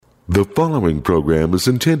The following program is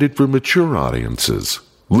intended for mature audiences.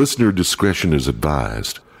 Listener discretion is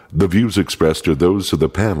advised. The views expressed are those of the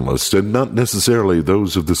panelists and not necessarily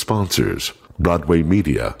those of the sponsors, Broadway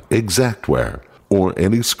Media, Exactware, or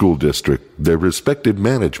any school district, their respective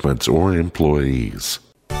managements, or employees.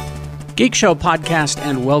 Geek Show podcast,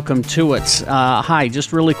 and welcome to it. Hi,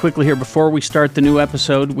 just really quickly here before we start the new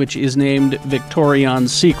episode, which is named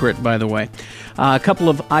Victorion's Secret, by the way. A couple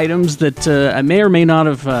of items that I may or may not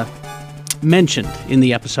have mentioned in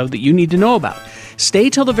the episode that you need to know about. Stay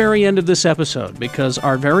till the very end of this episode, because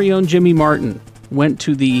our very own Jimmy Martin went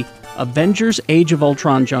to the Avengers Age of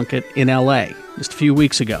Ultron junket in L.A. just a few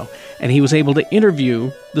weeks ago, and he was able to interview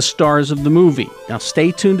the stars of the movie. Now,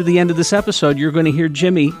 stay tuned to the end of this episode. You're going to hear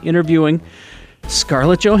Jimmy interviewing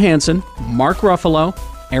Scarlett Johansson, Mark Ruffalo,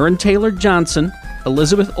 Aaron Taylor Johnson,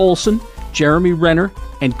 Elizabeth Olsen, Jeremy Renner,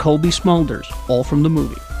 and Colby Smulders, all from the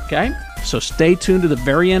movie. Okay? So stay tuned to the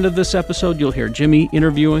very end of this episode. You'll hear Jimmy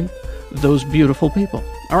interviewing those beautiful people.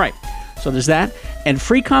 All right, so there's that. And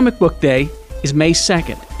Free Comic Book Day is May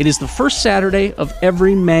 2nd. It is the first Saturday of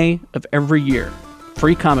every May of every year.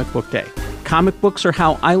 Free Comic Book Day. Comic books are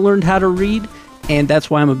how I learned how to read, and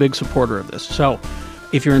that's why I'm a big supporter of this. So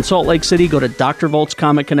if you're in Salt Lake City, go to Dr. Volt's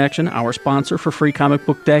Comic Connection, our sponsor for Free Comic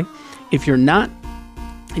Book Day. If you're not,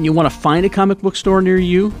 and you want to find a comic book store near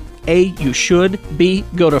you, A, you should. B,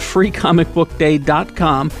 go to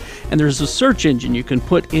freecomicbookday.com, and there's a search engine you can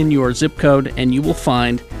put in your zip code, and you will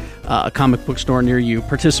find a comic book store near you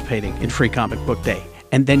participating in Free Comic Book Day.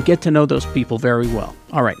 And then get to know those people very well.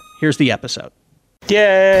 All right, here's the episode.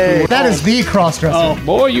 Yay! That is the cross-dresser. Oh,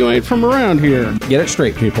 boy, you ain't from around here. Get it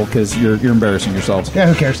straight, people, because you're embarrassing yourselves. Yeah,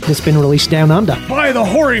 who cares? It's been released down under. By the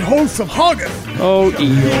hoary hosts of Hoggith. Oh,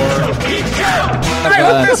 Eeyore. I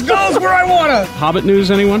hope this goes where I wanna. Hobbit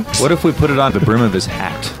news, anyone? What if we put it on the brim of his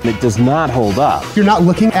hat? It does not hold up. If you're not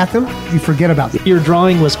looking at them, you forget about them. Your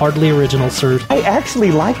drawing was hardly original, sir. I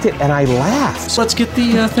actually liked it and I laughed. So let's get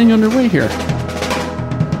the thing underway here.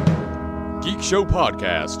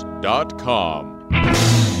 GeekShowPodcast.com.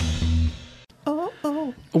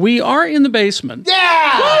 We are in the basement.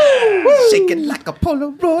 Yeah! Shaking like a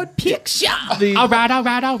Polaroid picture. All right.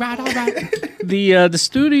 The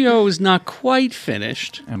studio is not quite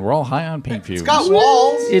finished. And we're all high on paint fumes. It's got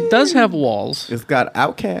walls. It does have walls. It's got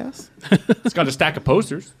Outcast. It's got a stack of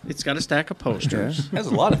posters. It's got a stack of posters. It has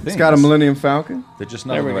a lot of things. It's got a Millennium Falcon. They're just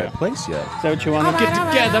not in the right place yet. Is that what you want to get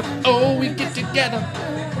together? Oh, we get together.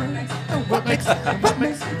 I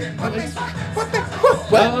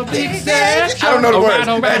don't know the words.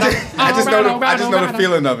 I just know the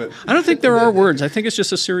feeling of it. I don't think there are words. I think it's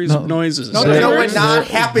just a series of noises. No, we're not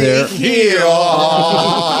happy here.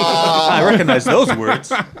 I recognize those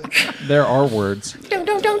words. There are words.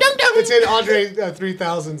 It's in Andre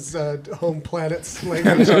 3000's Home Planets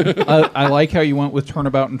language. I like how you went with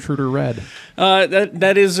Turnabout Intruder Red.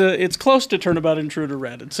 That is it's close to Turnabout Intruder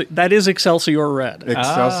Red. That is Excelsior Red.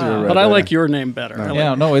 Excelsior Red. But I like your name better.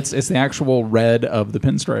 It's the actual red of the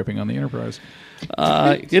pinstriping on the Enterprise.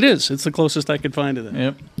 It is. It's the closest I could find to that.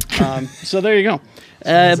 Yep. So there you go.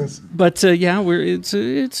 But it's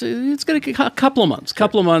going to a couple of months.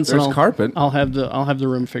 There's and carpet. I'll have the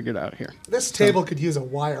room figured out here. This table could use a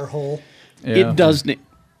wire hole. Yeah. It does.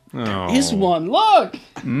 Is one. Look!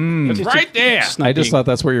 It's right there. I just thought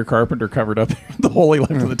that's where your carpenter covered up the hole he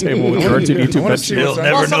left on the table with your R2-D2 pet sheet. You'll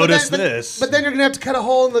never notice this. But then you're going to have to cut a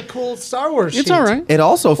hole in the cool Star Wars sheet. It's all right. It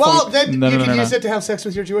also. Then you can use it to have sex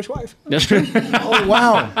with your Jewish wife. That's true. Oh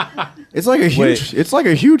wow! It's like a huge. It's like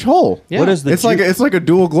a huge hole. Yeah. What is the? It's like a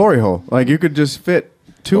dual glory hole. Like you could just fit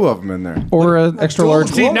two of them in there. Or an extra large.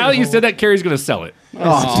 See, now that you said that, Carrie's going to sell it.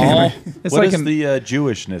 Oh damn it! It's What like does the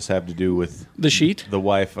Jewishness have to do with The sheet? the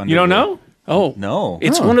wife? Under You don't know? Oh. No.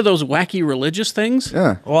 It's one of those wacky religious things.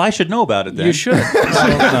 Yeah. Well, I should know about it then. You should.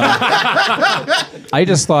 I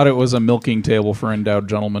just thought it was a milking table for endowed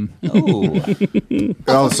gentlemen. Oh.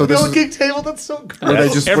 Oh, so this is Milking table, that's so great. where they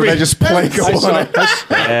just plank upon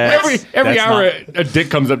it. Every hour a dick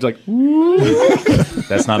comes up to like,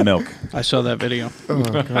 That's not milk. I saw that video. Oh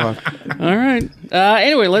god! All right.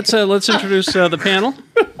 Anyway, let's introduce the panel.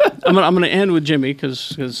 I'm gonna end with Jimmy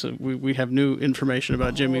because we have new information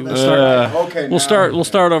about Jimmy. We'll start. We'll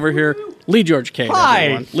start over here. Lee George Cade. Hi.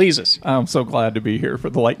 Everyone. Leesus. I'm so glad to be here for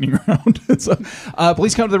the lightning round. So,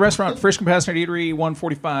 please come to the restaurant, Fresh Compassionate Eatery,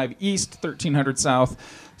 145 East, 1300 South,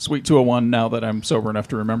 Suite 201, now that I'm sober enough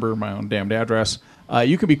to remember my own damned address.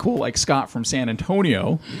 You can be cool like Scott from San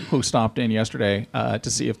Antonio, who stopped in yesterday to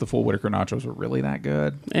see if the full Whitaker nachos were really that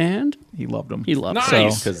good. And he loved them. He loved them.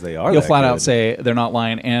 Nice. Because they are. He'll that flat good. out say they're not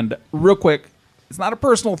lying. And real quick, it's not a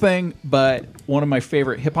personal thing, but one of my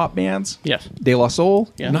favorite hip hop bands, Yes. De La Soul,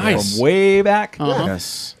 Nice. from way back.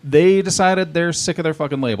 Yes. They decided they're sick of their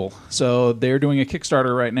fucking label, so they're doing a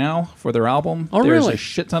Kickstarter right now for their album. Oh, There's really? a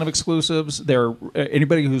shit ton of exclusives. There,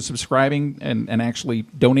 anybody who's subscribing and actually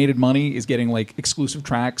donated money is getting like exclusive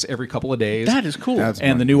tracks every couple of days. That is cool.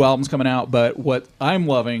 And the new album's coming out. But what I'm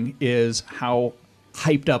loving is how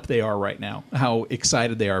hyped up they are right now, how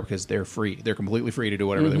excited they are because they're free. They're completely free to do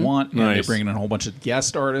whatever they want. And they're Nice. bringing in a whole bunch of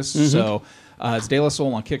guest artists. So it's De La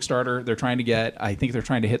Soul on Kickstarter. They're trying to get, I think they're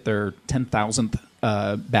trying to hit their 10,000th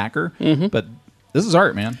backer. But this is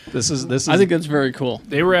art, man. This is. I think that's very cool.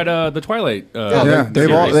 They were at the Twilight. Yeah,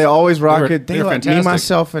 they always rock They it. were They like me, fantastic.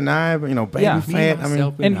 myself, and I. Baby Yeah. fat. I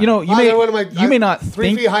mean, and you know, you They're one of my, may not 3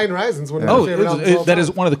 think Feet High and Rising's one of my Oh, favorite albums of all that is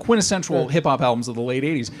time. one of the quintessential hip hop albums of the late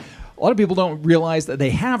 '80s. A lot of people don't realize that they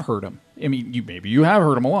have heard him. I mean, maybe you have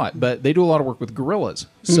heard him a lot, but they do a lot of work with Gorillaz.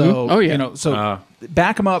 So, Oh, yeah. you know,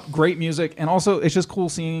 back them up. Great music, and also it's just cool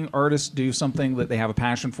seeing artists do something that they have a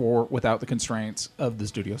passion for without the constraints of the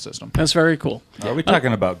studio system. That's very cool. Are we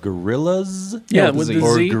talking about gorillas? Yeah, with with the the Z.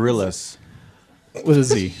 Or Z. gorillas? With a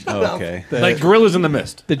Z, Oh, okay. like Gorillas in the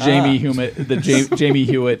Mist. the Jamie Hewitt, Jamie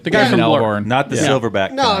Hewitt, the guy from Blur. Albarn. Not the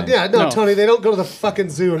silverback. No, kind. no, Tony, they don't go to the fucking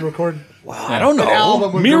zoo and record I don't an know.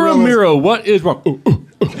 album with Miro, gorillas. Miro, what is wrong?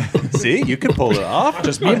 See, you can pull it off.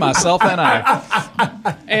 Just me, myself, and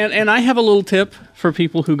I. And I have a little tip for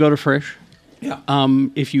people who go to Frisch. Yeah.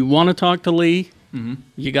 If you want to talk to Lee,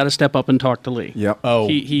 you got to step up and talk to Lee. Yep. Oh,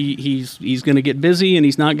 He's going to get busy and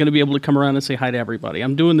he's not going to be able to come around and say hi to everybody.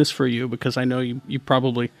 I'm doing this for you because I know you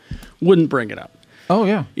probably wouldn't bring it up. oh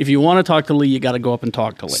yeah. If you want to talk to Lee, you got to go up and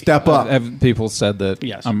talk to Lee. Step up. Have people said that?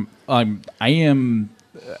 Yes. I am.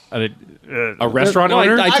 A restaurant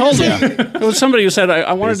owner? I told him. It was somebody who said,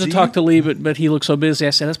 I wanted to talk to Lee, but he looked so busy. I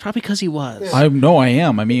said, that's probably because he was. I know I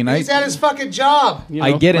am. I mean, He's at his fucking job. You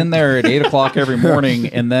I know? get in there at 8:00 every morning,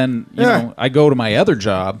 and then you Yeah. know I go to my other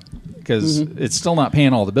job because it's still not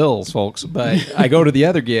paying all the bills, folks. But I go to the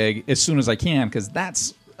other gig as soon as I can because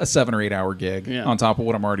that's a 7 or 8 hour gig Yeah. on top of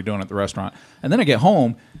what I'm already doing at the restaurant. And then I get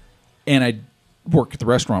home and I work at the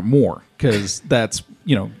restaurant more because that's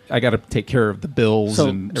I got to take care of the bills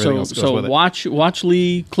and everything else that goes with it. watch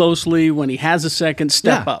Lee closely when he has a second.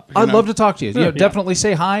 Step up. you I'd know? love to talk to you. Yeah. Definitely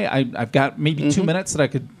say hi. I've got maybe 2 minutes that I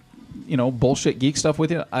could, bullshit geek stuff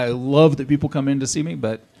with you. I love that people come in to see me,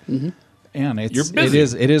 but man, You're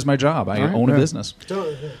busy. it is my job. I own a business.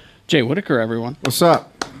 Jay Whitaker, everyone. What's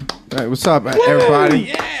up? Hey, what's up,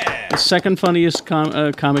 everybody? The second funniest comic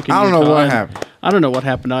in I don't your know what time. happened. I don't know what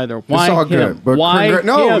happened either. Why all him? good, but Why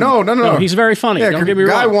no, him? no. He's very funny. Yeah, Don't get me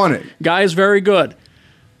wrong. Guy won it. Guy is very good.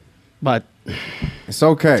 But, It's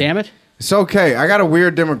okay. damn it. It's okay. I got a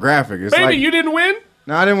weird demographic. It's Baby, like, you didn't win?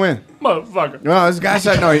 no, I didn't win. Motherfucker. No, this guy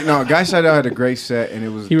said Guy said I had a great set, and it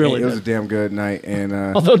was He really it was a did. damn good night. And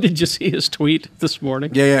Although, did you see his tweet this morning?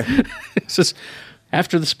 yeah. It says,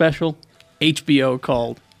 after the special, HBO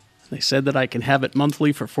called. They said that I can have it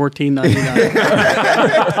monthly for $14.99.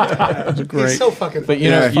 That's great. He's so fucking But funny. you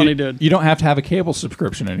know, Yeah. Funny dude. you don't have to have a cable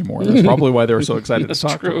subscription anymore. That's probably why they were so excited to That's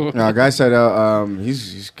talk to true. him. No, guy said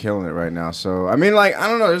he's killing it right now. So I mean, like, I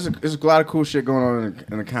don't know. There's a lot of cool shit going on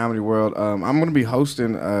in the comedy world. I'm gonna be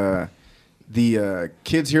hosting the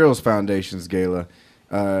Kids Heroes Foundation's gala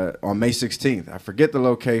on May 16th. I forget the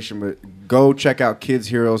location, but go check out Kids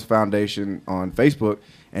Heroes Foundation on Facebook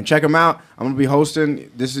and check them out. I'm gonna be hosting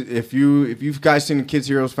this. If you've guys seen the Kids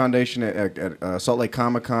Heroes Foundation at Salt Lake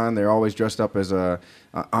Comic Con, they're always dressed up as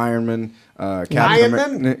Iron Man,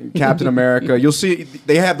 Captain America. You'll see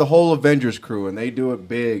they have the whole Avengers crew, and they do it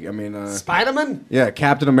big. I mean, Spider-Man? yeah,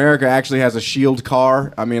 Captain America actually has a shield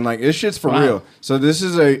car. I mean, like, this shit's for real. So this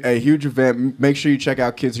is a huge event. Make sure you check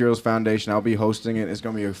out Kids Heroes Foundation. I'll be hosting it. It's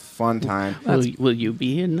gonna be a fun time. Will you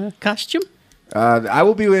be in costume? I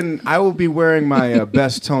will be wearing my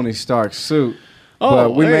best Tony Stark suit. Oh,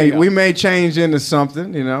 but we there you go. may change into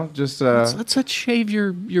something, just Let's shave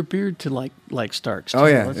your beard to like Stark's. oh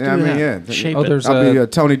yeah, Let's yeah, I do mean, that. yeah. Shape Oh, it. there's I'll be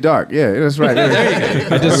Tony Dark. Yeah, that's right.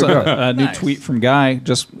 I just saw a new tweet from Guy.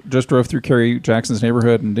 Just drove through Kerry Jackson's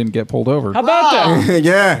neighborhood and didn't get pulled over. How about that?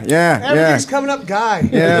 yeah. Everything's coming up, Guy.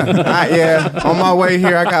 Yeah. On my way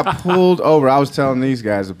here, I got pulled over. I was telling these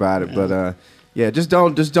guys about it, but just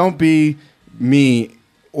don't be me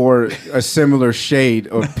or a similar shade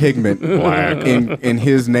of pigment in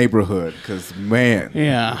his neighborhood, because man,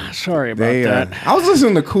 Yeah, sorry about they. that. I was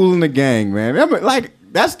listening to Kool and the Gang, man. I mean, like,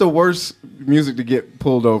 That's the worst music to get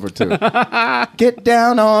pulled over to. Get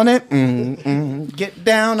down on it. Get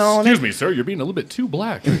down on Excuse it. me, sir. You're being a little bit too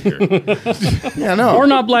black right here. Yeah, I know. Or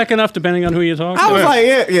not black enough, depending on who you talk to. I was like,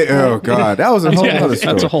 yeah. Oh, God. That was a whole other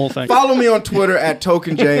story. That's a whole thing. Follow me on Twitter at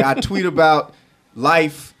TokenJ. I tweet about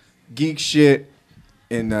life, geek shit,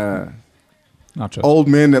 and Not just. old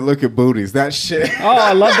men that look at booties. That shit. Oh,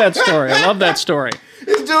 I love that story. I love that story.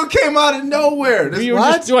 This dude came out of nowhere. This, You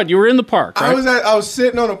were you were in the park, right? I was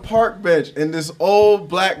sitting on a park bench, and this old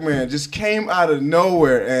black man just came out of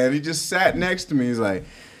nowhere, and he just sat next to me. He's like,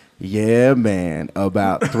 "Yeah, man.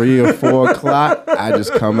 About 3 or 4 o'clock, I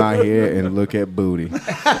just come out here and look at booty." and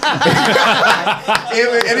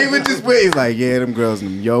he would just wait. He's like, "Yeah, them girls in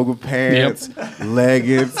them yoga pants,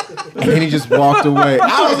 leggings," and then he just walked away.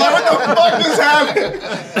 I was like, "What the fuck just happened?"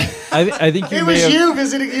 I think you It may was have. you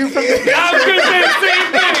visiting you from the I was going to say the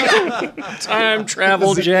same thing. Time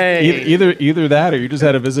travel Jay. Either that or you just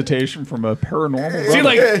had a visitation from a paranormal. See,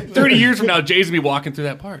 brother. like 30 years from now, Jay's going to be walking through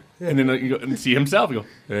that park. And then you go and see himself. You go,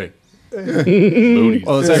 hey. Booties.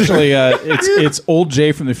 Well, it's actually it's old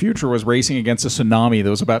Jay from the future was racing against a tsunami that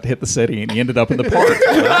was about to hit the city, and he ended up in the park.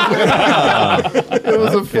 It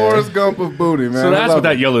was a Forrest Gump of booty, man. So I that's love what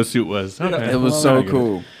that it. yellow suit was. Okay. It was so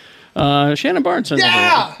cool. Shannon Barnes.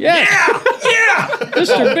 Yeah! Yes.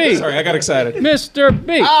 Mr. B. Sorry, I got excited. Mr.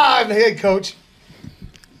 B. I'm the head coach.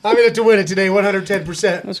 I'm in it to win it today,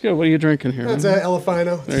 110%. That's good. What are you drinking here? That's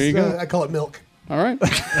Elefino. There you go. I call it milk. All right.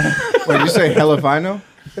 What did you say, Helifino?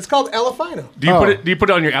 It's called Elefino. Do you put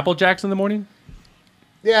it on your Apple Jacks in the morning?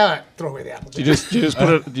 Yeah, throw away the apple. You just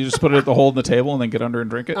put it at the hole in the table and then get under and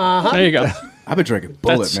drink it. There you go. I've been drinking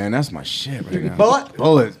Bullet, That's- man. That's my shit right now.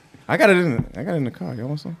 Bullet? I got it in the car. You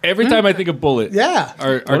want some? Every time I think of Bullet, Yeah.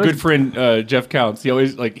 our good friend Jeff Counts, he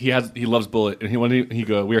always he loves Bullet, and we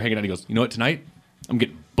were hanging out, and he goes, you know what, tonight I'm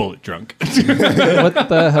getting Bullet drunk. What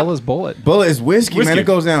the hell is Bullet? Bullet is whiskey, man. Whiskey. It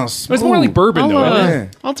goes down But smooth. it's more like bourbon though. Yeah.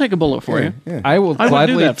 I'll take a bullet for you. Yeah. I will I would do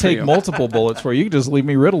gladly that for take you. multiple bullets for you. You can just leave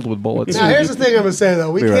me riddled with bullets. Now, here's the thing I'm going to say,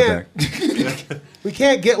 though. We Be right can't we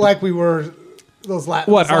can't get like we were those last.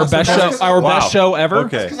 What, our best show? Our best show ever?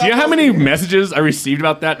 Okay. Do you know how many messages I received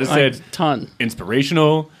about that said Ton.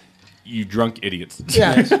 inspirational? You drunk idiots.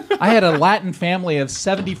 Yeah. I had a Latin family of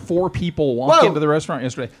 74 people walk Whoa. into the restaurant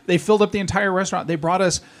yesterday. They filled up the entire restaurant. They brought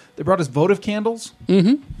us votive candles.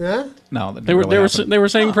 Yeah? No, that They were didn't really happen. they were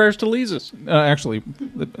saying prayers to Lisa's. Actually,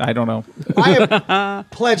 I don't know. I am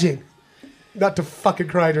pledging not to fucking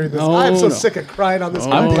cry during this. No, I am so no. sick of crying on this. I'm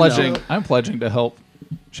goddamn pledging. show. I'm pledging to help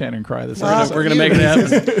Shannon cry this Ah, episode. We're gonna make it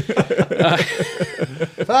happen.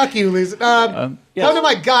 Fuck you, Lisa. Come to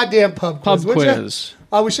my goddamn pub quiz. Pub would ya? quiz.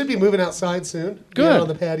 We should be moving outside soon. Good. Yeah, on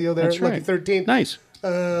the patio there That's at Lucky right. 13. Nice.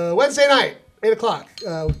 Wednesday night, 8 o'clock.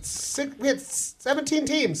 We had 17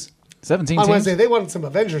 teams 17 on teams. Wednesday. They wanted some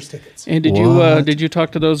Avengers tickets. And did you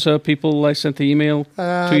talk to those people I sent the email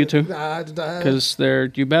to you to? Because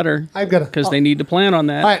you better. I'm gonna. Because they need to plan on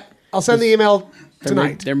that. All right, I'll send the email There may,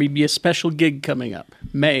 tonight. there may be a special gig coming up.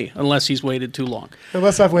 May, unless he's waited too long.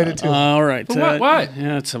 Unless I've waited too long. All right. Why?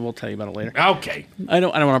 Yeah, we'll tell you about it later. Okay. I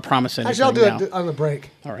don't want to promise anything. Actually, I'll do now. it on the break.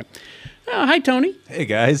 All right. Hi, Tony. Hey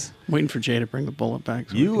guys, Waiting for Jay to bring the bullet back.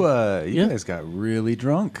 so we you can- guys got really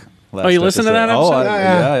drunk. you listened to that Oh, episode?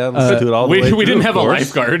 yeah, I listened to it all the way. We through, didn't of have a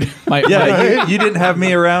course. lifeguard. Yeah, you didn't have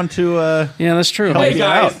me around to. Yeah, that's true. Hey you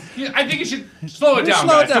guys, out. I think you should slow it down,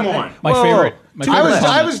 Slow it guys. down. Come on. My favorite. My favorite I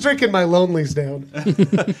comment- was drinking my lonelies down.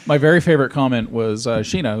 My very favorite comment was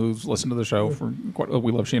Sheena, who's listened to the show for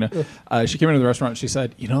we love Sheena. She came into the restaurant and she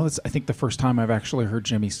said, it's I think the first time I've actually heard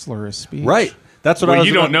Jimmy slur his speech. Right. That's what I Well, was.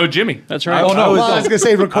 you don't know Jimmy. That's right. Oh, no. Well, I was going to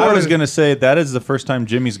say recorded. I was gonna say that is the first time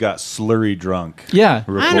Jimmy's got slurry drunk. Yeah.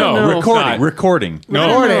 I don't know. No, Recording. Recording. No,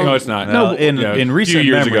 Recording. no, it's not. No, in Yeah, a recent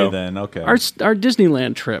few years memory, ago. then okay. Our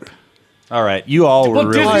Disneyland trip All right, you all were Well,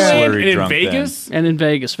 really Disneyland slurry in drunk Vegas. and in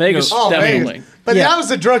Vegas. Vegas, Oh, definitely. Vegas. But Yeah. that was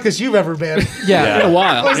the drunkest you've ever been. Yeah. In a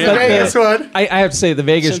while. That was the Yeah. Vegas one. I have to say the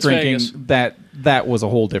Vegas Since drinking Vegas. that was a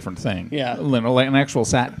whole different thing. Yeah. Like an actual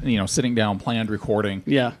sitting down, planned recording.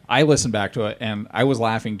 Yeah. I listened back to it and I was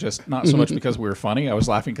laughing just not so much because we were funny. I was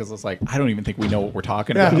laughing because it's like I don't even think we know what we're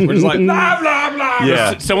talking about. We're just like blah blah blah.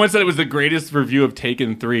 Yeah. Someone said it was the greatest review of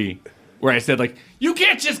Taken 3, where I said, like, you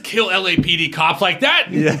can't just kill LAPD cops like that.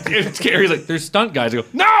 Yeah. It's scary. He's like, there's stunt guys. I go,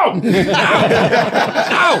 no!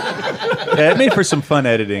 No! Yeah, it made for some fun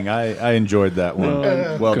editing. I enjoyed that one.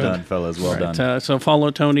 Well done, fellas. Well done. So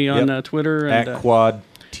follow Tony on Yep. Twitter and At Quad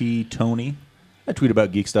T Tony. I tweet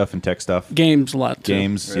about geek stuff and tech stuff. games a lot too.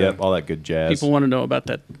 Games, yep, all that good jazz. People want to know about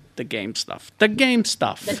the game stuff. The game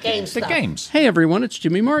stuff. the games. Hey everyone, it's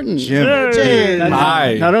Jimmy Martin. Jim. Now,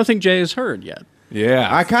 Hi. I don't think Jay has heard yet.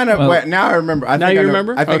 Yeah. I kind of now I remember. I Now think you I know,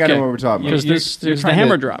 remember? I think I Okay. know what we're talking about. Because there's the trying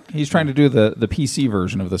hammer to- drop. He's trying to do the PC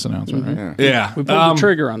version of this announcement, right? Yeah. We pulled the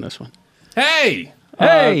trigger on this one. Hey.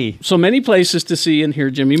 Hey, So many places to see and hear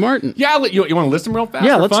Jimmy Martin. Yeah, you want to list them real fast?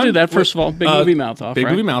 Yeah, for let's fun? do that. First of all, Big Movie Mouth Off. Big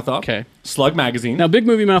right? Movie Mouth Off. Okay. Slug Magazine. Now, Big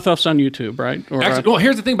Movie Mouth Off's on YouTube, right? Or, Actually, well,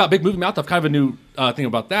 here's the thing about Big Movie Mouth Off. Kind of a new thing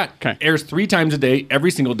about that. 'Kay. Airs 3 times a day, every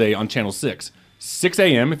single day on Channel 6. 6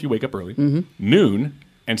 a.m. if you wake up early, noon,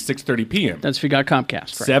 and 6:30 p.m. that's if you got Comcast,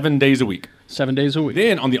 right? 7 days a week. 7 days a week.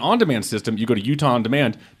 Then on the on-demand system, you go to Utah On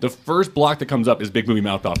Demand. The first block that comes up is Big Movie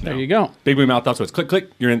Mouth Off. Now. There you go. Big Movie Mouth Off. So it's click, click.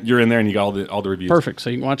 You're in there, and you got all the reviews. Perfect. So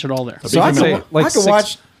you can watch it all there. So I Big Movie could, Mouth. I could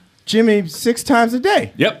watch Jimmy 6 times a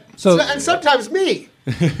day. Yep. so And sometimes me.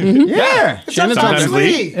 Yeah. Shannon's Sometimes on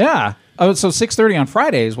me. yeah. Oh, so 6:30 on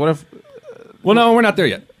Fridays. What if? Well, no, we're not there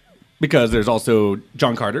yet because there's also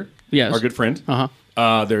John Carter, Yes. our good friend.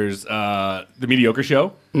 Uh-huh. There's the Mediocre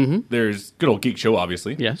Show. There's Good Old Geek Show,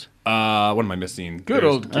 obviously. Yes. What am I missing? Good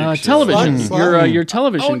old geek show. Television. Slut. Your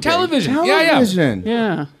television. Oh, gig. television. Television.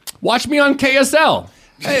 Yeah. Watch me on KSL.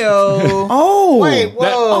 Oh. Wait, whoa.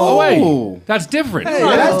 Oh, wait. That's different.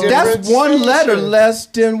 That's Different one letter station. less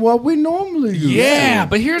than what we normally use. Yeah,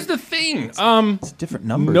 but here's the thing. It's a different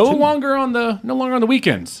number. No too. longer on the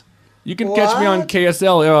weekends. You can catch me on What?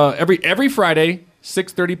 KSL every Friday,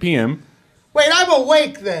 6:30 p.m. Wait, I'm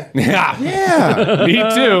awake then. Yeah, Yeah. me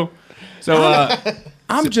too. So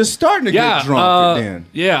I'm just starting to yeah, get drunk then.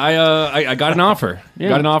 yeah, I got an offer. Yeah.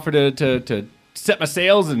 Got an offer to set my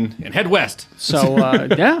sails and head west. So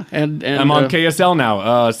yeah, and I'm on KSL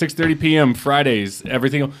now, 6:30 p.m. Fridays.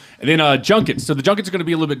 Everything, and then junkets. So the junkets are going to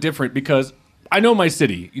be a little bit different because I know my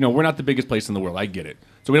city. You know, we're not the biggest place in the world. I get it.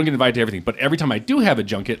 So we don't get invited to everything. But every time I do have a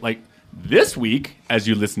junket, like this week, as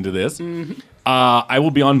you listen to this, I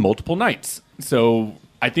will be on multiple nights. So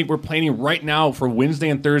I think we're planning right now for Wednesday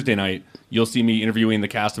and Thursday night. You'll see me interviewing the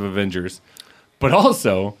cast of Avengers, but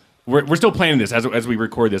also. We're still planning this as we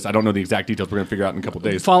record this. I don't know the exact details. We're going to figure out in a couple of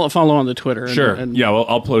days. follow on the Twitter. Sure. And Yeah, well,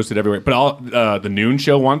 I'll post it everywhere. But the noon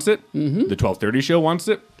show wants it. The 12:30 show wants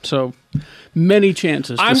it. So many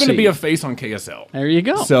chances. I'm going to see. be a face on KSL. There you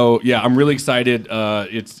go. So yeah, I'm really excited.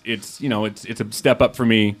 It's a step up for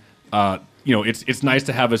me. It's nice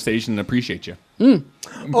to have a station that appreciate you.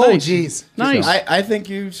 Oh, jeez. Nice. I think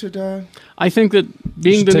you should. I think that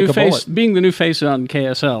being the take new a face, bullet. being the new face on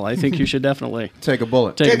KSL, I think you should definitely Take a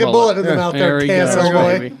bullet. take Take a bullet in the mouth there, There you KSL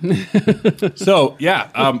go, boy. baby. So yeah,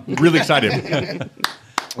 I'm really excited.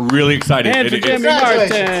 Really excited. And for Jimmy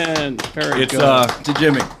Congratulations. Martin. Very It's good. To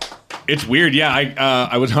Jimmy. it's weird. Yeah,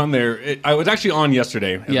 I was on there. I was actually on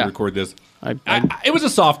yesterday as Yeah. we record this. I It was a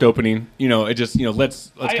soft opening. It just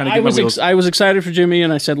let's kind of I get my was wheels. I was excited for Jimmy,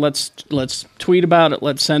 and I said, "Let's tweet about it.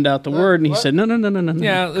 Let's send out the word." And he said, "No,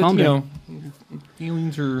 Yeah, calm down."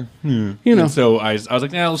 feelings are You know, And so I was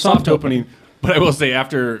like, nah, soft opening. But I will say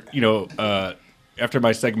after after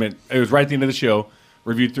my segment, it was right at the end of the show.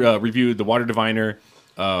 Reviewed The Water Diviner,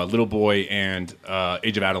 Little Boy, and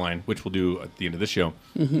Age of Adeline, which we'll do at the end of this show.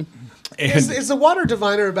 Mm-hmm. And Is the water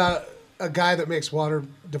diviner about a guy that makes water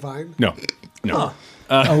divine? no.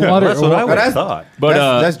 That's what I would have thought. But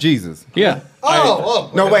That's Jesus. yeah.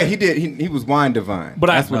 No, wait, he did. He was wine divine. but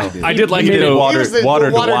That's what he did. I did like He it made it though. He was the Water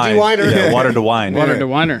to water wine. diviner. Yeah, water to wine. Water to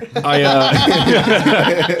Weiner.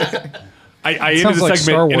 I ended sounds the like Star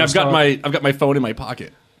segment and Wars I've got my phone in my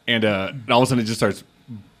pocket and all of a sudden it just starts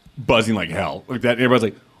buzzing like hell like that. And everybody's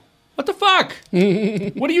like, "What the fuck?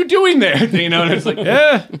 What are you doing there?" And it's like,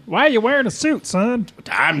 Why are you wearing a suit, son?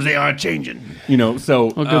 times they are changing.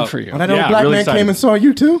 So Well, good for you. That old black really man excited. came and saw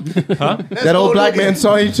you too. That old black man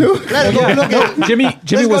saw you too. Let's go look at Jimmy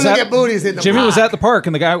Let's go was look at at booties in the Jimmy was park. at the park,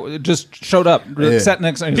 and the guy just showed up, sat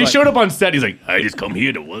next to him. He showed up on set. He's like, "I just come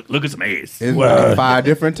here to look at some ass." It's like 5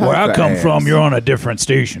 different types. Where I of come ass. from, you're on a different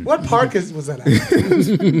station. What park was that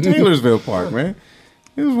at? Taylorsville Park, man.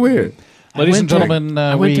 It was weird. Ladies and gentlemen,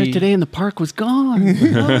 I went there today, and the park was gone.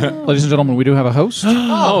 Ladies and gentlemen, we do have a host,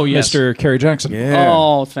 Oh yes. Mr. Kerry Jackson. Yeah.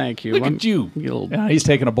 Oh, thank you. Look at you. You'll- Yeah, he's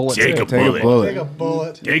taking a bullet. Take too. a Take a bullet. Take bullet. a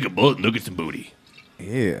bullet. Take a bullet and look at some booty.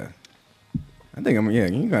 Yeah. I think you're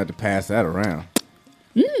going to have to pass that around.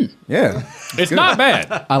 Yeah. It's not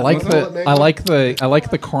bad. I like Wasn't it the I like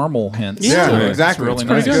the caramel hints. Yeah, to it. exactly. It's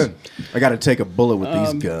really It's nice. good. I got to take a bullet with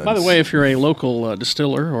these guns. By the way, if you're a local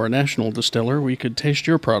distiller or a national distiller, we could taste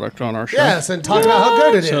your product on our show. Yes, and talk about how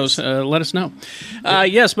good it So is. let us know.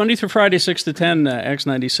 Yes, Monday through Friday, 6 to 10,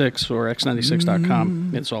 X96 or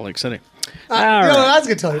X96.com in Salt Lake City. All You know what right. I was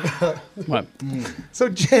going to tell you about? What? So,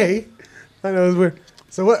 Jay, I know it's weird.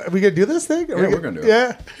 So, what, are we going to do this thing? Yeah, we're gonna do it.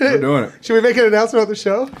 Yeah. We're doing it. Should we make an announcement on the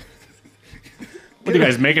show? What are you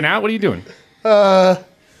guys making out? What are you doing?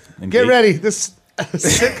 Get ready. This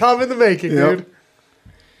Sitcom in the making, Yep. dude.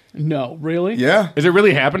 No, really? Yeah. Is it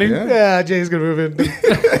really happening? Yeah. Yeah, Jay's gonna move in. It's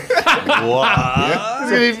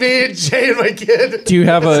gonna be me and Jay and my kid. Do you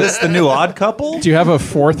have a Is this the new Odd Couple? Do you have a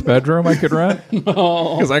fourth bedroom I could rent?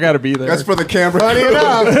 Because I got to be there. That's for the camera. Funny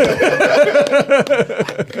enough.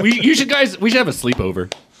 We should have a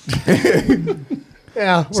sleepover.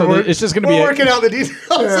 Yeah. So it's just going to be We're working out the details.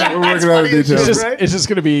 Yeah, we're That's working out the funny as details. shit, It's right? just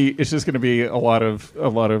going to be a lot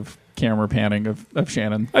of camera panning of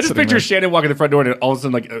Shannon. I just sitting picture there. Shannon walking the front door and all of a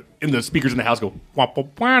sudden, like, in the speakers in the house go, wampa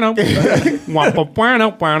bueno, wampa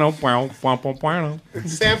bueno, bueno, wampa bueno.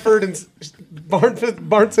 Sanford and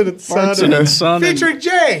Barnson and Son. Barnson and Son. and- Featuring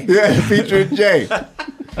Jay. Yeah, featuring Jay.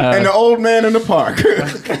 And the old man in the park.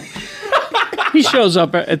 He shows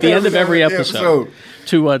up at the end of every episode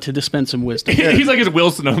episode. to dispense some wisdom. He's like his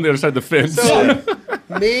Wilson on the other side of the fence. So,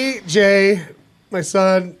 me, Jay, my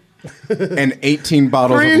son, And 18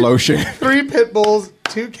 bottles Three- of lotion. 3 pit bulls,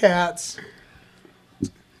 2 cats. Do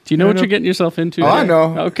you know what you're getting yourself into? Oh, I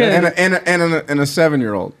know. Okay. And a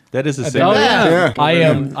 7-year-old. That is a Oh, single. yeah.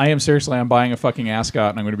 Yeah. I am seriously. I'm buying a fucking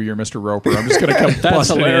ascot, and I'm going to be your Mr. Roper. I'm just going to come. That's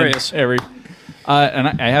busting in hilarious. every.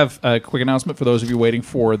 And I have a quick announcement for those of you waiting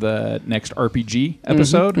for the next RPG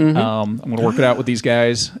episode. I'm going to work it out with these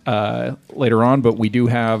guys later on, but we do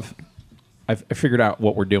have. I figured out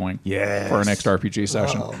what we're doing for our next RPG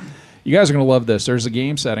session. You guys are going to love this. There's a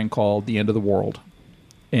game setting called The End of the World.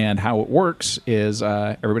 And how it works is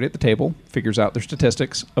everybody at the table figures out their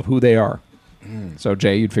statistics of who they are. So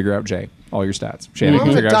Jay, you'd figure out Jay, all your stats. Shannon, I'm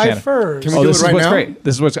you gonna figure out die Shannon. first. Can we do This it is right what's now? great.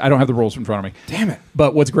 This is what's. I don't have the rules in front of me. Damn it.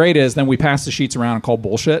 But what's great is then we pass the sheets around and call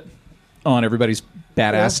bullshit on everybody's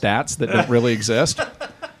badass stats that don't really exist.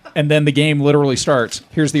 And then the game literally starts.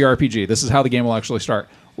 Here's the RPG. This is how the game will actually start.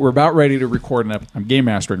 We're about ready to record I'm game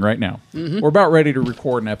mastering right now. We're about ready to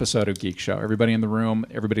record an episode of Geek Show. Everybody in the room,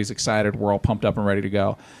 everybody's excited. We're all pumped up and ready to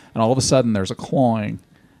go. And all of a sudden, there's a clawing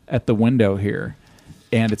at the window here.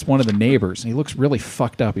 And it's one of the neighbors. And he looks really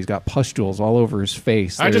fucked up. He's got pustules all over his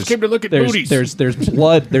face. I just came to look at booties. There's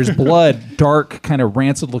blood. There's blood, dark, kind of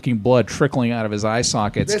rancid-looking blood trickling out of his eye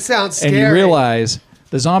sockets. This sounds And you scary. realize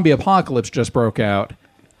the zombie apocalypse just broke out,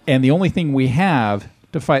 and the only thing we have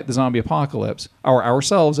to fight the zombie apocalypse are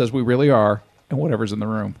ourselves, as we really are, and whatever's in the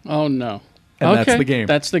room. Oh, no. And okay. that's the game.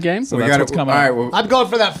 That's the game? So We that's gotta- what's coming all right, up. well, I'm going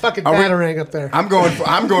for that fucking Are we- batarang up there. I'm going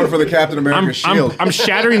for the Captain America shield. I'm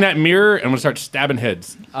shattering that mirror and I'm going to start stabbing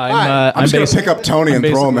heads. I'm just going to pick up Tony and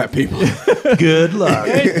throw him at people. Good luck.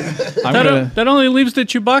 That only leaves the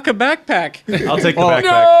Chewbacca backpack. I'll take the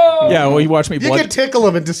backpack. Yeah, well, you watch me You can tickle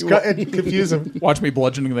him and confuse him. watch me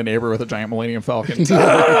bludgeoning the neighbor with a giant Millennium Falcon.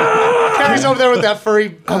 Carrie's over there with that furry.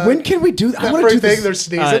 When can we do that? I That want to furry do thing. this. They're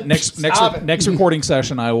sneezing. Next it. next recording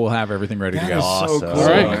session, I will have everything ready to That go. is so Awesome. cool. All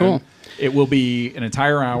right, man. cool. It will be an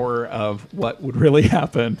entire hour of what would really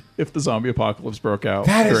happen if the zombie apocalypse broke out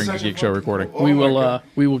That is during the such a Geek Show fucking recording. cool-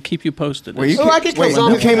 We will keep you posted. Wait, Oh, I could kill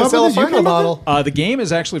zombies came with up a with this? You cellophane came up with bottle. The game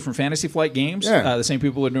is actually from Fantasy Flight Games. Yeah. The same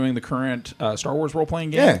people who are doing the current Star Wars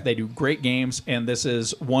role-playing game. Yeah. They do great games, and this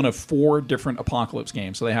is one of 4 different apocalypse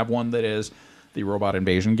games. So they have one that is the robot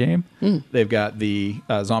invasion game. They've got the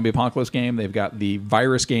zombie apocalypse game. They've got the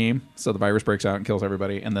virus game, so the virus breaks out and kills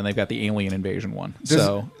everybody. And then they've got the alien invasion one.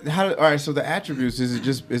 All right. So the attributes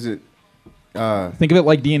is it? think of it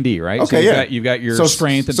like D&D, right? Okay, so yeah. you've got your so,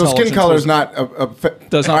 strength. So skin intelligence, color is wisdom. not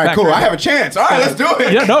Does not all right, factor cool. in. I have a chance. All right, let's do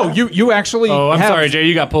it. Yeah, no, you actually. Oh, I'm have, sorry, Jay.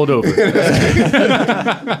 You got pulled over.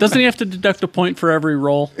 Doesn't he have to deduct a point for every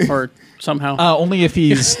roll, or somehow? Only if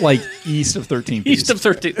he's like east of 13 feet. East of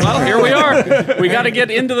 13. Well, here we are. We got to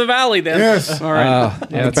get into the valley then. Yes. All right.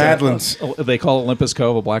 Yeah, the Badlands. They call Olympus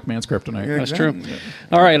Cove a black man's kryptonite. That's true.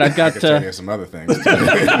 All right, I've I got could tell you some other things.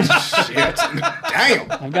 Shit.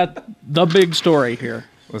 Damn. I've got the big story here.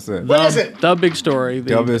 What's that? What is it? The big story.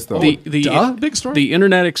 The big story. Duh, big story? The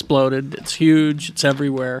internet exploded. It's huge. It's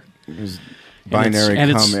everywhere. Binary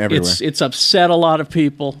And come everywhere. It's upset a lot of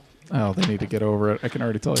people. Oh, they need to get over it. I can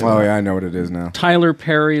already tell you. Oh that. yeah, I know what it is now. Tyler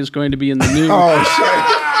Perry is going to be in the new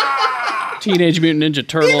Oh shit! Teenage Mutant Ninja Even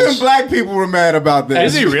Turtles black people were mad about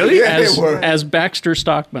this. Is he really? Yeah, as, they were. as Baxter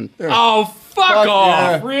Stockman. Oh, fuck Fuck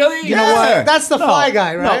off. yeah. Really? You know what? That's the fly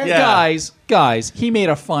guy, right? No, guys, he made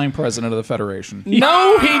a fine president of the Federation.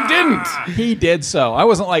 No, he didn't. He did so. I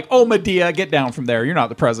wasn't like, oh, Medea, get down from there. You're not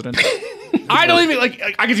the president. I don't even like.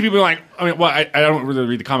 I can see people like. I mean, well, I don't really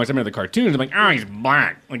read the comics. I mean, the cartoons. I'm like, oh, he's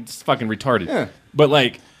black. Like, it's fucking retarded. Yeah. But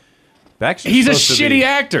like, Baxter's he's a supposed to shitty be-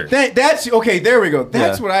 actor. That's okay. There we go.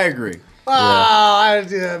 That's Yeah. what I agree.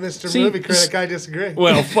 Mr. See, Movie Critic, I disagree.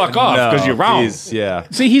 Well, fuck off, because No, you're wrong. Yeah.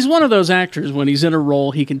 See, he's one of those actors when he's in a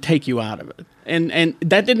role, he can take you out of it. And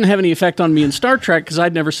that didn't have any effect on me in Star Trek because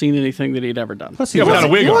I'd never seen anything that he'd ever done. without a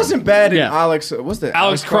wig He on. wasn't bad in Yeah. Alex. What's that?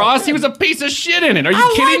 Alex Cross, he was a piece of shit in it. Are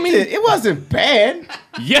you kidding me? It wasn't bad.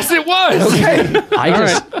 Yes, it was.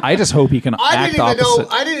 I just hope he can act opposite.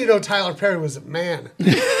 I didn't even know Tyler Perry was a man.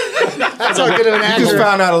 That's how good of an I actor. just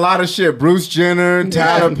found out a lot of shit. Bruce Jenner,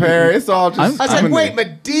 Tyler Perry. It's all just. I was like, wait,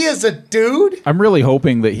 Medea's a dude? I'm really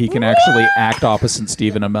hoping that he can actually act opposite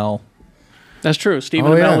Stephen Amell. That's true.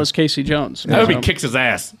 Stephen Amell is Casey Jones. I hope he kicks his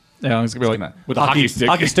ass. Yeah, he's gonna be like with a hockey stick.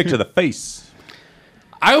 Hockey stick to the face.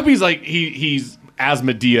 I hope he's like he's as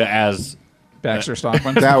Medea as Baxter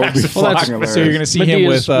Stockman. That would be Well, fucking hilarious. so you're going to see him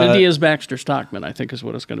with Medea's Baxter Stockman, I think is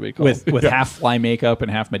what it's going to be called. with half fly makeup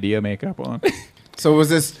and half Medea makeup on. So is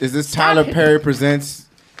this Tyler Perry presents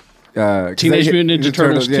Teenage Mutant Ninja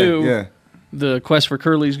Turtles 2. Yeah. The Quest for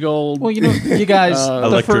Curly's Gold. Well, you guys, the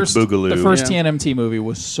Electric first Boogaloo. TNMT movie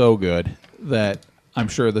was so good that I'm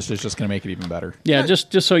sure this is just going to make it even better. Yeah,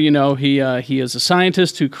 just so you know, he is a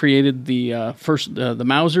scientist who created the first the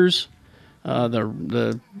Mausers,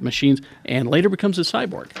 the machines, and later becomes a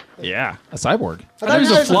cyborg. Yeah, a cyborg. I thought he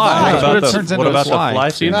was a fly. What about it turns the, into what a about fly. the fly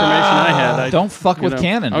That's the scene? information I had. Don't fuck with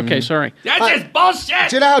canon. Okay, sorry. that's just bullshit.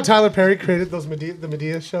 Do you know how Tyler Perry created those the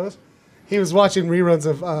Medea shows? He was watching reruns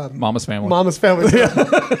of Mama's Family. Mama's Family.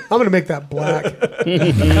 I'm going to make that black.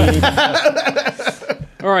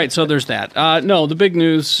 All right, so there's that. No, the big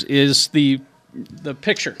news is the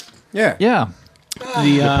picture. Yeah. Yeah.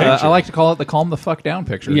 I like to call it the calm the fuck down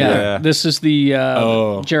picture. Yeah, this is the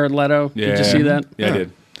Jared Leto. Did you see that? Yeah, I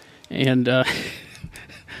did. And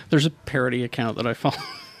there's a parody account that I follow.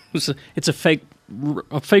 It's a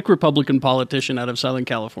fake Republican politician out of Southern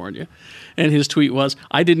California, and his tweet was,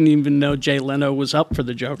 "I didn't even know Jay Leno was up for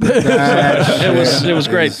the Joker." It was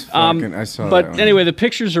great. I saw but that one. anyway, the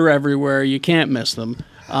pictures are everywhere. You can't miss them.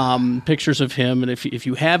 Pictures of him, and if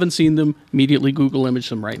you haven't seen them, immediately Google image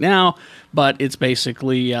them right now. But it's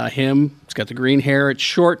basically him. He's got the green hair. It's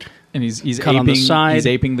short. And he's cut on the side. He's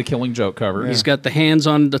aping the Killing Joke cover. He's got the hands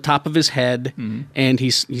on the top of his head, and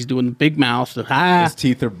he's doing the big mouth. His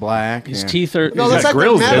teeth are black. His teeth are. No, that's like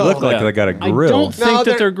grills, the They metal. look like they got a I grill. don't think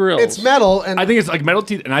that they're grills. It's metal. And I think it's like metal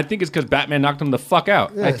teeth, and I think it's because Batman knocked him the fuck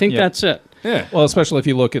out. I think Yeah. that's it. Yeah. Well, especially if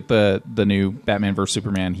you look at the new Batman vs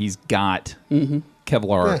Superman, he's got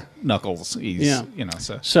Kevlar knuckles. He's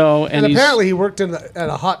so. So and he's, apparently he worked at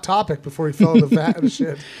a Hot Topic before he fell in the vat of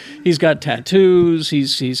shit. he's got tattoos.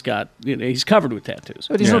 He's got he's covered with tattoos.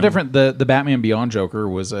 But he's no different. The Batman Beyond Joker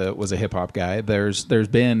was a hip hop guy. There's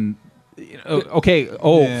been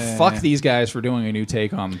fuck these guys for doing a new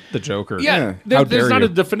take on the Joker. Yeah, How there's dare not you. a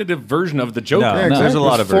definitive version of the Joker. No, Yeah, exactly. there's a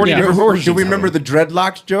lot of 40 versions. different versions. Do we remember the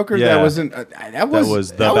dreadlocks Joker? Yeah. That wasn't. That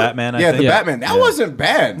was the Batman, I Yeah, think. the Yeah. Batman. That wasn't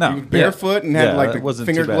bad. No. He was barefoot and had Yeah, like that the wasn't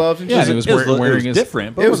finger too bad. gloves and Yeah, shit. he was It was wearing his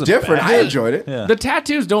different, but It was wasn't different. bad. I enjoyed it. Yeah. The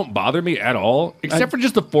tattoos don't bother me at all, except for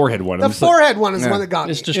just the forehead one. The I'm just like, forehead one is the one that got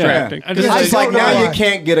me. It's distracting. I just I It's don't like know now why. you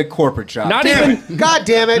can't get a corporate job. Not Damn even, it. God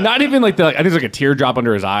damn it. not even like the. I think there's like a teardrop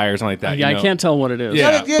under his eye or something like that. Yeah, you I know? can't tell what it is.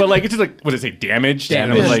 Yeah, Yeah, but like it's just like what does it say? Damaged.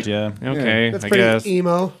 And I was like, Damaged, yeah. okay, That's I pretty guess.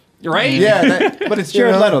 emo. Right? Yeah, but it's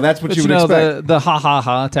Jared Leto. That's what But you you would know expect. the ha ha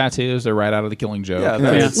ha tattoos are right out of the Killing Joke. Yeah,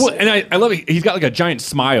 Yeah. that's, Well, and I love it. He's got like a giant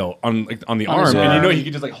smile on the On arm, his and you arm. know he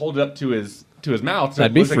can just like hold it up to his mouth. So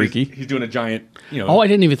That'd it be looks like freaky. He's doing a giant, Oh, I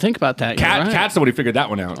didn't even think about that. You're right. Cat. Somebody figured that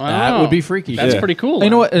one out. That Oh, would be freaky. That's pretty cool. You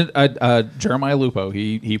know what? Jeremiah Lupo,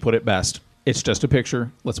 he put it best. It's just a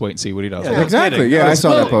picture. Let's wait and see what he does. Yeah. Exactly. Yeah, I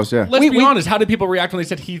saw that post. Yeah. Let's be honest. How did people react when they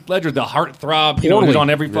said Heath Ledger, the heartthrob? You know, Poorly. who's on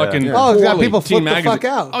every fucking. Yeah. Oh, yeah, people Teen flip the magazine. fuck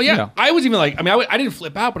out. Oh yeah. Yeah. I was even like, I mean, I didn't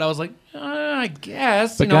flip out, but I was like, I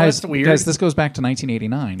guess. But you know, guys, that's weird. guys, this goes back to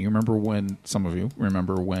 1989. You remember when some of you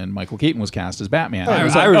remember when Michael Keaton was cast as Batman? Oh, I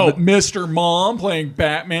was I like, remember- Mr. Mom playing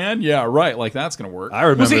Batman. Yeah, right. Like that's gonna work. I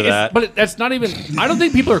remember Well, see, that. but that's not even. I don't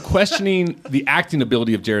think people are questioning the acting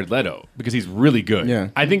ability of Jared Leto because he's really good. Yeah.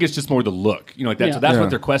 I think it's just more the look. You know, like that. Yeah. So that's Yeah. what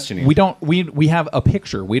they're questioning. We have a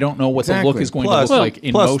picture. We don't know what the look Exactly. is going plus, to look like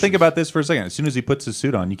in plus motion. think about this for a second. As soon as he puts his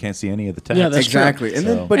suit on, you can't see any of the text. Yeah, that's true. Exactly. And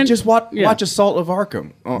then, So- but And- just watch yeah. Assault of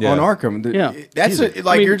Arkham on Yeah. Arkham. Yeah. That's it.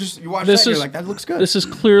 Like I mean, you watch that, and you're like, that looks good. This is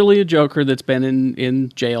clearly a Joker that's been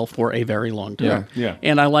in jail for a very long time. Yeah. Yeah.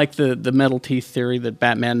 And I like the metal teeth theory that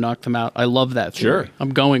Batman knocked him out. I love that theory. Sure. I'm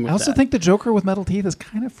going with I also that. think the Joker with metal teeth is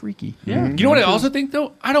kind of freaky. Yeah. You know what I also think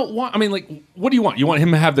though? I don't want. I mean, like, what do you want? You want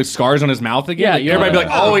him to have the scars on his mouth again? Yeah, Like, you everybody be want-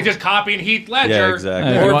 like, oh, he's just copying Heath Ledger. Yeah,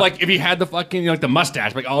 exactly. Or You want- like if he had the fucking like the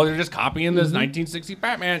mustache, like oh, they're just copying this 1960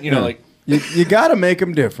 Batman. You know, like you got to make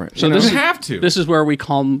them different. So you this know? is, have to. This is where we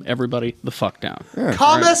calm everybody the fuck down.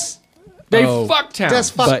 Calm us. They fucked town.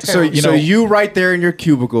 Just fuck But, town. so you right there in your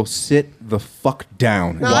cubicle, sit the fuck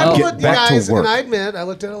down. No, and I get looked, you back guys, to work. and I admit, I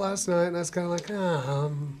looked at it last night, and I was kind of like,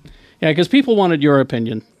 Yeah, because people wanted your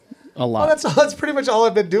opinion a lot. Well, that's pretty much all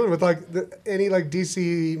I've been doing with like any like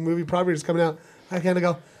DC movie properties coming out. I kind of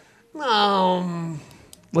go,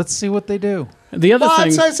 Let's see what they do. The other well, thing,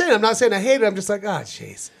 that's what I'm saying. I'm not saying I hate it. I'm just like,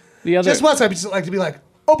 jeez. the other, Just once, I'd just like to be like,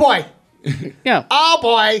 oh boy, yeah, oh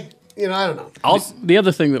boy. You know, I don't know. the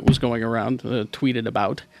other thing that was going around, tweeted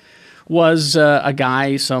about, was a guy,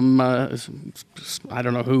 I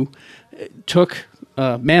don't know who, took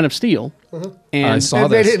Man of Steel and I saw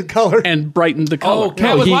And made this. it in color. and brightened the color. Oh,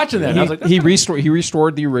 Cat was watching that. I was like, He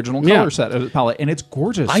restored the original Yeah. color set of the palette, and it's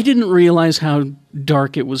gorgeous. I didn't realize how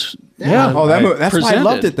dark it was. Yeah. Oh, that's why I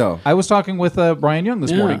loved it though. I was talking with Brian Young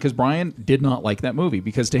this Yeah. morning because Brian did not like that movie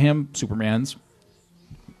because to him Superman's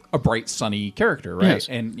a bright, sunny character, right? Yes.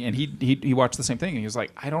 And he watched the same thing and he was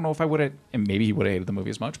like, I don't know if I would have, and maybe he would have hated the movie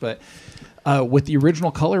as much, but with the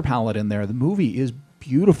original color palette in there, the movie is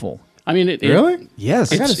beautiful. I mean, Yes,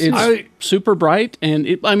 it's super bright, and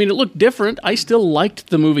it looked different. I still liked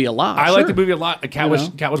the movie a lot. I liked the movie a lot. Cat You was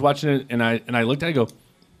know? Cat was watching it, and I looked at it and I go,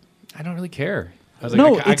 I don't really care. I was like,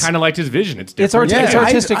 No, I kind of liked his vision. It's it's different. it's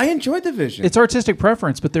artistic. I enjoyed the vision. It's artistic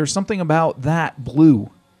preference, but there's something about that blue.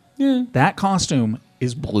 Yeah. That costume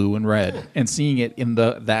is blue and red, and seeing it in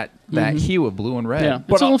that hue of blue and red. Yeah,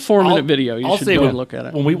 it's a little 4-minute video. You should go and look at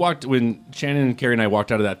it. When Shannon and Carrie and I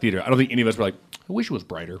walked out of that theater, I don't think any of us were like, I wish it was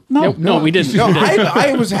brighter. No, we didn't. No,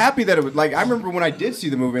 I was happy that it was like. I remember when I did see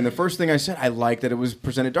the movie, and the first thing I said, I liked that it was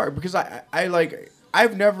presented dark because I like.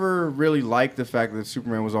 I've never really liked the fact that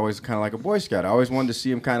Superman was always kind of like a Boy Scout. I always wanted to see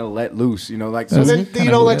him kind of let loose, you know, like. So then you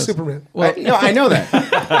don't like Superman. Well, no, I know that.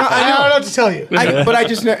 I don't know what to tell you. But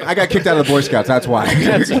I got kicked out of the Boy Scouts. That's why.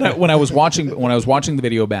 when I was watching the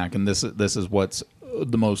video back, and this is what's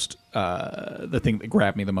the most the thing that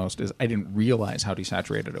grabbed me the most is I didn't realize how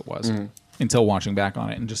desaturated it was until watching back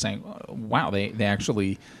on it and just saying, wow, they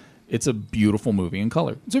actually. It's a beautiful movie in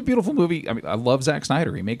color. It's a beautiful movie. I mean, I love Zack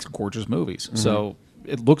Snyder. He makes gorgeous movies. So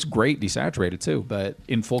it looks great desaturated too, but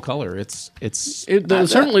in full color, it's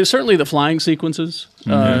certainly the flying sequences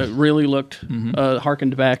really looked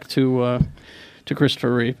harkened back to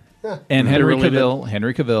Christopher Reeve. And They Henry really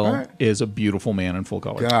Cavill is a beautiful man in full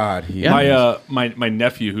color. God, My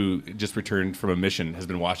nephew who just returned from a mission has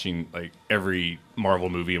been watching like every Marvel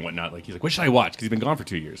movie and whatnot. Like he's like, what should I watch? Because he's been gone for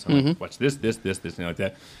 2 years. I'm like, watch this, and like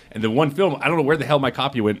that. And the one film, I don't know where the hell my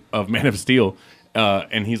copy went of Man of Steel.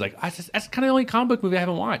 And he's like, that's kind of the only comic book movie I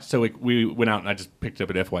haven't watched. So we went out and I just picked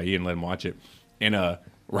up at FYE and let him watch it. And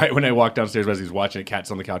right when I walked downstairs as he was watching it,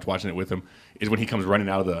 Cat's on the couch watching it with him, is when he comes running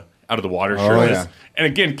out of the water shirtless. Yeah. And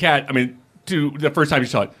again, Cat, I mean, the first time you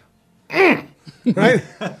saw it, Right?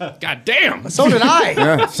 God damn. So did I.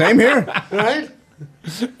 Yeah, same here. Right?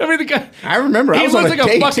 I mean, the guy. I remember. He I was looks on like a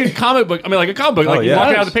a date. fucking comic book. I mean, like a comic book. Like yeah.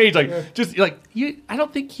 walking down the page, like just like I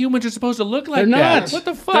don't think humans are supposed to look like They're that. not. What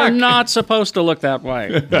the fuck? They're not supposed to look that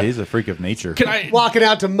way. He's a freak of nature. Can I Walking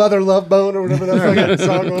out to Mother Love Bone or whatever that fucking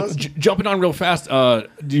song was. jumping on real fast?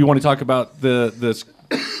 Do you want to talk about the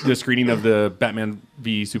screening of the Batman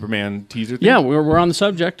v Superman teaser thing? Yeah, we're on the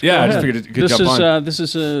subject. Yeah, Go I just ahead. figured it could jump on.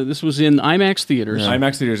 This was in IMAX theaters.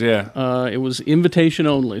 IMAX theaters. Yeah, It was invitation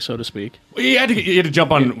only, so to speak. well, you had to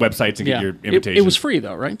jump on websites and get your invitation. It was free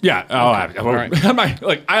though, right? Yeah. Oh, All right.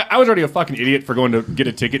 I was already a fucking idiot for going to get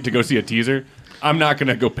a ticket to go see a teaser. I'm not going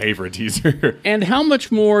to go pay for a teaser. And how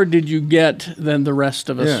much more did you get than the rest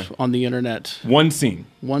of us Yeah. on the internet? One scene.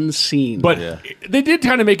 One scene. But they did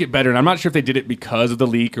kind of make it better, and I'm not sure if they did it because of the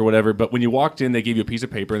leak or whatever, but when you walked in, they gave you a piece of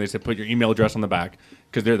paper, and they said put your email address on the back,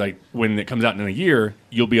 because they're like, when it comes out in a year,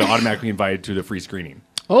 you'll be automatically invited to the free screening.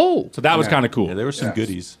 oh, So that was kind of cool. Yeah, there were some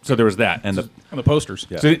goodies. So there was that. And so, And the posters.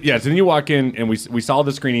 Yeah. so then you walk in, and we saw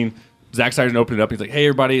the screening. Zack Snyder opened it up. He's like, "Hey,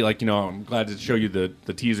 everybody! Like, I'm glad to show you the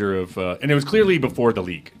teaser of." And it was clearly before the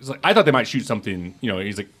leak. It's like I thought they might shoot something.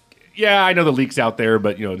 He's like, "Yeah, I know the leak's out there,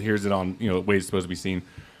 but here's it on ways it's supposed to be seen."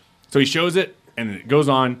 So he shows it, and it goes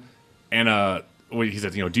on, and he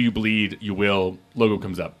says, "Do you bleed? You will." Logo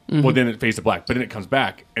comes up. Well, then it fades to black, but then it comes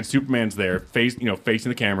back, and Superman's there, facing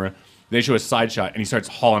the camera. They show a side shot, and he starts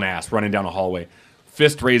hauling ass, running down a hallway.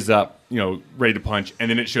 Fist raised up, ready to punch, and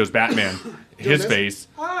then it shows Batman, his face.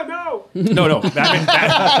 Oh, no. No,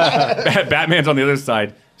 Batman's on the other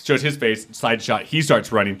side, shows his face, side shot, he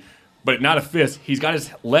starts running, but not a fist. He's got his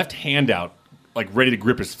left hand out, like ready to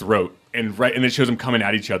grip his throat, and then it shows them coming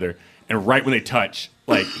at each other, and right when they touch,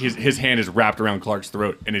 like his hand is wrapped around Clark's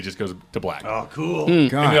throat, and it just goes to black. Oh, cool. And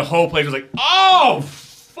the whole place was like, oh,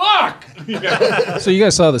 fuck! So you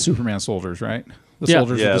guys saw the Superman soldiers, right? The Yeah.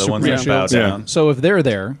 soldiers Yeah, with the the ones Superman that bow shields. down. So if they're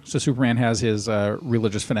there, so Superman has his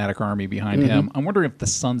religious fanatic army behind him. I'm wondering if the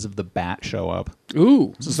Sons of the Bat show up.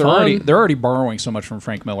 Ooh, Since they're already borrowing so much from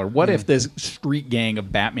Frank Miller. What if this street gang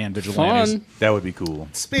of Batman vigilantes? fun. That would be cool.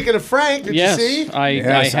 Speaking of Frank, did Yes, you see? I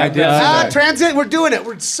Yes, I had did. that. Transit, we're doing it.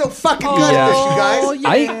 We're so fucking good at this, you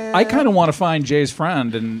guys. I kind of want to find Jay's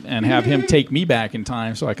friend and have him take me back in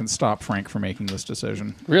time so I can stop Frank from making this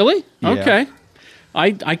decision. Really? Yeah. Okay.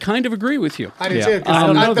 I kind of agree with you. I did Yeah. too. 'Cause I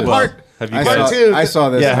don't know the this. part, Have you I guys? saw, two. I saw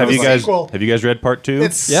this. Yeah, have I you was guys? sequel. Have you guys read part 2?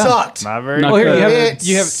 it sucked. Not very. Well, here good.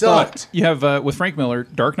 you have sucked. you have with Frank Miller,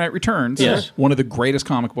 Dark Knight Returns. Yes. One of the greatest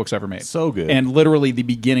comic books ever made. So good. And literally the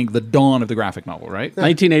beginning, the dawn of the graphic novel, right?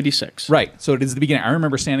 1986. Right. So it is the beginning. I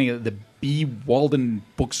remember standing at the B. Walden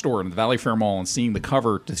bookstore in the Valley Fair Mall and seeing the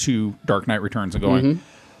cover to Dark Knight Returns and going,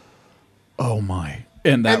 "Oh my!"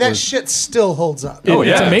 And that And that was shit still holds up. oh,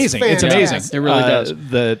 yeah. it's amazing. It's amazing. fantastic. It really does.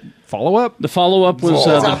 The follow up. The follow-up was It's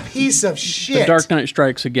the a piece of shit. The Dark Knight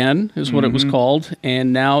Strikes Again is what it was called,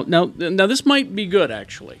 and now this might be good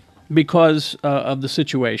actually because of the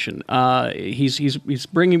situation. He's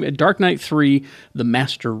bringing Dark Knight 3: The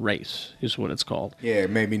Master Race is what it's called. Yeah, it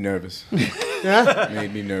made me nervous. Yeah?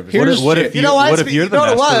 Made me nervous. What if You know what? What if you're the what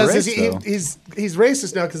it master was? race, Is though? he's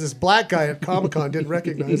racist now because this black guy at Comic Con didn't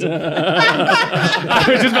recognize him. I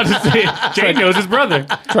was just about to say, Jay knows his brother.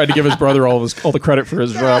 Tried to give his brother all the credit for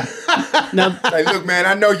his job. Now, Like, look, man,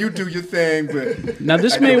 I know you do your thing, but now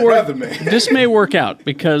this I may know work. brother, man. This may work out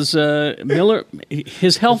because Miller,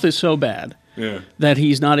 his health is so bad that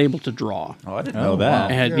he's not able to draw. Oh, I didn't know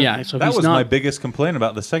that. And so That he's was not. my biggest complaint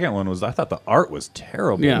about the second one was I thought the art was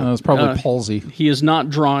terrible. Yeah. It was probably palsy. He is not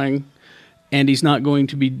drawing, and he's not going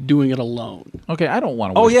to be doing it alone. Okay, I don't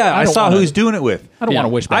want to. Oh yeah, I saw who he's doing it with. I don't Yeah.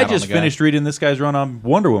 want to wish. I bad just on the guy. finished reading this guy's run on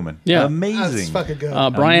Wonder Woman. Yeah. Amazing. That's fucking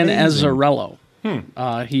good. Brian Amazing. Azzarello.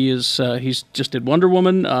 He's just did Wonder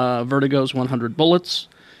Woman, Vertigo's 100 Bullets.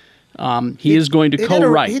 He is going to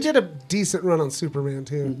co-write. He did a decent run on Superman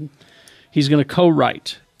too. He's going to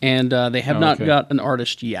co-write, and they have not okay. got an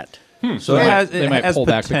artist yet. So They might pull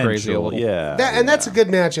back the crazy a potential, little. Yeah. That's a good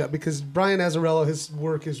matchup because Brian Azzarello, his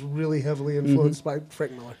work is really heavily influenced by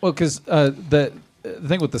Frank Miller. Well, because the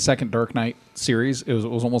thing with the second Dark Knight series, it was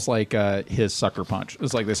almost like his sucker punch. It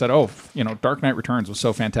was like they said, Dark Knight Returns was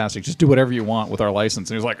so fantastic. Just do whatever you want with our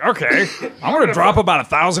license. And he was like, okay, I'm going to drop about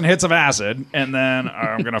 1,000 hits of acid, and then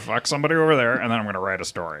I'm going to fuck somebody over there, and then I'm going to write a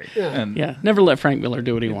story. And Yeah, never let Frank Miller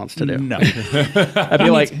do what he wants to do. no, that'd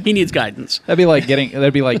be like He needs guidance. that'd be like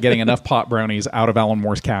getting enough pot brownies out of Alan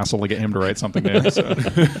Moore's castle to get him to write something new. So.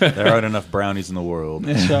 There aren't enough brownies in the world.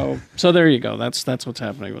 So there you go. That's what's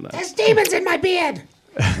happening with that. There's demons in my beard.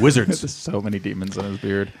 Wizards. There's so many demons in his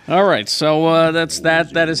beard. All right, so that's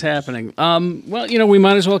that is happening. Well, we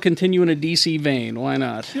might as well continue in a DC vein. Why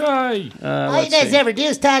not? Yay! All you guys ever do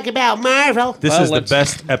is talk about Marvel. This Well, is the let's-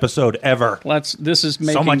 best episode ever. This is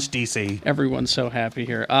making So much DC. everyone so happy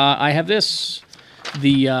here. I have this,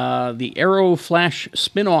 the Arrow Flash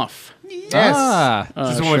spinoff. Yes. Is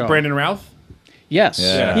this the one show. with Brandon Routh? Yes.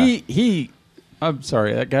 Yeah. He I'm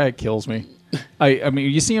sorry, that guy kills me. I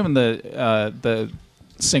mean, you see him in the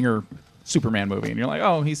Singer Superman movie, and you're like,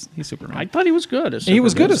 oh, he's Superman. I thought he was good. As he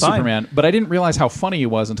was good Superman. as Superman, but I didn't realize how funny he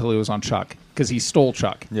was until he was on Chuck, because he stole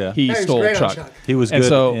Chuck. Yeah. he Yeah, he was stole great on Chuck. Chuck. He was And good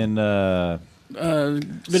so- in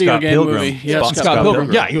Video Scott game Pilgrim. movie. Yeah, Scott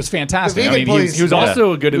Pilgrim. Yeah, he was fantastic. The I mean, vegan he was police.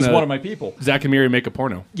 Also good he in was the one of my people. Zach and Miri Make a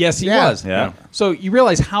Porno. Yes, he Yeah. was. Yeah. So you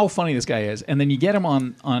realize how funny this guy is, and then you get him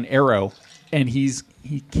on Arrow, and he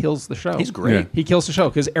kills the show. He's great. Yeah. He kills the show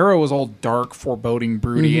because Arrow was all dark, foreboding,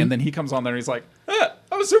 broody, and then he comes on there and he's like,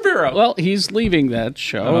 I'm a superhero. Well, he's leaving that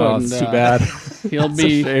show. Oh, and, it's too bad.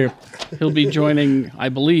 He'll be joining. I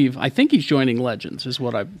think he's joining Legends. Is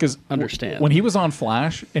what I understand. When he was on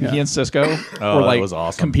Flash and he and Cisco were that like was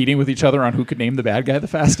awesome. competing with each other on who could name the bad guy the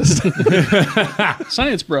fastest.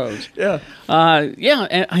 Science Bros. Yeah.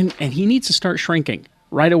 And he needs to start shrinking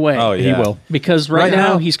right away. Oh, yeah. He will. Because right Right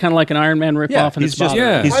now now- he's kind of like an Iron Man ripoff, Yeah, and he's it's just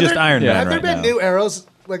bothering me. he's just Iron Man Have there right been now. new arrows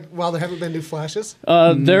while there haven't been new Flashes?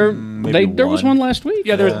 There maybe was one. one last week.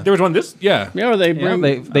 Yeah, there was one this. Yeah. Yeah, they Yeah,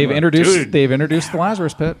 bring. they've introduced Dude. the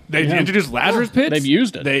Lazarus Pit. They introduced Lazarus Pits. They've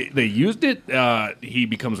used it. They used it. He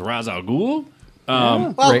becomes Ra's al Ghul.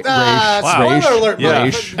 Well, Raish. spoiler alert. Yeah.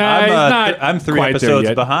 Raish. Not I'm 3 quite there episodes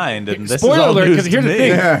yet. behind, and this Spoiler is all alert, news because here's to the me.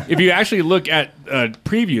 thing: Yeah. if you actually look at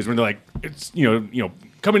previews when they're like, it's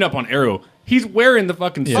coming up on Arrow, he's wearing the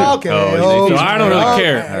fucking suit. Okay. So I don't really okay,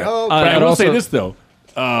 care. okay. But I but will also- say this though: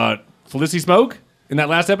 Felicity Smoke in that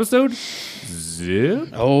last episode, zip.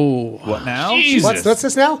 Oh, What now? Jesus. What's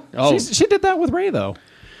this now? oh, She did that with Ray though.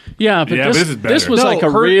 Yeah, but Yeah, this, but this is better. this was No, like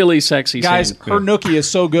a her- really sexy Guys, scene. her nookie is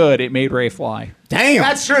so good it made Ray fly. Damn.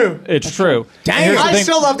 That's true. It's true. Damn. And here's the I thing-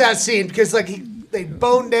 still love that scene because like they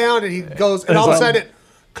bone down and he goes and all of a sudden it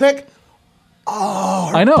click.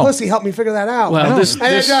 I know. Pussy helped me figure that out. Well, this- and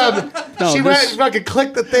this- then, no, she this- went and fucking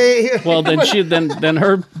clicked the thing. Well,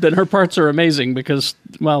 then her parts are amazing because,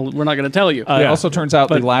 well, we're not going to tell you. It also turns out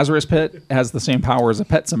But- the Lazarus Pit has the same power as a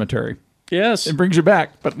pet cemetery. yes. It brings you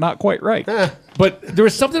back, but not quite right. But there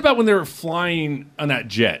was something about when they were flying on that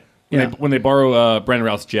jet, Yeah. when they borrow Brandon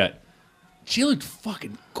Routh's jet. She looked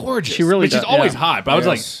fucking gorgeous. She really She's does, always yeah. hot, but I was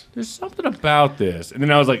Yes. like, there's something about this. And then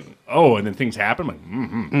I was like, oh, and then things happen.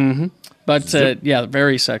 I'm like, But yeah,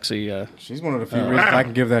 very sexy. She's one of the few reasons I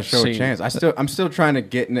can give that show scene. a chance. I'm still trying to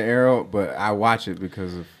get in the Arrow, but I watch it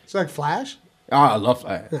because of. It's like Flash. Oh, I love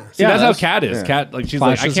Flash. See, Yeah, that's how that's- Cat is. yeah. Cat, like, she's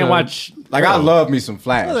Flash like, I is can't a- watch. Like I love me some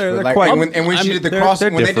Flash. they're but like quite- and when she did the they're- cross they're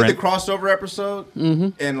when they did the different. crossover episode,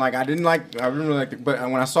 and like I didn't really like it, but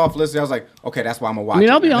when I saw Felicity, I was like, okay, that's why I'm gonna watch. I mean,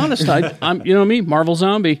 it. I'll be honest. I'm, you know me, Marvel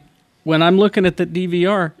Zombie. When I'm looking at the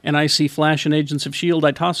DVR and I see Flash and Agents of S.H.I.E.L.D.,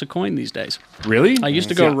 I toss a coin these days. Really? I used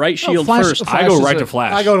to go right Shield Flash- first. I go is right a- to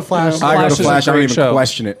Flash. I go to Flash. I go to is a Flash. I don't great even show.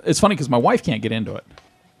 question it. It's funny because my wife can't get into it.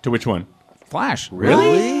 To which one? Flash.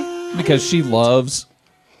 Really? Because she loves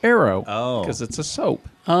Arrow. Oh. Because it's a soap.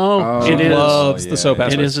 Oh, She it is. loves yeah. the soap It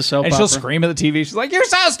aspect. is a soap And she'll opera. scream at the TV. She's like, "You're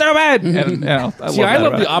so stupid!" And you know, See, I that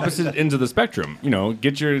love about the it. opposite ends of the spectrum. You know,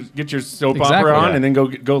 get your soap Exactly. opera on, Yeah. and then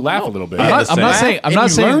go laugh a little bit. I'm not saying. I'm And not you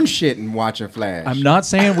saying. learn shit in watching Flash. I'm not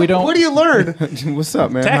saying we don't. What do you learn? What's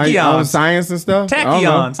up, man? How you- Tachyons. science and stuff. I don't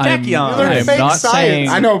know. Tachyons. I'm Tachyons. fake not science. saying.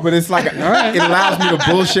 I know, but it's like it allows me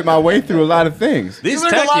to bullshit my way through a lot of things. You These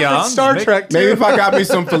learned a lot from tachyons Star make- Trek too. Maybe if I got me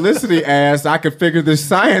some Felicity ass, I could figure this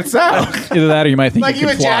science out. Either that, or you might think like you you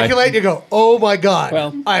could fly. ejaculate, and you go, "Oh my god!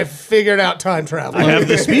 Well- I figured out time travel." I have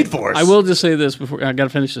the Speed Force. I will just say this before I got to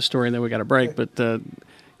finish the story, and then we got a break. But the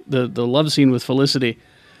love scene with Felicity,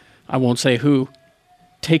 I won't say who,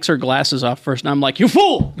 takes her glasses off first, and I'm like, "You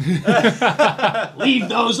fool! Leave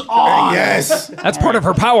those on." Yes. That's part of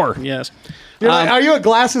her power. Yes, You're like, are you a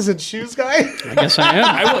glasses and shoes guy? I guess I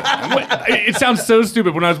am. It sounds so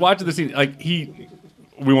stupid when I was watching the scene. Like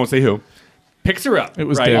we won't say who, picks her up. It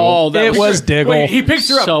was right? Diggle. Oh, that it was- was Diggle. Wait, he picks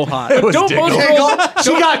her up. So hot. But don't most girls, Diggled?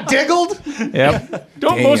 She got diggled. Yep.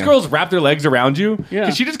 don't most girls wrap their legs around you? Yeah.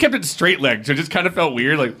 'Cause she just kept it straight legged, so it just kind of felt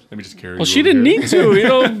weird. Like, let me just carry. Well, you she over didn't here. need to. You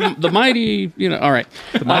know, the mighty. You know, all right.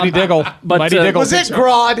 The mighty Diggle. but, mighty uh, Diggle. Was it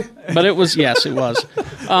Grodd? But it was yes, it was.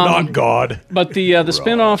 Not God. But the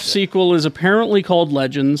spin-off sequel is apparently called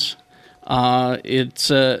Legends.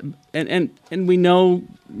 It's and we know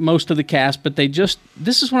most of the cast, but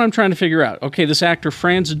this is what I'm trying to figure out. Okay, this actor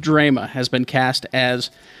Franz Drama has been cast as,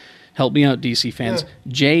 help me out, DC fans,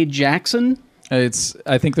 Jay Jackson. I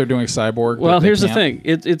think they're doing Cyborg. Well, but they here's the can't.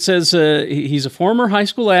 thing. It says he's a former high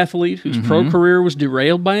school athlete whose pro career was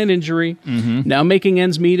derailed by an injury. Now making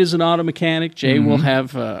ends meet as an auto mechanic, Jay will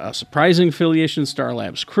have a surprising affiliation with Star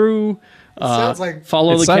Labs crew. Sounds like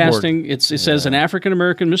Follow It's the Cyborg. casting. It says an African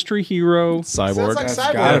American mystery hero, Cyborg. sounds like That's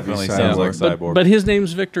Cyborg. gotta be Definitely Cyborg. sounds like Cyborg. but his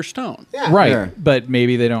name's Victor Stone. Yeah. Right, Yeah. but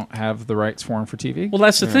maybe they don't have the rights for him for TV. Well,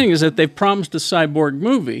 that's the thing is that they've promised a cyborg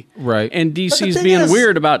movie, Right. And DC's thing being is-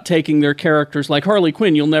 weird about taking their characters like Harley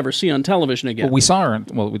Quinn. You'll never see on television again. Well, we saw her.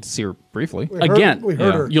 We'd see her briefly. again, We heard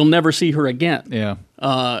Yeah. her. you'll never see her again. Yeah.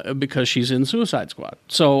 Because she's in Suicide Squad.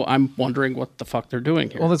 So I'm wondering what the fuck they're doing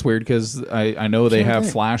here. Well, that's weird because I know they have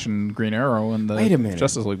think. Flash and Green Arrow in the Wait a minute.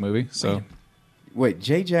 Justice League movie. So Wait,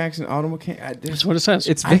 Jay Jackson, auto mechanic. that's what it says.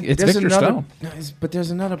 it's I- it's there's Victor another, Stone. No, but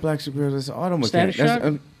there's another black superhero that's auto Static mechanic.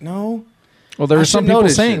 Shock? No. Well, there I were some should know people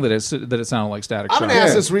this saying shit. that it sounded like Static I'm Shock. gonna ask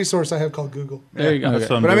Yeah. this resource I have called Google. there you go. That's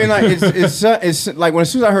what I'm But I mean, doing. like, it's like when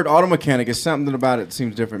as soon as I heard auto mechanic, it's something about it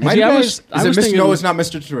seems different. Might See, you I guys- was is it Mr. thinking- No, it's not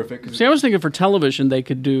Mr. Terrific. 'Cause See, I was thinking for television they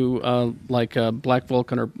could do like Black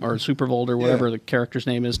Vulcan or Super Volt or whatever the character's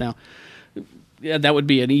name is now. Yeah, that would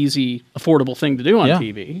be an easy, affordable thing to do on Yeah.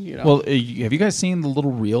 TV. You know? Well, have you guys seen the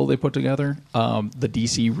little reel they put together? The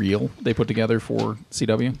DC reel they put together for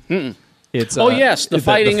CW. It's Oh, yes, the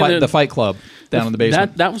fighting and the Fight Club down in the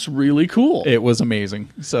basement. that was really cool. It was amazing.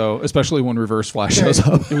 So especially when Reverse Flash shows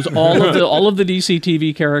up. It was all of the DC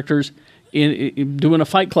TV characters in doing a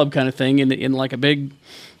Fight Club kind of thing in like a big,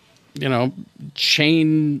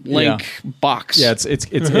 chain link box. Yeah,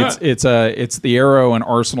 it's the Arrow and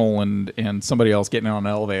Arsenal and somebody else getting on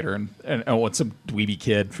an elevator and it's some dweeby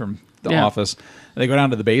kid from the Yeah. office. And they go down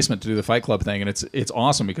to the basement to do the Fight Club thing, and it's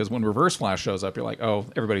awesome because when Reverse Flash shows up, you're like, oh,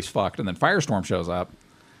 everybody's fucked, and then Firestorm shows up,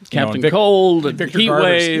 Captain Cold, and Victor Heat Garber's,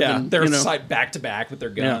 Wave, yeah, and, they're you know. side back to back with their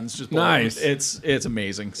guns. Just Nice. It's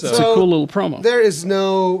amazing. So, It's a cool little promo. There is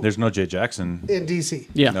no There's no Jay Jackson. in DC.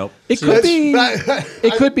 Yeah. Nope. it could be. But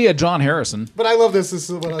It could be a John Harrison. but I love this. This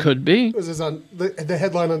is what Could be. This is on the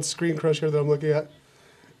headline on Screen Crusher that I'm looking at.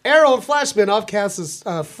 Arrow and Flash spin-off casts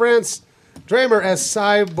France Dramer as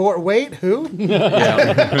Cyborg. Wait, who?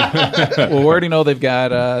 Well, we already know they've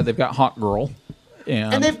got Hawk Girl,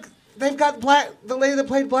 And they've got the lady that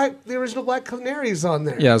played the original Black Canaries on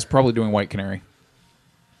there. yeah, it's probably doing White Canary.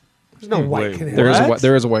 There's no White Wait, Canary.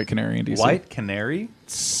 There is a White Canary in DC. White Canary?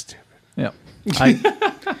 Yeah. Why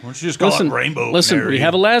don't you just call Listen, it Rainbow listen. Canary? We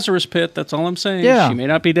have a Lazarus Pit. That's all I'm saying. Yeah. She may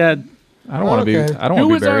not be dead. I don't want to Okay. be. I don't Who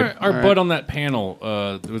want was to be buried. our bud on that panel?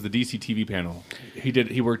 It was the DC TV panel.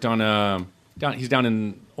 He worked on he's down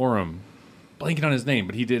in Orem. Blanking on his name,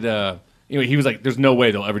 but he did. Anyway, he was like, "There's no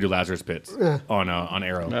way they'll ever do Lazarus Pits on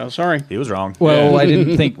Arrow." Oh, sorry. He was wrong. Well, I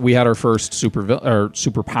didn't think we had our first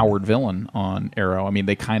super powered villain on Arrow. I mean,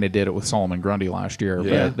 they kind of did it with Solomon Grundy last year,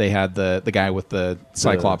 Yeah. but they had the guy with the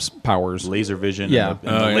Cyclops powers. Laser vision Yeah.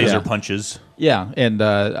 and the laser Yeah. punches. Yeah, and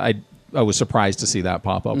I was surprised to see that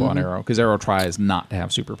pop up on Arrow because Arrow tries not to have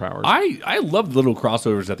superpowers. I love the little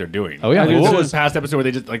crossovers that they're doing. Oh, yeah, Like, they what do. was past episode where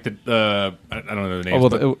they just like I don't know the names, well,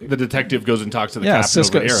 but the detective goes and talks to the yeah, captain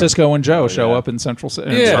over at Arrow. Cisco and Joe show up in Central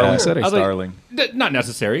City, Yeah. Starling City. I was like, Starling. Not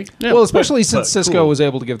necessary. Well, especially since but Cisco cool. was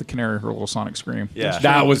able to give the canary her little sonic scream. Yeah,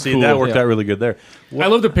 That was See, cool. That worked Yeah. out really good there. I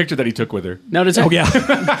love the picture that he took with her. Now does that? Oh yeah,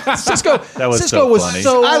 Cisco. That was Cisco so was funny.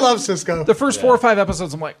 so. I love Cisco. the first 4 or 5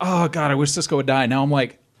 episodes. I'm like, oh god, I wish Cisco would die. Now I'm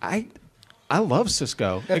like, I love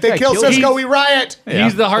Cisco. If they kill Cisco, we riot. Yeah.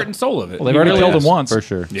 He's the heart and soul of it. Well, they've already killed him once. For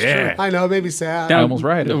sure. Yeah. I know, it made me sad. Now, almost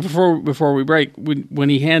right. Before we break, when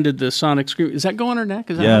he handed the sonic scream, is that go on her neck?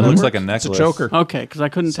 Is that Yeah, how it that looks works? like a necklace. It's a choker. Okay, because I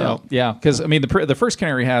couldn't So tell. yeah, because I mean the first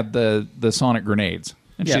canary had the sonic grenades,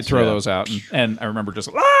 and she'd Yes. throw Yeah. those out, and I remember just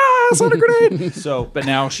sonic grenade. But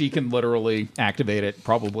now she can literally activate it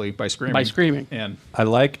probably by screaming. By screaming. And I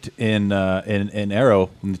liked in Arrow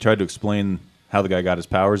when they tried to explain how the guy got his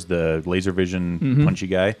powers, the laser vision punchy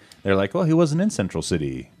guy. They're like, well, he wasn't in Central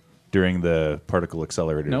City during the particle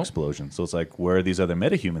accelerator Nope. explosion. So it's like, where are these other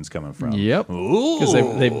metahumans coming from? yep, Ooh. because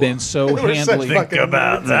they've been so We're such handily fucking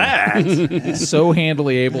about that. so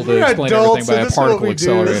handily able to We're explain adults, everything by and a this is what particle we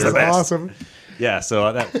do. This accelerator. is awesome. Yeah,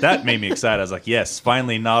 so that made me excited. I was like, yes,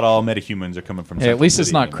 finally, not all metahumans are coming from Hey, Central at least it's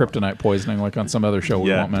City not anymore. kryptonite poisoning like on some other show we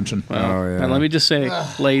Yeah. won't mention. And let me just say,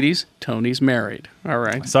 ladies, Tony's married. All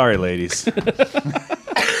right. Sorry, ladies.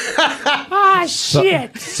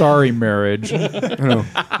 Sorry, marriage.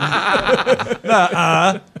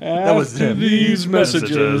 That was These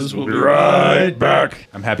messages will be right back.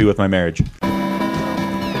 I'm happy with my marriage.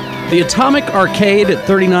 The Atomic Arcade at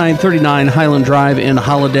 3939 Highland Drive in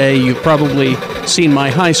Holiday. You've probably seen my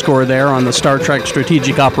high score there on the Star Trek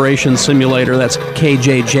Strategic Operations Simulator. That's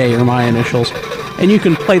KJJ are my initials. And you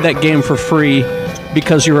can play that game for free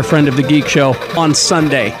because you're a friend of the Geek Show on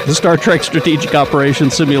Sunday. The Star Trek Strategic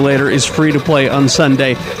Operations Simulator is free to play on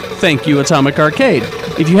Sunday. Thank you, Atomic Arcade.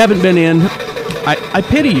 If you haven't been in, I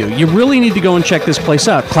pity you. You really need to go and check this place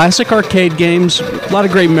out. Classic arcade games, a lot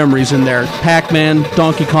of great memories in there. Pac-Man,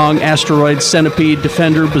 Donkey Kong, Asteroid, Centipede,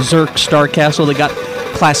 Defender, Berserk, Star Castle. They got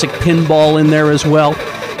classic pinball in there as well.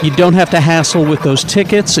 You don't have to hassle with those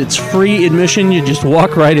tickets. It's free admission. You just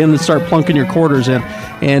walk right in and start plunking your quarters in.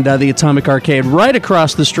 And the Atomic Arcade right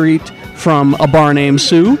across the street from a bar named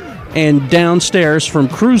Sue, and downstairs from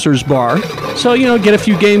Cruiser's Bar. So, get a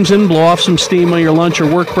few games in, blow off some steam on your lunch or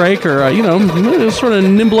work break, or, sort of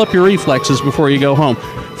nimble up your reflexes before you go home.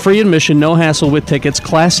 Free admission, no hassle with tickets,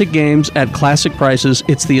 classic games at classic prices.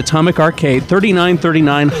 It's the Atomic Arcade,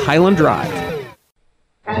 3939 Highland Drive.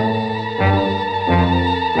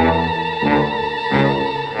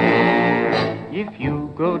 If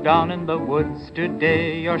you go down in the woods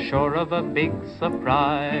today, you're sure of a big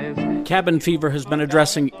surprise. Cabin fever has been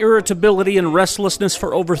addressing irritability and restlessness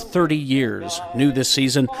for over 30 years. New this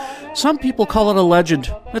season, some people call it a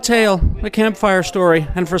legend, a tale, a campfire story,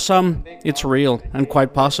 and for some, it's real, and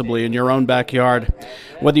quite possibly in your own backyard.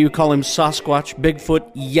 Whether you call him Sasquatch,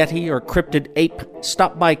 Bigfoot, Yeti, or cryptid ape,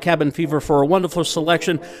 stop by Cabin Fever for a wonderful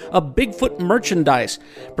selection of Bigfoot merchandise.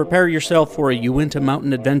 Prepare yourself for a Uinta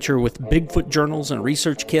Mountain adventure with Bigfoot journals and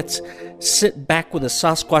research kits. Sit back with a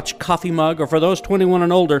Sasquatch coffee mug, or for those 21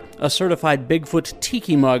 and older, a certified Bigfoot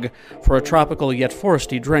tiki mug for a tropical yet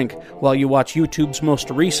foresty drink while you watch YouTube's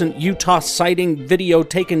most recent Utah sighting video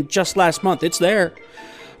taken just last month. It's there.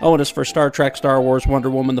 Oh, and as for Star Trek, Star Wars, Wonder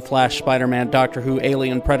Woman, The Flash, Spider-Man, Doctor Who,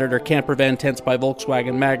 Alien, Predator, Camper Van, Tents by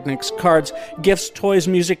Volkswagen, Magnix, cards, gifts, toys,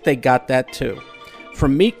 music, they got that too.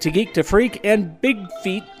 From meek to geek to freak and big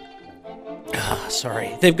feet.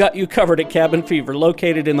 Sorry. They've got you covered at Cabin Fever,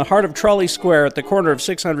 located in the heart of Trolley Square at the corner of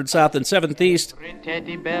 600 South and 7th East.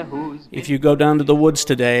 If you go down to the woods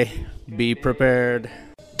today, be prepared.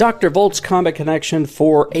 Dr. Volt's Comic Connection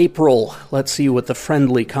for April. Let's see what the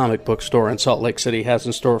friendly comic book store in Salt Lake City has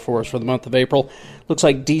in store for us for the month of April. Looks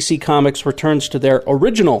like DC Comics returns to their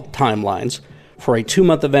original timelines for a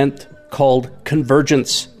 2-month event called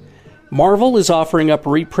Convergence. Marvel is offering up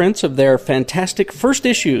reprints of their fantastic first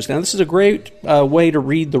issues. Now, this is a great way to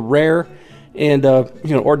read the rare and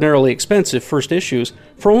ordinarily expensive first issues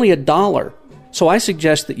for only $1. So I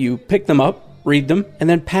suggest that you pick them up, read them, and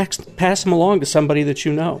then pass them along to somebody that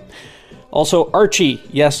you know. Also, Archie,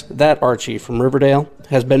 yes, that Archie from Riverdale,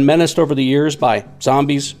 has been menaced over the years by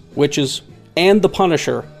zombies, witches, and the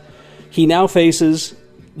Punisher. He now faces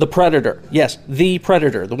the Predator. Yes, the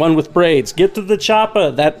Predator, the one with braids. Get to the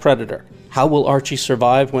chopper, that Predator. How will Archie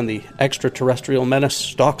survive when the extraterrestrial menace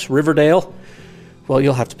stalks Riverdale? Well,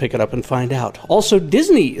 you'll have to pick it up and find out. Also,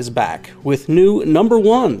 Disney is back with new number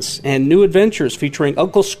ones and new adventures featuring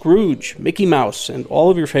Uncle Scrooge, Mickey Mouse, and all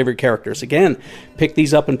of your favorite characters. Again, pick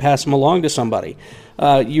these up and pass them along to somebody.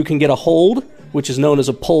 You can get a hold, which is known as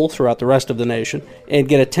a pull throughout the rest of the nation, and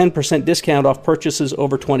get a 10% discount off purchases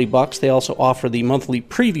over $20. They also offer the monthly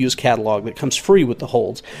previews catalog that comes free with the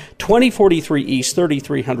holds. 2043 East,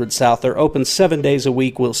 3300 South. They're open 7 days a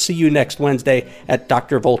week. We'll see you next Wednesday at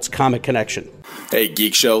Dr. Volt's Comic Connection. Hey,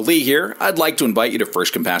 Geek Show, Lee here. I'd like to invite you to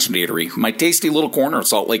Frisch Compassion Eatery, my tasty little corner of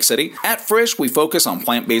Salt Lake City. At Frisch, we focus on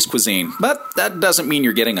plant-based cuisine, but that doesn't mean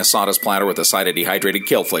you're getting a sawdust platter with a side of dehydrated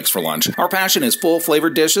kale flakes for lunch. Our passion is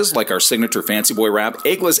full-flavored dishes like our signature Fancy Boy Wrap,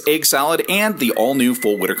 eggless egg salad, and the all-new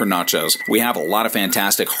Full Whitaker Nachos. We have a lot of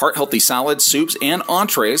fantastic heart-healthy salads, soups, and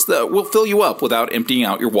entrees that will fill you up without emptying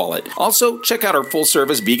out your wallet. Also, check out our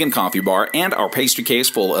full-service vegan coffee bar and our pastry case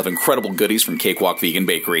full of incredible goodies from Cakewalk Vegan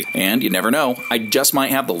Bakery. And you never know, I just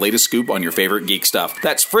might have the latest scoop on your favorite geek stuff.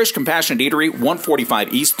 That's Frisch Compassionate Eatery,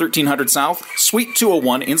 145 East, 1300 South, Suite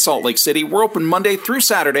 201 in Salt Lake City. We're open Monday through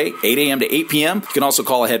Saturday, 8 a.m. to 8 p.m. You can also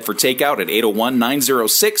call ahead for takeout at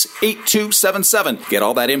 801-906-8277. Get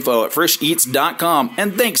all that info at frisheats.com.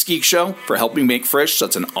 And thanks, Geek Show, for helping make Frisch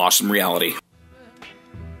such an awesome reality.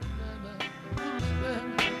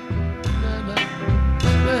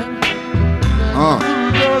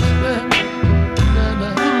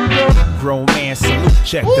 Grown man salute,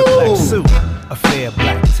 check the black suit, a fair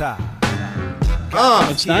black tie.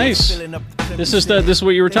 That's nice. This is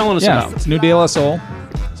what you were telling us about. It's new De La Soul.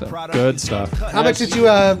 So, good stuff. How much did you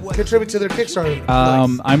contribute to their Kickstarter?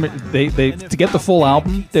 They to get the full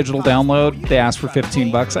album digital download, they asked for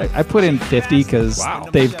 $15. I put in $50 because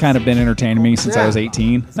they've kind of been entertaining me since I was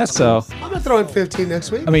 18. That's so cool. I'm gonna throw in 15 next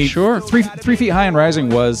week. I mean, sure. Three Feet High and Rising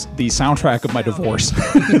was the soundtrack of my divorce.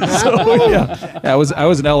 So yeah, I was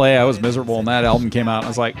in LA. I was miserable, and that album came out. And I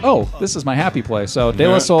was like, oh, this is my happy place. So De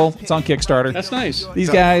La Soul, it's on Kickstarter. That's nice. These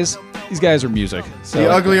guys are music. So. The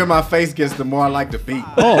uglier my face gets, the more I like the beat.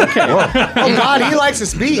 Oh, okay. Oh God, he likes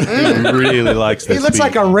this beat. He really likes this. He looks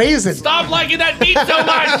like a raisin. Stop liking that beat so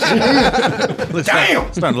much! Damn!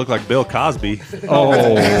 It's starting to look like Bill Cosby.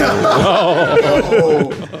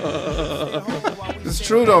 It's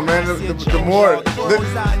true though, man.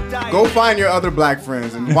 Go find your other black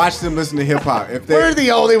friends and watch them listen to hip hop. We're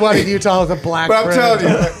the only one in Utah with a black friend. But I'm telling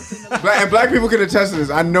you, and black people can attest to this.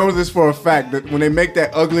 I know this for a fact that when they make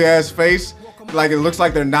that ugly ass face, like it looks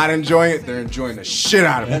like they're not enjoying it, they're enjoying the shit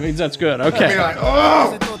out of it. That means that's good. Okay. I mean, like,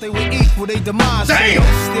 oh, damn!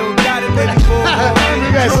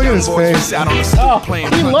 You guys, look at his face.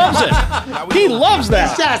 He loves it. He loves that.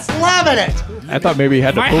 He's just loving it. I thought maybe he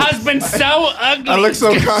had to. My husband's so ugly. I look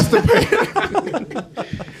so constipated.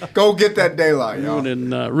 Go get that daylight, y'all.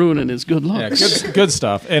 Ruining his good looks. Yeah, good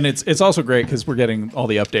stuff, and it's also great because we're getting all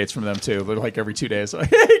the updates from them too. They're like every 2 days, like,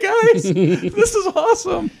 hey guys, this is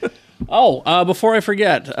awesome. Oh, before I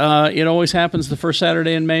forget, it always happens the first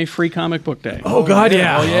Saturday in May, Free Comic Book Day. Oh God,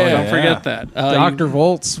 yeah. Oh yeah, don't forget that. Dr.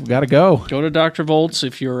 Volt's, we gotta go. Go to Dr. Volt's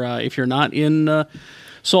if you're not in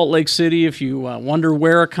Salt Lake City. If you wonder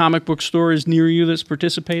where a comic book store is near you that's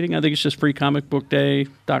participating, I think it's just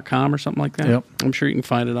freecomicbookday.com or something like that. Yep. I'm sure you can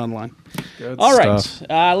find it online. Good All stuff.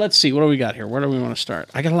 right, let's see. What do we got here? Where do we want to start?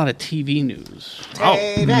 I got a lot of TV news.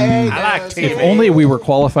 I like TV. If only we were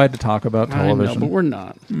qualified to talk about television. I know, but we're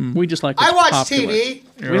not. We just like what's I watch popular. TV.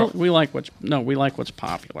 We like what's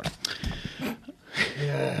popular.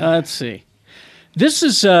 Let's see. This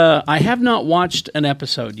is, I have not watched an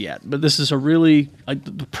episode yet, but this is a really,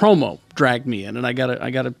 the promo dragged me in, and I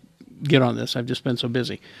gotta get on this. I've just been so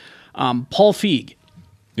busy. Paul Feig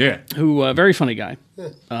Yeah. Who very funny guy.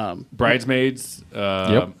 Bridesmaids.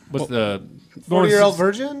 What's the 40-Year-Old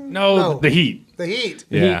Virgin? No, The Heat. The Heat.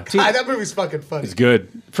 Yeah. God, that movie's fucking funny. It's good.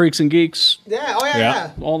 Freaks and Geeks. Yeah. Oh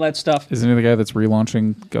yeah. All that stuff. Isn't he the guy that's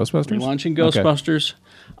relaunching Ghostbusters? Relaunching Ghostbusters.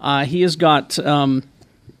 He has got.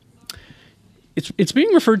 It's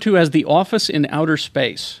being referred to as The Office in Outer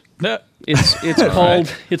Space.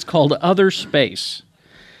 It's called Other Space,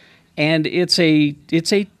 and it's a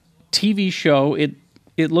TV show.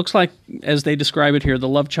 It looks like, as they describe it here, the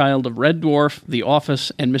love child of Red Dwarf, The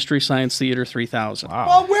Office, and Mystery Science Theater 3000. Wow.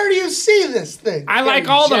 Well, where do you see this thing? I like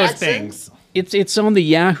all those things. It's on the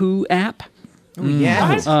Yahoo app.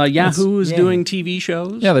 Yahoo is doing TV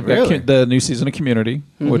shows. Yeah, they've got the new season of Community,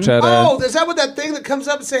 which had is that what that thing that comes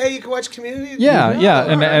up and say, hey, you can watch Community? yeah,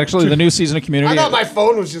 and actually the new season of Community. I thought my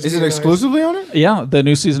phone was just. Is it exclusively on it? Yeah, the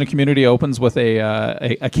new season of Community opens with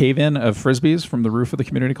a cave-in of frisbees from the roof of the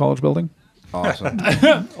community college building. Awesome.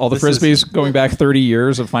 All the frisbees going back 30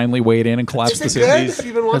 years have finally weighed in and collapsed Is the it good? cities. Have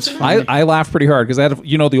you been watching it? I laughed pretty hard because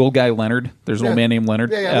the old guy Leonard. There's an old man named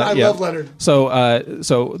Leonard. Yeah, I love Leonard.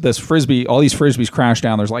 So this frisbee, all these frisbees crash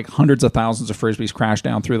down. There's like hundreds of thousands of frisbees crash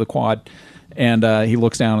down through the quad, and he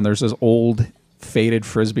looks down and there's this old faded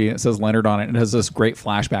frisbee. And it says Leonard on it. And it has this great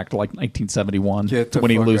flashback to like 1971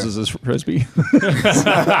 when he loses his frisbee.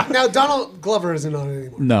 Now Donald Glover isn't on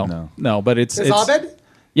it anymore. No, but it's Abed?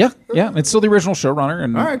 Yeah, it's still the original showrunner.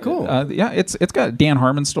 And all right, cool. It's got Dan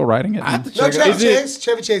Harmon still writing it. Chevy Chase.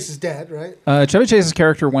 Chevy Chase is dead, right? Chevy Chase's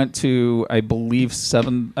character went to, I believe,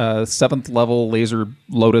 seventh level laser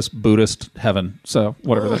lotus Buddhist heaven. So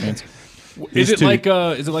whatever that means. Is it like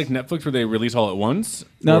Netflix where they release all at once?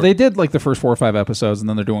 No, they did like the first 4 or 5 episodes, and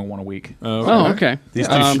then they're doing one a week. Okay.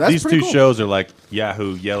 These two shows are like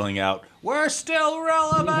Yahoo yelling out, "We're still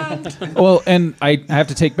relevant." Well, and I have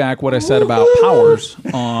to take back what I said about Powers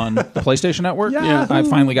on the PlayStation Network. Yeah. I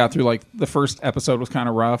finally got through, like, the first episode was kind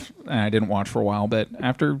of rough, and I didn't watch for a while, but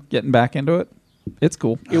after getting back into it, it's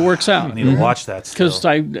cool. It works out. I need to watch that still.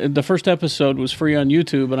 Because the first episode was free on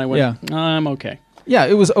YouTube, and I went, I'm okay. Yeah,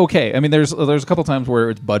 it was okay. I mean, there's a couple times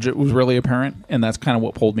where its budget was really apparent, and that's kind of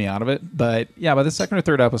what pulled me out of it. But yeah, by the second or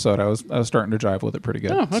third episode, I was starting to jive with it pretty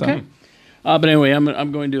good. Oh, okay. So. But anyway,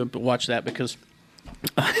 I'm going to watch that because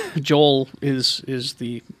Joel is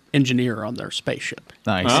the engineer on their spaceship.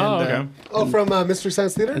 Nice. From Mystery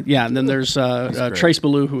Science Theater? Yeah, and then there's Trace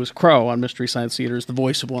Ballou, who is Crow on Mystery Science Theater, is the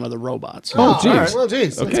voice of one of the robots. Oh, geez. All right. Well,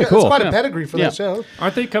 geez. Okay, It's cool. quite a pedigree for that show.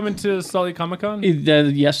 Aren't they coming to Salt Lake Comic Con?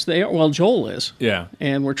 Yes, they are. Well, Joel is. Yeah.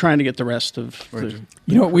 And we're trying to get the rest of the...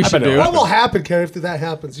 You know what we should do? What will happen, Carrie, if that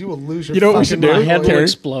happens? You will lose your You know what we should do? My head will Carrie?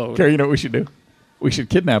 explode. Carrie, you know what we should do? We should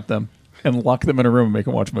kidnap them and lock them in a room and make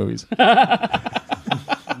them watch movies.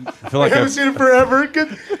 I feel like I haven't seen it forever.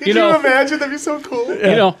 Could you know- imagine? That'd be so cool.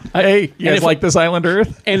 You know, Hey, you guys if- like this island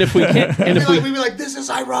Earth? and if we can't, and if We'd we be like, this is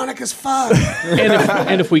ironic as fuck.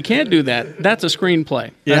 and if we can't do that, that's a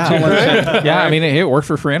screenplay. Yeah, I mean, it worked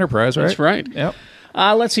for Free Enterprise, right? That's right. Yep.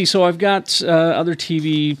 Let's see. So I've got other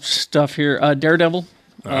TV stuff here. Daredevil,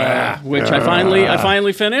 which I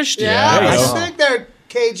finally finished. Yeah, I think they're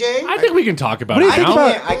KJ. I think we can talk about What do you it think now.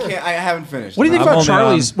 about- I can't. I haven't finished. What do you think I'm about only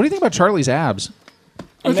Charlie's? What do you think about Charlie's abs?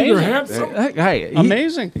 Amazing. That guy,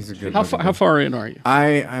 Amazing. He's a good How looking far in are you?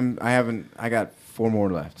 I haven't. I got 4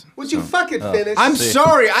 more left. Would you fucking finish? I'm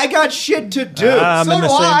sorry. I got shit to do. I'm So in the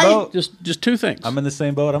do same I. boat. Just two things. I'm in the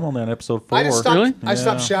same boat. I'm only on episode 4. I just stopped. Really? I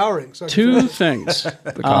stopped showering. So I could Two finish. things.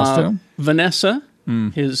 The costume. Vanessa,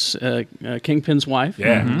 his Kingpin's wife.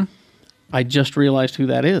 Yeah. I just realized who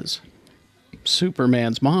that is.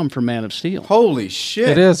 Superman's mom from Man of Steel. Holy shit!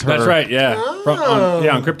 It is her. That's right, yeah.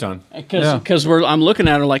 On Krypton. Because I'm looking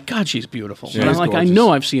at her like, God, she's beautiful. She and I'm is like, gorgeous. I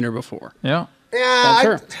know I've seen her before. Yeah. Yeah, That's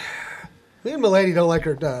her. me and Milady don't like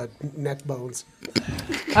her neck bones.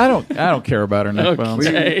 I don't care about her neck bones.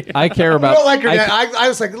 Okay. I care I about. don't like her neck. I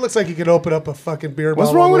was like, it looks like you could open up a fucking beer bottle.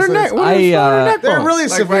 What's wrong on with her those neck? things. What's wrong with her neck They're bone? really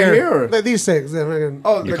Like severe. right here? Like these things.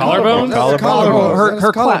 Oh, Your collarbone? That's the collarbone.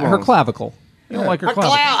 her Collarbones. clavicle. You don't like her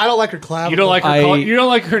clavicle. I don't like her clavicle. You don't like her. I- You don't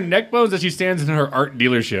like her neck bones as she stands in her art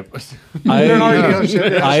dealership.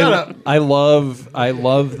 I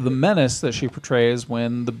love the menace that she portrays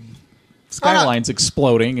when the skyline's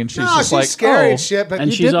exploding and she's No, just she's like, scary oh, and shit, but And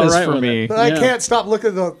you she's did all this right for with me. it. But I Yeah. can't stop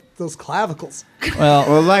looking at those clavicles. Well,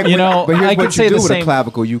 Well, you know, but here's I what could say you do the with a same.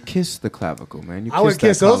 clavicle. You kiss the clavicle, man. You I would that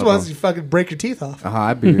kiss those collarbone. ones. You fucking break your teeth off.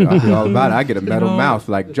 I'd be all about it. I get a metal know, mouth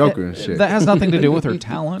like Joker and shit. That has nothing to do with her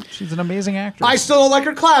talent. She's an amazing actress. I still don't like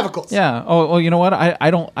her clavicles. Yeah. Oh, well, you know what? I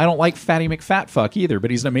don't like Fatty McFatfuck either,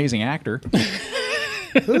 but he's an amazing actor.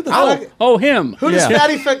 Who the fuck? Oh, him. Who does Yeah.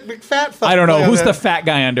 Fatty McFat fuck? I don't know play on who's that? the fat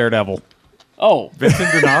guy on Daredevil. Oh,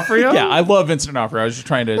 Vincent D'Onofrio. Yeah, I love Vincent D'Onofrio. I was just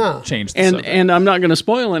trying to change the subject. and I'm not going to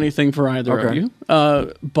spoil anything for either of you.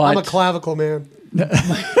 But I'm a clavicle man.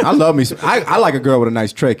 I love me. I like a girl with a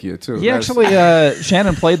nice trachea too. He actually,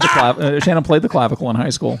 Shannon played the clavicle in high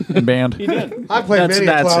school in band. He did. I played many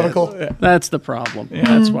a clavicle. That's the problem.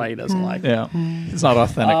 That's why he doesn't like it. Yeah, it's not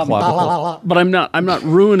authentic clavicle. But I'm not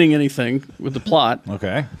ruining anything with the plot.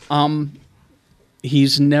 Okay.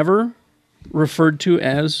 He's never referred to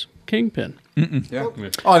as Kingpin, Yeah.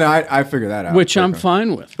 Oh no, I figured that out. which I'm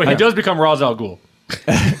fine with. But he does become Ra's al Ghul.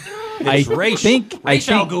 I think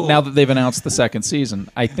now that they've announced the second season,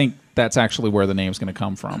 I think that's actually where the name's going to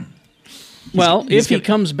come from. Well, if he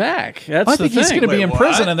comes back, that's I the think thing. he's going to be in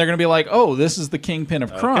prison, and they're going to be like, "Oh, this is the Kingpin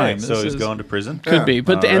of crime." Okay, so This he's is- going to prison? Could be,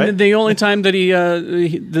 but and the only time that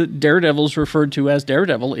the Daredevil's referred to as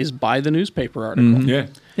Daredevil is by the newspaper article. Yeah.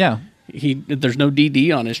 Yeah. There's no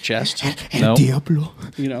DD on his chest. No. Diablo.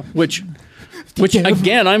 Which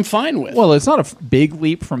again I'm fine with. Well, it's not a big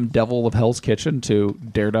leap from Devil of Hell's Kitchen to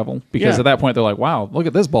Daredevil because at that point they're like, "Wow, look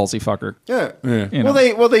at this ballsy fucker." Yeah. You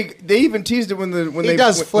know. They even teased it when they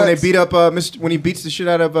does beat up when he beats the shit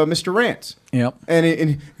out of Mr. Rance. Yep.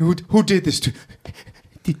 And who did this to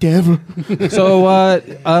the devil? So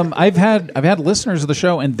I've had listeners of the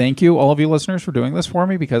show, and thank you all of you listeners for doing this for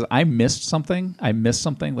me because I missed something. I missed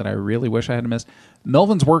something that I really wish I hadn't missed.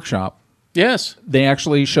 Melvin's Workshop. Yes. They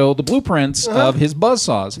actually show the blueprints of his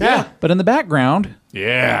buzzsaws. Yeah. But in the background,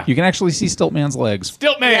 Yeah. you can actually see Stiltman's legs.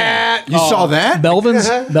 Stiltman. You saw that?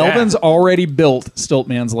 Melvin's already built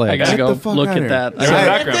Stiltman's legs. I gotta Get go the fuck look outta at here.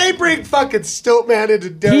 that. If they bring fucking Stiltman into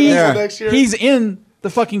Daredevil next year, He's in the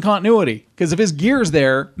fucking continuity because if his gear's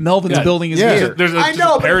there, Melvin's building his gear. There's I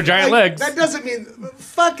know, a pair of but, giant like, legs. That doesn't mean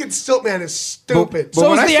fucking Stiltman is stupid. But So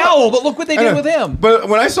when is I the saw- owl, but look what they did with him. But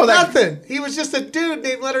when I saw that, Nothing. He was just a dude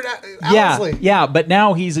named Leonard Yeah, Owlsley. yeah, but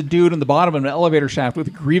now he's a dude in the bottom of an elevator shaft with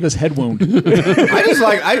a grievous head wound. I just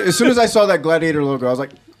like as soon as I saw that Gladiator logo, I was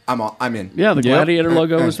like, I'm in. Yeah, the Gladiator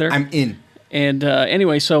logo was there. I'm in. And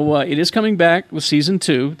anyway, so it is coming back with season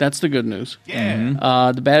 2. That's the good news.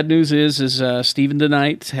 Yeah. The bad news is Stephen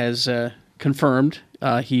DeKnight has confirmed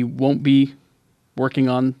he won't be working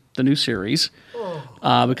on the new series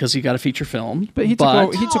because he got a feature film. But he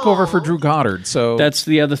took over for Drew Goddard. So that's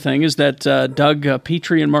the other thing is that Doug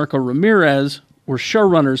Petrie and Marco Ramirez were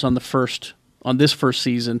showrunners on this first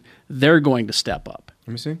season. They're going to step up.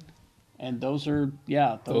 Let me see. And those are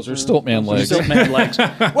Stiltman legs. Stiltman legs.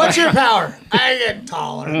 What's your power? I get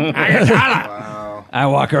taller. I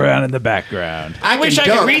walk around in the background. I wish I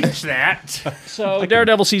could reach that. So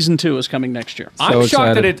Daredevil season 2 is coming next year. I'm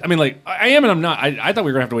shocked excited. that I mean, like, I am and I'm not. I thought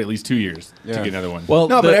we were going to have to wait at least 2 years to get another one. Well,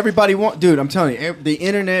 No, but everybody dude, I'm telling you, the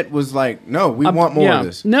internet was like, no, we want more of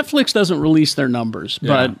this. Netflix doesn't release their numbers,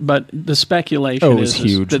 but the speculation was is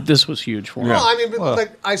huge. that this was huge for them. Well, I mean,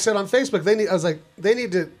 like I said on Facebook, they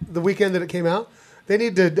need to the weekend that it came out, they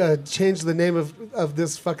need to change the name of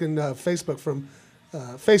this fucking Facebook from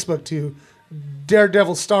Facebook to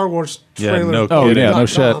Daredevil Star Wars Yeah, trailer. no Oh kidding. yeah, no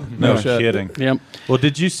shit. No shit. kidding. Yep. Well,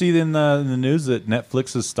 did you see in the news that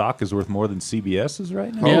Netflix's stock is worth more than CBS's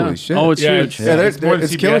right now? Holy Yeah. shit. Oh, it's Yeah, huge. Yeah, it's more than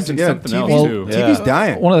it's CBS killing and yeah, something else, TV too. TV's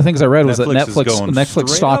dying. One of the things I read was that Netflix is going Netflix straight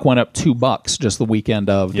stock up. went up $2 just the weekend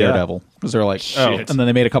of Yeah. Daredevil because they're like, oh, Shit. and then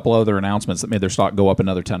they made a couple other announcements that made their stock go up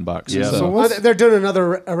another $10. Yeah. So, Oh, they're doing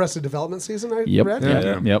another Arrested Development season. I yep,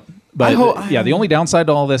 read. yep. But the only downside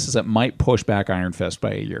to all this is it might push back Iron Fist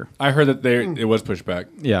by a year. I heard that it was pushed back.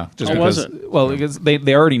 Yeah, just Oh, because. was it? Well, because they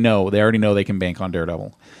already know they can bank on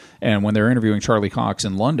Daredevil, and when they're interviewing Charlie Cox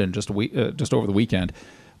in London just over the weekend,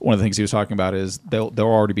 one of the things he was talking about is they'll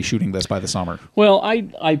already be shooting this by the summer. Well,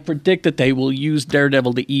 I predict that they will use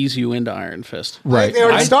Daredevil to ease you into Iron Fist. Right. They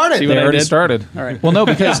already started. See what They I already did? started. All right. Well, no,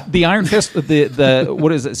 because the Iron Fist, the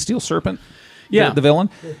what is it? Steel Serpent. Yeah. The villain.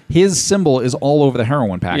 His symbol is all over the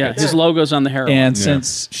heroin Yeah, packets. his logo's on the heroin. And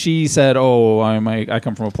since she said, "Oh, I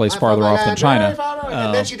come from a place farther off than China,"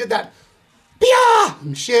 and then she did that.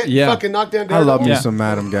 Bia! Shit, Yeah. fucking knocked down I Daredevil. love me some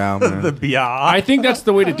Madam Gal, man. I think that's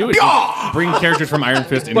the way to do it. Just bring characters from Iron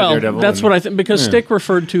Fist into Well, Daredevil. that's and- what I think, because Stick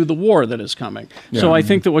referred to the war that is coming. So I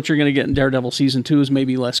think that what you're going to get in Daredevil Season 2 is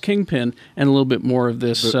maybe less Kingpin and a little bit more of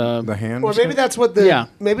this... The hand. Or maybe that's what the Yeah.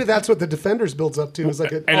 maybe that's what the Defenders builds up to. Is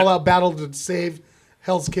like an And- all-out battle to save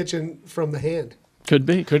Hell's Kitchen from the Hand. could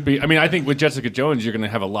be. Could be. I mean, I think with Jessica Jones, you're going to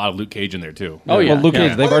have a lot of Luke Cage in there, too. Oh, yeah. Well, Luke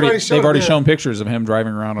Cage, yeah. they've Well, already him, shown pictures of him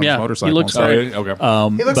driving around on Yeah, his he motorcycle. looks and stuff. great.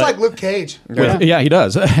 Okay. He looks like Luke Cage. Yeah, he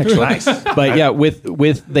does actually. But yeah,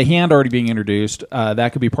 with the hand already being introduced,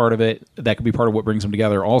 that could be part of it. That could be part of what brings them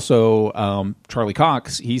together. Also, Charlie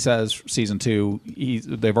Cox, he says season 2,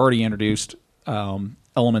 they've already introduced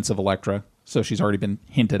elements of Elektra So she's already been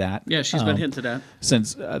hinted at. Yeah, she's been hinted at.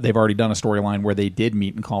 Since they've already done a storyline where they did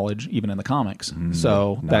meet in college, even in the comics.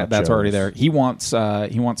 So that's already there. He wants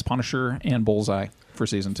Punisher and Bullseye for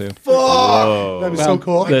season 2. That'd be so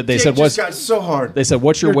cool. They said what's got so hard. They said,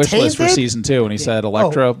 "What's your You're wish list for tainted? season 2?" And he said,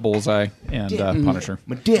 "Elektra, Bullseye, and Punisher."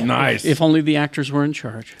 Nice. If only the actors were in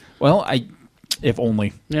charge. Well, if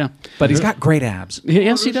only. Yeah. But he's got great abs.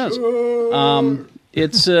 Yes, he does.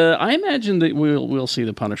 It's. I imagine that we'll see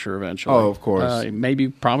the Punisher eventually. Oh, of course. Maybe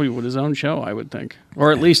probably with his own show, I would think,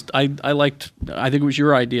 or at least I liked. I think it was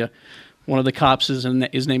your idea. One of the cops is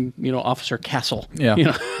named Officer Castle. Yeah.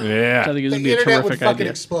 Yeah. I think it would The be a internet would terrific fucking idea.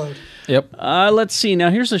 explode. Yep. Let's see. Now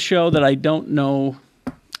here's a show that I don't know.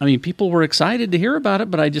 I mean, people were excited to hear about it,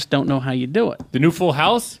 but I just don't know how you do it. The new Full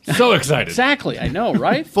House? So excited. Exactly. I know,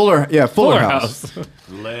 right? Fuller House.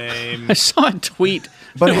 Lame. I saw a tweet.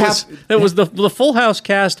 But It was the Full House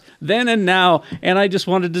cast then and now, and I just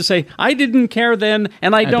wanted to say I didn't care then,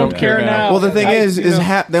 and I don't care now. Well, the thing is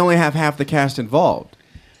they only have half the cast involved.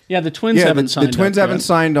 Yeah, the twins haven't signed the twins up haven't yet.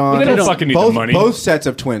 signed on. But they don't fucking need the money. Both sets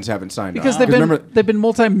of twins haven't signed Because on. they've been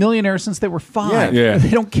multi-millionaires since they were 5. Yeah. They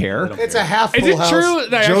don't care. It's a half Is full it house. true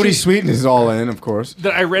that Jodie actually, Sweetin is all in, of course.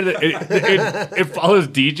 that I read that it follows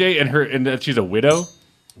DJ and that she's a widow,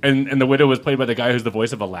 and the widow was played by the guy who's the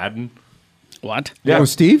voice of Aladdin. What? Yeah. Oh,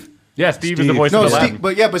 Steve? Yeah, Steve is the voice No, of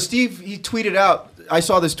Aladdin. Steve, he tweeted out. I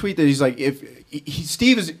saw this tweet that he's like,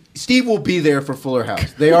 Steve will be there for Fuller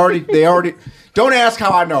House. They already. Don't ask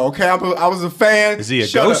how I know. Okay, I was a fan. Is he a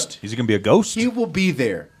Shut ghost? up. Is he going to be a ghost? He will be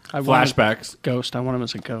there. Flashbacks. Ghost. I want him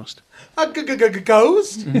as a ghost. A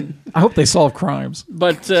ghost? I hope they solve crimes.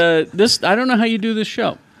 But this, I don't know how you do this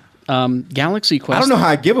show. Galaxy Quest. I don't know how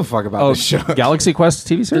I give a fuck about this show. Galaxy Quest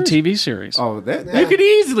TV the series? TV series. Oh, that You could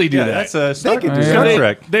easily do that. That's a Star, could do Star that.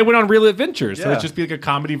 Trek. They went on Real Adventures, so Yeah. it'd just be like a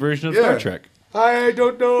comedy version of Yeah. Star Trek. I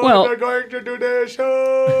don't know Well- if they're going to do this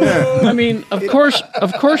show. I mean, of course,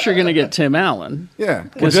 you're going to get Tim Allen Yeah.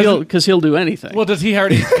 because he'll do anything. Well, does he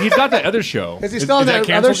already? He's got that other show. Is he still on that other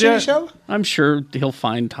canceled shitty yet? show? I'm sure he'll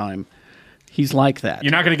find time. He's like that.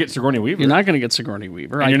 You're not going to get Sigourney Weaver. You're not going to get Sigourney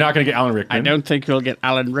Weaver. And you're not going to get Alan Rickman. I don't think you'll get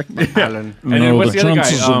Alan Rickman. Alan. And then what's the other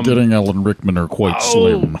guy? Alan Rickman are quite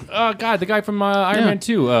Oh, God, the guy from Iron Man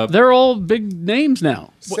 2. They're all big names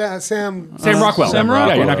now. Sam Rockwell. Sam Rockwell.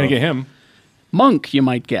 Yeah, you're not going to get him. Monk, you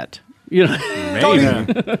might get. You know,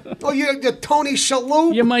 Maybe. Oh, you Tony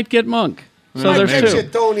Shalhoub? you might get Monk. So I there's get you, two.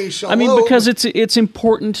 Tony Shalhoub. I mean, because it's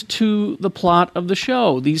important to the plot of the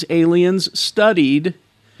show. These aliens studied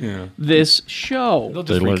this show. They'll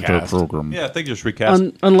just recast. Yeah, I think just recast.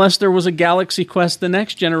 Unless there was a Galaxy Quest: The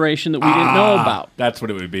Next Generation that we didn't know about. That's what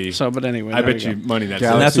it would be. So, but anyway, I there bet we you go. money that's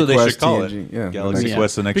and that's what they Quest should call TNG. it. Yeah. Galaxy Yeah.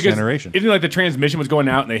 Quest: The Next because Generation. Isn't it like the transmission was going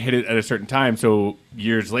out and they hit it at a certain time? So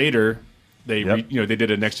years later, they Yep. they did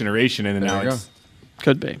a Next Generation, and then now you go. it's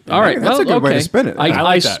Could be. All right. That's well, a good way to okay. spin it. I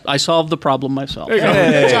like that. I solved the problem myself. there you go.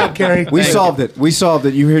 Good job, Carrie. We solved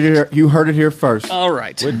it. You heard it here first. All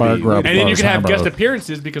right. And then you can have guest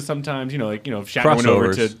appearances because sometimes if Shatner went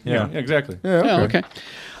over to Crossovers. Yeah. exactly. Yeah, okay.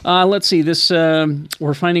 Let's see. This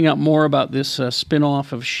we're finding out more about this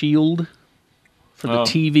spin-off of S.H.I.E.L.D. for the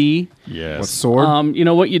TV. Yes. What sword? You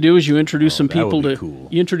know what you do is you introduce some that would people be to cool.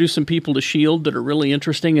 you introduce some people to S.H.I.E.L.D. that are really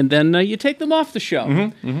interesting, and then you take them off the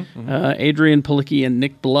show. Adrian Palicki and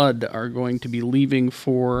Nick Blood are going to be leaving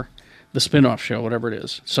for the spin-off show, whatever it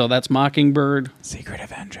is. So that's Mockingbird Secret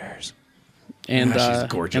Avengers. and she's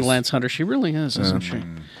gorgeous. and Lance Hunter. She really is, isn't she?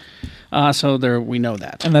 So there, we know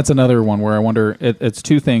that. And that's another one where I wonder, it's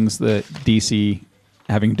two things that DC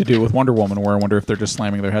having to do with Wonder Woman, where I wonder if they're just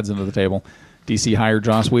slamming their heads into the table. DC hired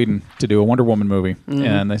Joss Whedon to do a Wonder Woman movie,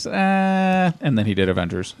 and they said, and then he did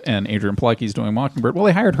Avengers. And Adrian Palicki's doing Mockingbird. Well,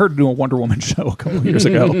 they hired her to do a Wonder Woman show a couple of years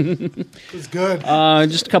ago. It was good.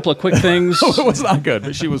 Just a couple of quick things. It was not good,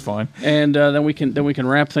 but she was fine. And then we can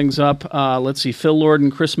wrap things up. Let's see. Phil Lord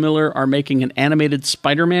and Chris Miller are making an animated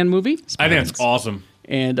Spider-Man movie, I think it's awesome.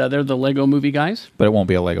 and they're the Lego Movie guys. But it won't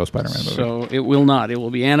be a Lego Spider-Man movie. So it will not. It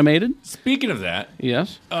will be animated. Speaking of that,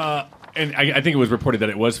 Yes. and I think it was reported that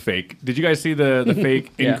it was fake. Did you guys see the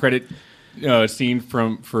fake Yeah. in credit scene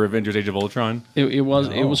for Avengers: Age of Ultron? It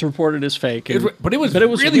was reported as fake, But it was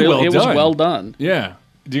really well It was done. well done. Yeah.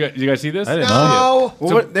 Did you guys see this? I didn't know. No.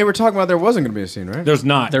 Well, what they were talking about, there wasn't going to be a scene, right? There's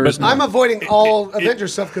not. There but- is not. I'm avoiding all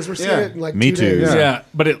Avengers stuff because we're seeing Yeah. it in like Me 2 too. days. Yeah,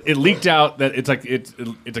 but it leaked out that it's like it's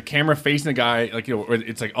a camera facing a guy, or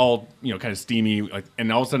it's like all kind of steamy,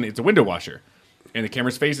 and all of a sudden it's a window washer, and the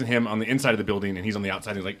camera's facing him on the inside of the building, and he's on the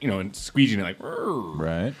outside, and he's and squeegeeing it like, "Rrr."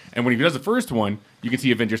 Right. And when he does the first one, you can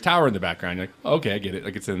see Avengers Tower in the background. You're like, okay, I get it.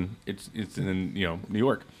 Like it's in New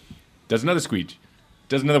York. Does another squeege.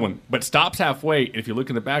 does another one, but stops halfway. And if you look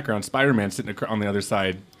in the background, Spider-Man's sitting on the other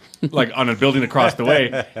side, like on a building across the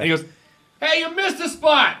way. And he goes, "Hey, you missed a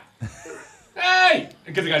spot. Hey!"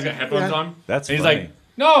 Because the guy's got headphones on. That's and he's funny. like,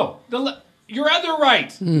 "No, your other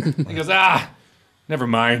right." He goes, never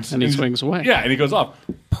mind. And he swings away. Yeah, and he goes off.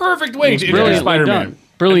 Perfect way to introduce brilliantly Spider-Man. done.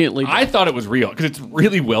 Brilliantly done. I thought it was real because it's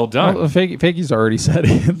really well done. Well, Fakey's already said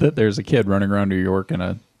that there's a kid running around New York in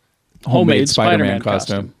a homemade Spider-Man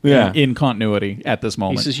costume. Yeah. In continuity at this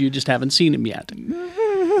moment. He says you just haven't seen him yet.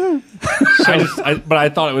 But I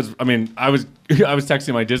thought it was. I mean, I was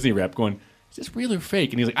texting my Disney rep going, "Is this real or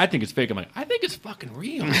fake?" And he's like, "I think it's fake." I'm like, "I think it's fucking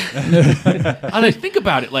real." And I think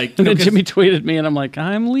about it, like, And then Jimmy tweeted me, and I'm like,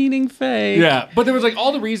 I'm leaning fake. yeah. But there was like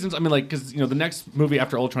all the reasons. I mean, like, because the next movie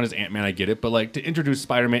after Ultron is Ant-Man. I get it, but like to introduce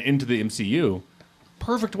Spider-Man into the MCU,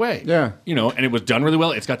 perfect way. Yeah. And it was done really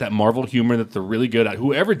well. It's got that Marvel humor that they're really good at.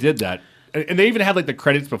 Whoever did that, and they even had like the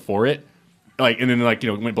credits before it. Like, and then like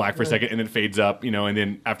it went black for a second and then fades up, and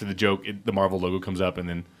then after the joke the Marvel logo comes up, and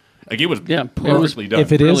then like it was perfectly done.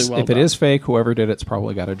 If it Really is well if it done. is fake, whoever did it's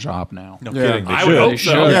probably got a job now. No kidding. I would hope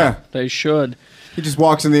so. Yeah. They should. He just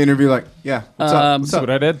walks in the interview like, "Yeah, what's up? What's See up?" what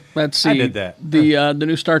I did? Let's see. I did that. The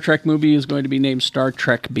new Star Trek movie is going to be named Star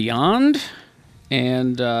Trek Beyond,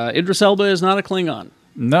 and Idris Elba is not a Klingon.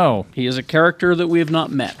 No. He is a character that we have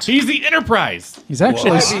not met. He's the Enterprise. He's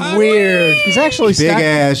actually Weird. He's actually Big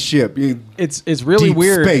ass ship. It's really Deep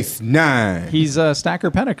weird. Space Nine. He's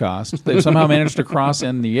Stacker Pentecost. They've somehow managed to cross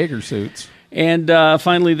in the Jaeger suits. And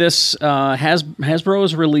finally, this Hasbro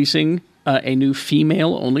is releasing a new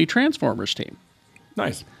female-only Transformers team.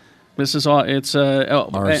 Nice. This is all. It's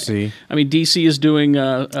RC. I mean, DC is doing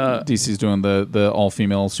DC's doing the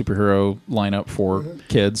all-female superhero lineup for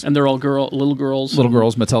kids. and they're all little girls. Little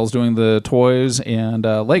girls. Mattel's doing the toys, and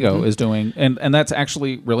Lego is doing, and that's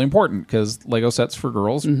actually really important because Lego sets for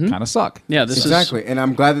girls kind of suck. Yeah, this Exactly. And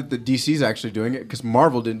I'm glad that the DC's actually doing it because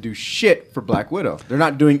Marvel didn't do shit for Black Widow. They're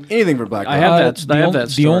not doing anything for Black Widow. I have that. I have that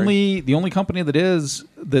story. The only company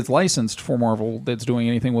that's licensed for Marvel that's doing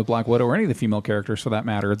anything with Black Widow or any of the female characters for that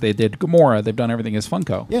matter. They did Gamora. They've done everything as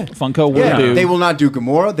Funko. Yeah. Funko will Yeah, do. they will not do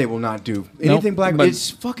Gamora. They will not do anything Black Widow. But-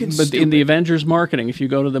 It's fucking But stupid. in the Avengers marketing, if you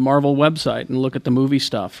go to the Marvel website and look at the movie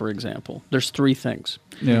stuff, for example, there's 3 things.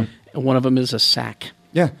 Yeah. And one of them is a sack.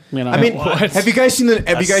 Yeah, You know, I mean, what? have you guys seen the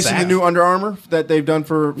sack. new Under Armour that they've done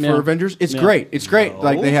for Yeah. Avengers? It's Yeah. great. It's great.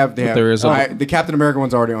 Like they have there is the Captain America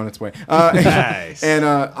one's already on its way. Nice. And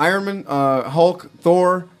Iron Man, Hulk,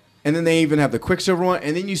 Thor, and then they even have the Quicksilver one.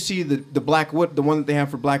 And then you see the Black Widow, the one that they have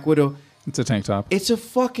for Black Widow. It's a tank top. It's a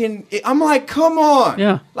fucking. I'm like, come on.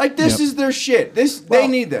 Yeah. Like this Yep. is their shit. They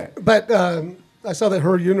need that. But I saw that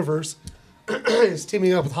Her Universe is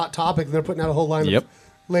teaming up with Hot Topic, and they're putting out a whole line Yep. of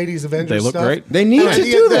ladies Avengers They look stuff. great. They need And to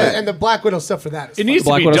the- do the- that. And the Black Widow stuff for that. Is It needs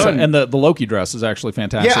Black to be Widow done. and the Loki dress is actually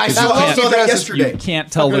fantastic. Yeah, I 'cause saw you can't- that dresses- yesterday. You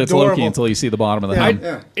can't tell that Fucking it's Loki adorable. until you see the bottom of the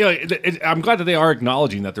head. I'm glad that they are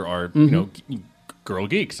acknowledging that there are, girl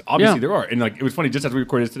geeks. Obviously, there are. And like, it was funny. Just as we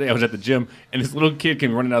recorded this today, I was at the gym, and this little kid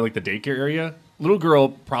came running out of like the daycare area. Little girl,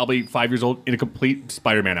 probably 5 years old, in a complete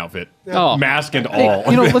Spider-Man outfit, Oh. mask and Hey, all.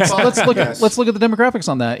 let's look Yes. let's look at the demographics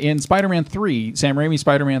on that. In Spider-Man 3, Sam Raimi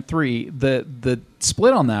Spider-Man 3, the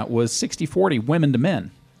split on that was 60-40 women to men.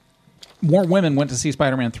 More women went to see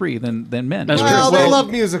Spider-Man 3 than men. That's Well, true. they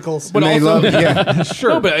love musicals. But And they also, love, yeah.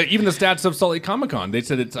 Sure. no, but even the stats of Salt Lake Comic Con, they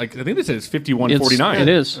said it's like I think they said it's 51-49. It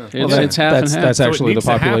is. It's half that's and half. that's actually the needs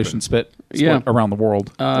to population happen. split Yeah. around the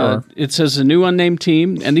world. Or- It says a new unnamed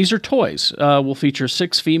team, and these are toys, will feature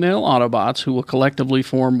 6 female Autobots who will collectively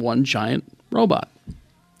form one giant robot.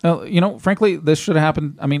 frankly, this should have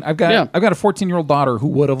happened. I mean, I've got a 14-year-old daughter who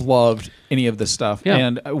would have loved any of this stuff. Yeah.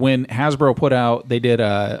 And when Hasbro put out, they did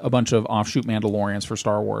a bunch of offshoot Mandalorians for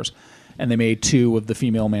Star Wars, and they made 2 of the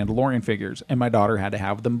female Mandalorian figures, and my daughter had to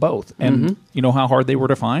have them both. And you know how hard they were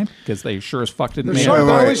to find? Because they sure as fuck didn't make short. them.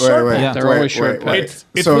 They're always short. Yeah. They're always short. It's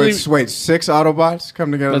So really- it's 6 Autobots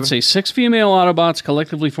come together. Let's see, 6 female Autobots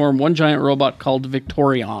collectively form one giant robot called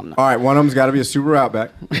Victorion. All right, one of them's got to be a Subaru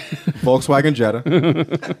Outback, Volkswagen Jetta.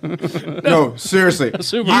 No, seriously.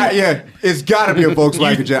 Subaru. It's got to be a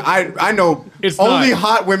Volkswagen Jetta. I know It's only not.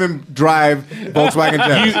 hot women drive Volkswagen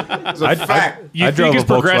Jetta. It's a fact. You I think drove it's a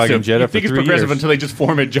Volkswagen progressive. Jetta You for think it's 3 progressive years. until they just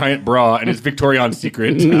form a giant bra and it's Victorion's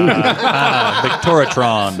secret.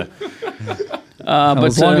 Victoratron. Well,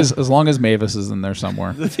 as long as Mavis is in there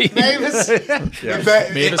somewhere. Mavis. If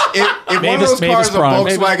one of Mavis those cars is a Prime.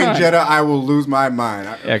 Volkswagen Jetta, I will lose my mind.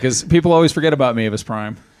 Yeah, because people always forget about Mavis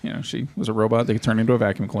Prime. She was a robot that could turn into a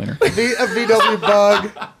vacuum cleaner. A VW Bug.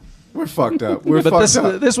 We're fucked up. We're But fucked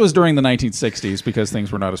up. this was during the 1960s because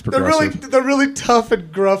things were not as progressive. They're really tough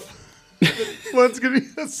and gruff. One's gonna be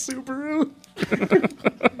a Subaru.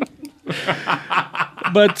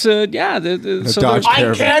 But yeah,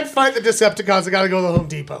 I can't fight the Decepticons. I got to go to the Home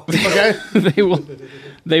Depot. Okay,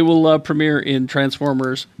 they will premiere in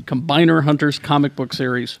Transformers Combiner Hunters comic book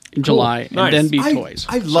series in July, and then be toys.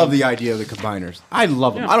 I love the idea of the combiners. I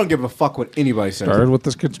love them. Yeah. I don't give a fuck what anybody says. Started with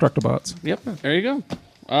the Constructabots. Yep, there you go.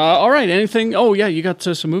 All right, anything? Oh yeah, you got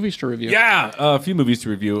some movies to review. Yeah, a few movies to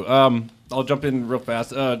review. I'll jump in real fast.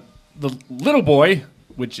 The Little Boy,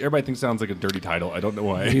 which everybody thinks sounds like a dirty title. I don't know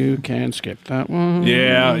why. You can skip that one.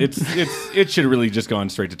 Yeah, it should have really just gone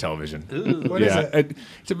straight to television. What is it?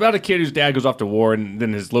 It's about a kid whose dad goes off to war, and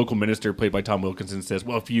then his local minister, played by Tom Wilkinson, says,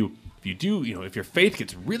 "Well, if you do, if your faith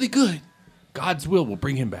gets really good, God's will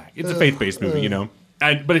bring him back." It's a faith-based movie,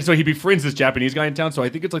 But so he befriends this Japanese guy in town. So I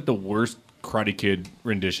think it's like the worst Karate Kid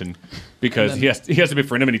rendition because he has to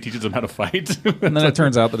befriend him and he teaches him how to fight. And then it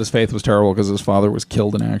turns out that his faith was terrible because his father was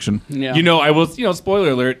killed in action. Yeah. I will. Spoiler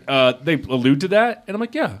alert. They allude to that, and I'm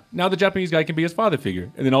like, yeah. Now the Japanese guy can be his father figure,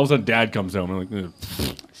 and then all of a sudden, Dad comes home, and I'm like,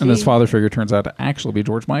 and this father figure turns out to actually be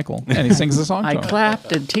George Michael, and he sings the song. I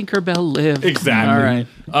clapped and Tinkerbell lived. Exactly. All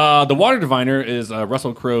right. The Water Diviner is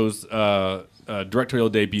Russell Crowe's directorial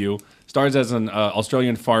debut. Stars as an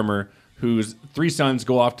Australian farmer whose 3 sons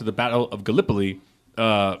go off to the Battle of Gallipoli.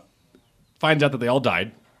 Finds out that they all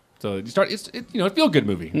died. So it's a feel-good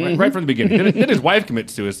movie right from the beginning. Then his wife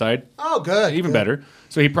commits suicide. Oh, good. Even better.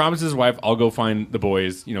 So he promises his wife, "I'll go find the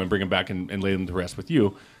boys, and bring them back and lay them to rest with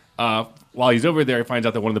you." While he's over there, he finds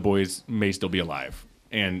out that one of the boys may still be alive.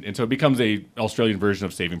 And so it becomes a Australian version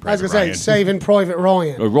of Saving Private Ryan. I was going to say Saving Private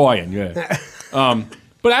Ryan. Ryan, yeah.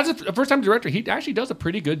 But as a first-time director, he actually does a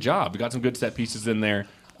pretty good job. He got some good set pieces in there.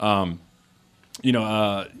 Some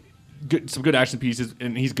good action pieces,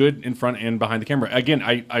 and he's good in front and behind the camera. Again,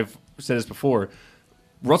 I've said this before.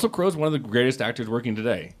 Russell Crowe is one of the greatest actors working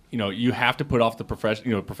today. You have to put off the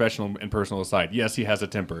professional and personal aside. Yes, he has a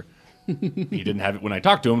temper. He didn't have it when I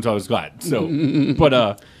talked to him, so I was glad. So, but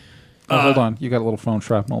hold on, you got a little phone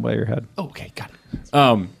shrapnel by your head. Okay, got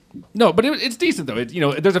it. No, but it's decent though.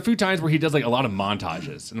 There's a few times where he does like a lot of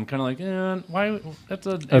montages, and I'm kind of like, why?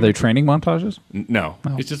 Are they training montages? No,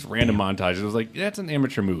 it's just random montages. I was like, that's an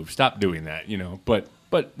amateur move. Stop doing that.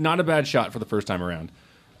 But not a bad shot for the first time around.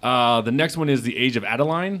 The next one is The Age of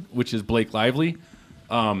Adeline, which is Blake Lively.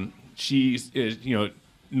 She's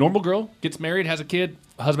normal girl, gets married, has a kid.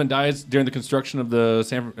 Husband dies during the construction of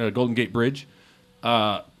the Golden Gate Bridge.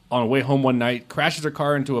 On her way home one night, crashes her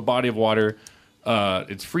car into a body of water.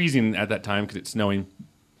 It's freezing at that time because it's snowing.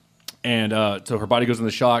 And so her body goes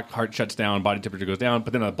into shock, heart shuts down, body temperature goes down,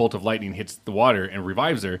 but then a bolt of lightning hits the water and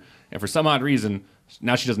revives her. And for some odd reason,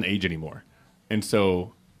 now she doesn't age anymore. And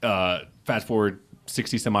so fast forward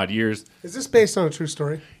 60 some odd years. Is this based on a true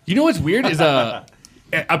story? You know what's weird is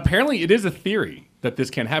apparently it is a theory that this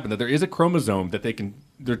can happen, that there is a chromosome that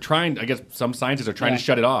they're trying, I guess some scientists are trying to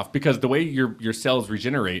shut it off because the way your cells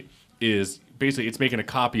regenerate is basically it's making a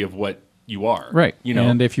copy of what you are. Right.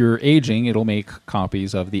 And if you're aging, it'll make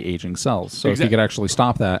copies of the aging cells. So if you could actually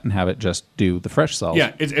stop that and have it just do the fresh cells.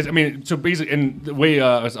 Yeah. So basically, and the way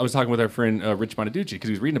I was talking with our friend Rich Bonaducci because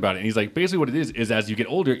he was reading about it, and he's like, basically what it is as you get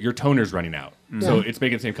older, your toner's running out. Mm-hmm. So it's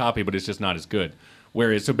making the same copy, but it's just not as good.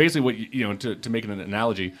 Whereas, so basically what, to make an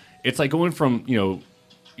analogy, it's like going from,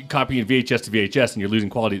 copying VHS to VHS and you're losing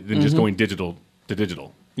quality than just going digital to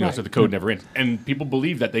digital. So the code never ends. And people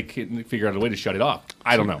believe that they can figure out a way to shut it off.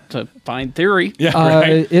 I don't know. It's a fine theory. Yeah,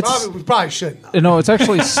 right? We probably shouldn't. No, it's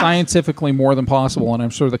actually scientifically more than possible, and I'm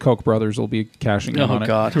sure the Koch brothers will be cashing in on it. Oh,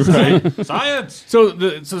 God. Right? Science! So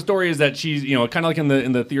the story is that she's, kind of like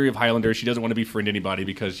in the theory of Highlander, she doesn't want to befriend anybody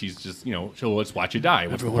because she's just, she'll let's watch you die.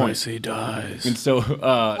 What's the point? I see dies. And so...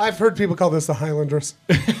 I've heard people call this the Highlanders.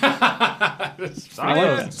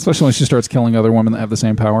 Especially when she starts killing other women that have the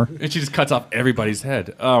same power. And she just cuts off everybody's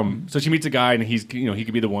head. So she meets a guy, and he's, he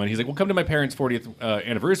could be the one. He's like, well, come to my parents' 40th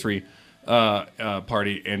anniversary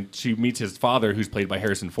party. And she meets his father, who's played by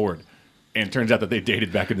Harrison Ford. And it turns out that they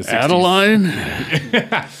dated back in the 60s. Adeline,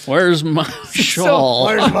 where's my shawl?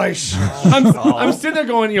 Where's my shawl? I'm sitting there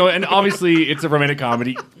going, and obviously it's a romantic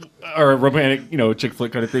comedy or a romantic, chick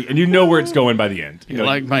flick kind of thing. And you know where it's going by the end. You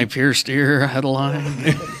like my pierced ear,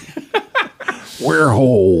 Adeline? We're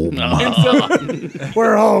home.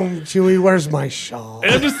 We're home, Chewie. Where's my shawl?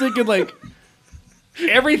 And I'm just thinking, like,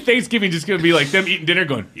 every Thanksgiving just going to be like them eating dinner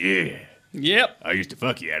going, yeah. Yep. I used to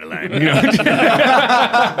fuck you, Adeline. It's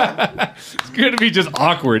going to be just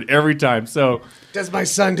awkward every time. So, does my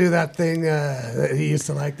son do that thing that he used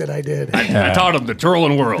to like that I did? I taught him the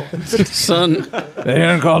twirling whirl. Son. They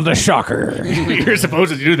didn't call it the shocker. You're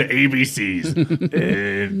supposed to do the ABCs.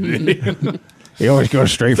 He always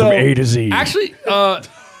goes straight from A to Z. Actually,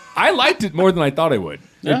 I liked it more than I thought I would.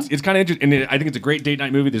 Yeah? It's kind of interesting, and I think it's a great date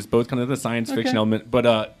night movie. There's both kind of the science fiction element, but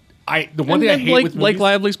the one thing I hate with Blake movies,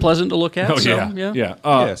 Lively's pleasant to look at. oh so, yeah.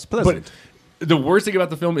 Yes, pleasant. But the worst thing about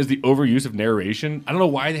the film is the overuse of narration. I don't know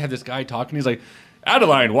why they have this guy talking. He's like,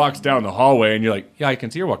 Adeline walks down the hallway, and you're like, yeah, I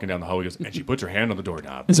can see her walking down the hallway. He goes, and she puts her hand on the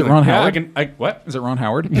doorknob. Is it I'm Ron like, yeah, Howard? What? Is it Ron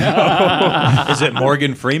Howard? Is it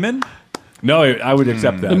Morgan Freeman? No, I would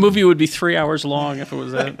accept that. The movie would be 3 hours long if it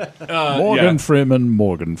was that. Morgan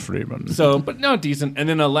Freeman. So, but no, decent. And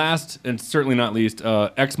then last and certainly not least,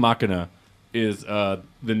 Ex Machina is the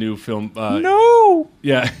new film. No.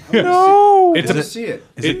 Yeah. No. It's Let's see it.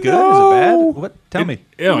 Is it good? Is it bad? What? Tell me.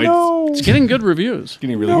 It's It's getting good reviews.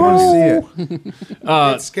 getting really I good. want to see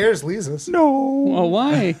it. It scares Lisa's. Well,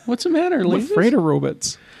 why? What's the matter, I'm Lee? afraid of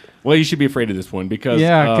robots. Well, you should be afraid of this one because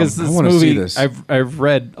Because I this wanna movie, see this. I've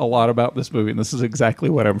read a lot about this movie, and this is exactly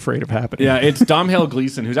what I'm afraid of happening. yeah, it's Domhnall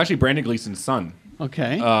Gleeson, who's actually Brandon Gleeson's son.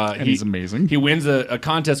 Okay. And he's amazing. He wins a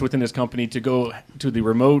contest within his company to go to the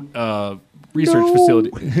remote research facility,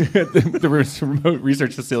 the remote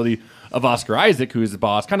research facility of Oscar Isaac, who is the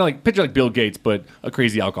boss, kind of like picture like Bill Gates, but a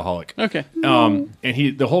crazy alcoholic. Okay. And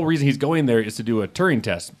the whole reason he's going there is to do a Turing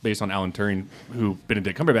test based on Alan Turing, who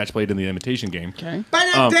Benedict Cumberbatch played in the Imitation Game. Okay.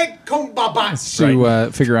 Benedict Cumberbatch.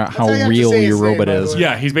 To figure out how how you have to real say your his name, robot by the is. way.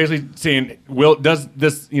 Yeah, he's basically saying, does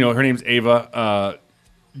this, her name's Ava,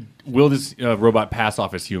 will this robot pass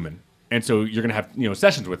off as human? And so you're going to have,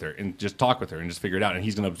 sessions with her and just talk with her and just figure it out. And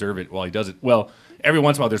he's going to observe it while he does it. Well, every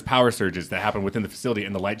once in a while there's power surges that happen within the facility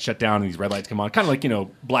and the lights shut down and these red lights come on, kind of like,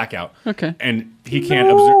 blackout. Okay. And he can't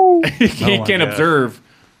observe, he my can't God. observe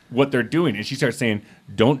what they're doing. And she starts saying,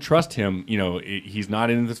 don't trust him. He's not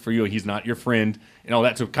in this for you. He's not your friend and all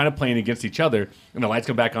that. So kind of playing against each other. And the lights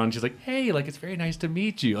come back on. And she's like, hey, it's very nice to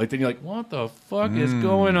meet you. Then you're like, what the fuck is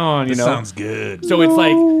going on? This sounds good. So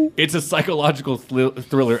it's it's a psychological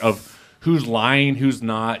thriller of who's lying, who's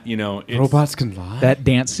not. Robots can lie. That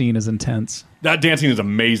dance scene is intense. That dancing is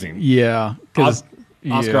amazing. Yeah.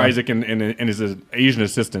 Oscar Isaac and his Asian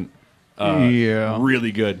assistant.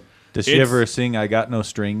 Really good. Does she ever sing "I Got No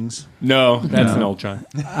Strings"? No, that's an old chime.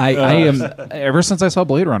 I am ever since I saw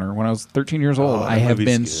Blade Runner when I was 13 years old. I have movie's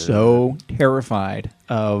been good. so terrified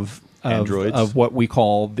of Androids? of what we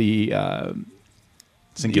call the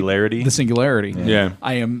Singularity. The singularity. Yeah.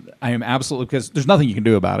 I am absolutely, because there's nothing you can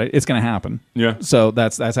do about it. It's going to happen. Yeah. So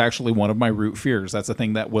that's actually one of my root fears. That's the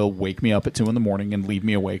thing that will wake me up at 2 a.m. and leave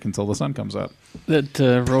me awake until the sun comes up. That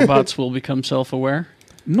robots will become self-aware?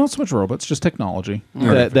 Not so much robots, just technology.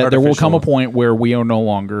 That there will come a point where we are no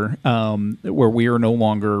longer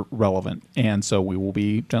relevant, and so we will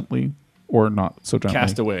be gently or not so gently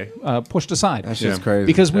Cast away. pushed aside. That's just crazy.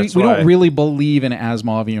 Because we That's don't why- really believe in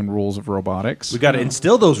Asimovian rules of robotics. We got to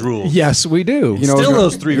instill those rules. Yes, we do. You know Still what's gonna-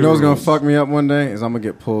 those 3 You know what's gonna rules. fuck me up one day is I'm gonna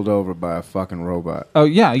get pulled over by a fucking robot. Oh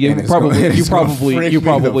yeah, you And it's probably gonna- you it's gonna probably freak you me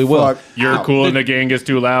probably the will. fuck You're out. cool and the gang is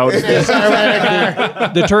too loud.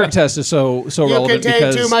 The Turing test is so You relevant contain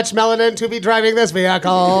because too much melanin to be driving this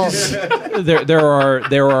vehicle. there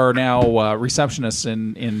are now receptionists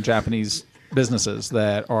in Japanese businesses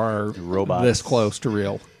that are Robots. this close to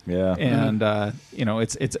real. Yeah. And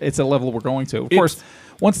it's a level we're going to. Of course,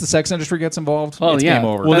 once the sex industry gets involved, Oh, it's yeah. game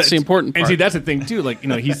over. Well, that's the important And part. see, that's the thing too.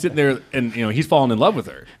 He's sitting there and he's falling in love with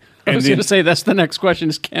her. I And was then- going to say, that's the next question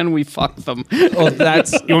is, can we fuck them? Oh,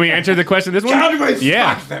 that's You want me to answer the question this one? Can we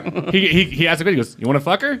yeah. fuck them? He asked a question. He goes, "You want to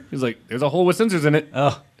fuck her?" He's like, "There's a hole with sensors in it."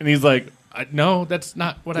 Oh. And he's like, "No, that's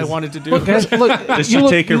not what I wanted to do." look. Does she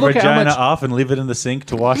take her vagina off and leave it in the sink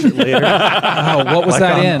to wash it later? Oh, what was Like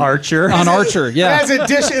that on in Archer? On Archer, yeah. Is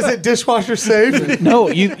it dishwasher safe? No,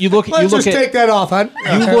 you look. Let's you look just at take that off, hon.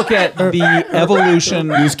 you look at the evolution.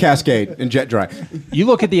 Use Cascade and jet dry. You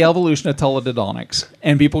look at the evolution of teledildonics,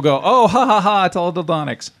 and people go, "Oh, ha ha ha,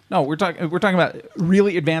 teledildonics." No, we're talking about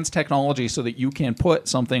really advanced technology so that you can put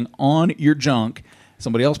something on your junk.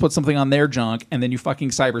 Somebody else puts something on their junk, and then you fucking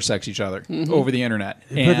cybersex each other over the internet.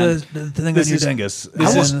 Put And the thing on this your is- dingus.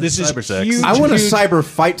 this is cybersex. huge. I want to huge- cyber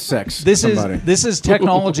fight sex This somebody. is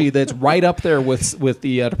technology that's right up there with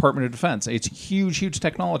the Department of Defense. It's huge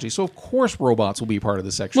technology. So of course robots will be part of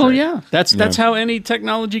the sex Well, trade. yeah. That's how any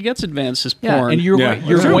technology gets advanced is porn. Yeah, and you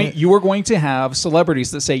Yeah. are going to have celebrities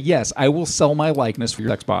that say, "Yes, I will sell my likeness for your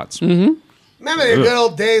sex bots." Mm-hmm. Remember the good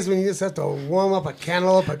old days when you just have to warm up a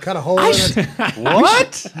cantaloupe and cut a hole in it?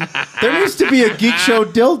 What? There needs to be a Geek Show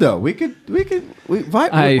dildo.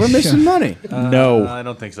 We're missing money. No, I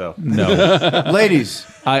don't think so. no, Ladies,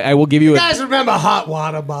 I will give you You a. guys remember hot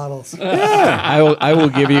water bottles? I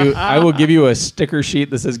will give you a sticker sheet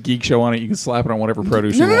that says Geek Show on it. You can slap it on whatever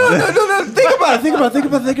produce you want. no. Think about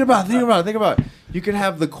about it. You could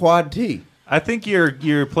have the Quad T. I think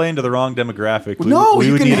you're playing to the wrong demographic.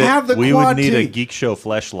 You can have the We Quad would need T. a Geek Show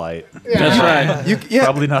fleshlight. That's right.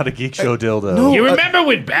 Probably not a Geek Show dildo. No. You remember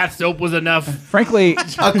when bath soap was enough? Frankly,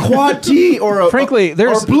 a Quad T or a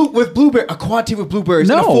there's with blueberry, a Quad T with blueberries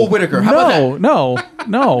and a full Whitaker. How about that?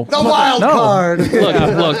 No. The wild card. Look.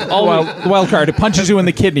 The wild card. It punches you in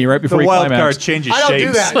the kidney right before The you wild climax. card changes I don't shapes.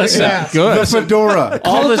 do that. Listen, Yeah. Good. The fedora.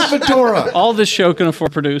 All this show can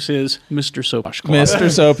afford to produce is Mr. Soap Wash Club.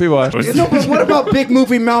 Mr. Soapy Wash. No, but what about Big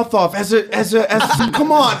Movie Mouth Off as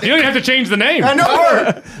come on. You don't even have to change the name. I know.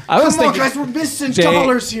 I was Come on, thinking, guys, we're missing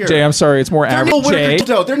dollars here. Jay, I'm sorry. It's more average.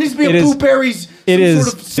 There needs to be a it is- blueberries. It some is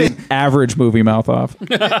sort of thing. average movie mouth off.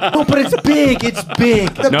 No, but it's big. It's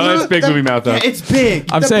big. No, it's big movie mouth Yeah, up. it's big.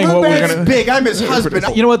 I'm The saying what we're blueberry's gonna. big. I'm his husband.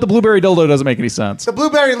 You know what? The blueberry dildo doesn't make any sense. The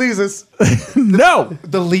blueberry Lisa's. No.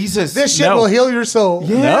 The Lisa's. This shit No. will heal your soul.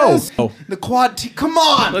 Yes. No. The Quad T. Come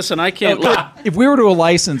on. Listen, I can't. If we were to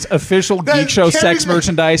license official Then Geek Show sex Carrie's-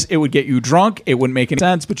 merchandise, it would get you drunk. It wouldn't make any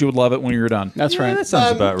sense, but you would love it when you're done. That's right. That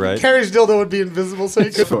sounds about right. Carrie's dildo would be invisible, so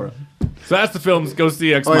you could. Sure. So that's the films. Go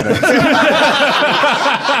see X-Men.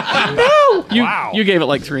 You gave it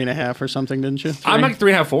like 3.5 or something, didn't you? I'm like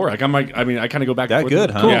 3.5, 4. I kind of go back. That and forth.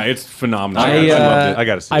 good, huh? Yeah, it's phenomenal. I loved it. I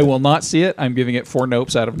gotta see I it. will not see it. I'm giving it 4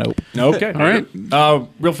 nopes out of nope. Okay, All right.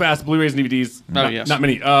 Real fast, Blu-rays and DVDs. Yes. Not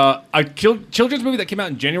many. A children's movie that came out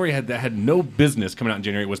in January that had no business coming out in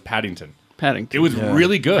January was Paddington. Paddington. It was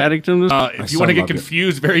really good. Paddington was. If you want to get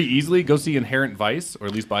confused very easily, go see Inherent Vice, or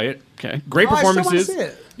at least buy it. Okay. Great Oh, I still wanna performances. see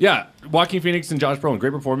it. Yeah, Joaquin Phoenix and Josh Brolin,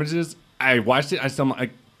 great performances. I watched it.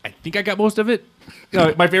 I think I got most of it.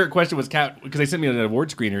 My favorite question was Kat, because they sent me an award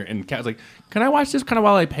screener, and Kat was like, "Can I watch this kind of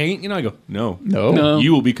while I paint?" I go, "No,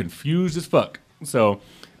 you will be confused as fuck." So,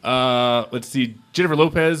 let's see. Jennifer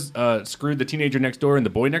Lopez screwed the teenager next door and the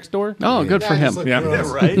boy next door. Oh, good for him. Yeah,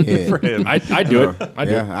 right? Yeah. For him. I'd do it.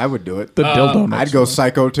 I would do it. The dildo notes. I'd go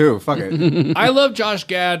psycho too. Fuck it. I love Josh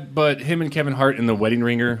Gad, but him and Kevin Hart in The Wedding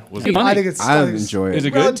Ringer was I think it's I enjoy it. Is it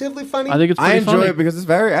good? relatively funny. I think it's pretty I enjoy funny. it because it's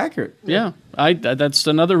very accurate. Yeah, that's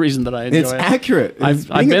another reason that I enjoy It's it. accurate.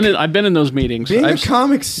 I've been in those meetings. Being a I've-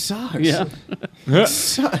 comic sucks. Yeah.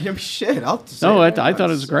 I mean, shit. I'll say No, it. I thought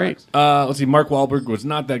it was great. Let's see. Mark Wahlberg was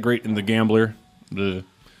not that great in The Gambler.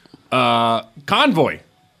 Convoy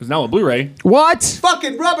is now a Blu-ray. What?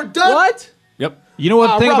 Fucking rubber duck. What? Yep. You know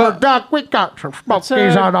what the thing about? Duck, we got some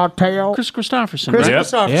smokies on our tail. Chris Christopherson. Chris right?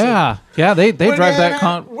 Christopherson. Yeah, they We're drive in that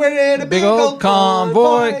a- we're in a big old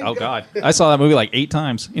convoy. convoy. Oh God, I saw that movie like 8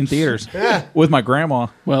 times in theaters with my grandma.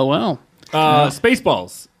 Well.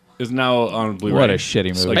 Spaceballs is now on Blu-ray. What a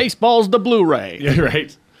shitty movie. Baseball's the Blu-ray. Yeah,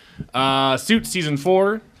 right. Suits season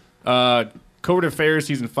 4, Covert Affairs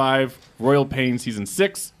season 5, Royal Pain season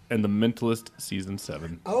 6, and The Mentalist season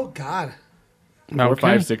 7. Oh God. 4,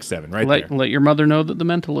 5, 6, 7, right there. Let your mother know that The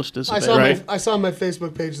Mentalist is I available. saw on my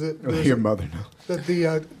Facebook page that there's- Your mother knows. that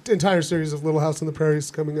the entire series of Little House on the Prairie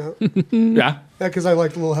is coming out. Yeah. Because I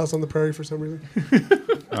liked Little House on the Prairie for some reason.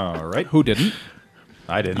 All right. Who didn't?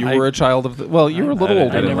 I didn't. You were a child of the. Well, you were a little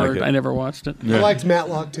older. I never watched it. I liked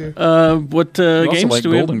Matlock too. What also games like do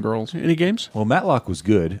we Golden have? Girls. Any games? Well, Matlock was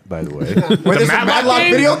good, by the way. Wait, there's a Matlock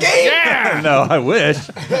video game? Yeah. No, I wish.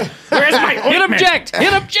 Where's my Hit object!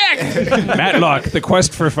 Hit object! Matlock, the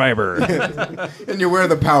quest for fiber. And you wear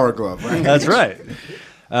the power glove, right? That's right.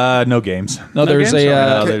 No games. No, there's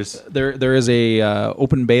games? a there is a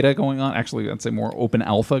open beta going on. Actually, I'd say more open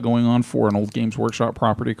alpha going on for an old Games Workshop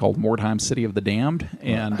property called Mordheim City of the Damned.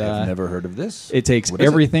 And I've never heard of this. it takes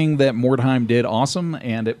everything that Mordheim did awesome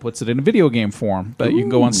and it puts it in a video game form. But you can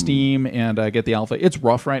go on Steam and get the alpha. It's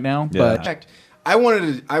rough right now, but fact, I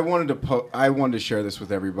wanted to share this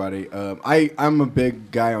with everybody. I'm a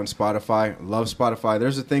big guy on Spotify. Love Spotify.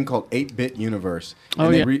 There's a thing called 8-Bit Universe. Oh,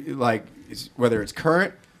 and yeah. Whether it's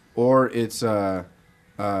current or it's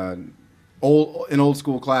old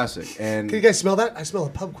school classic. And Can you guys smell that? I smell a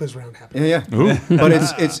pub quiz round happening. yeah. But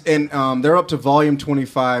it's and they're up to volume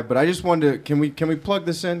 25. But I just wanted to can we plug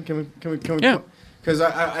this in? Can we Yeah. Because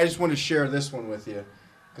I just wanted to share this one with you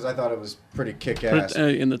because I thought it was pretty kick ass. Put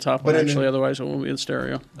it in the top But one, in the- actually. Otherwise, it won't be in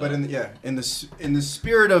stereo. But in the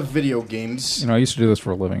spirit of video games, you know, I used to do this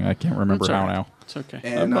for a living. I can't remember It's how all right. now. It's okay.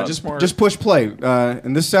 and I'm just push play.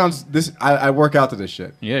 And this sounds I work out to this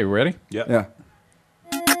shit. Yeah, you ready? Yeah.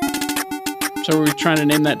 So we're trying to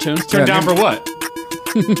name that tune? Turn down for what?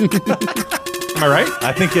 Am I right?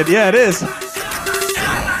 I think it is.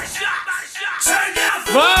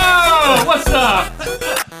 Whoa! What's up?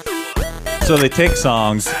 So they take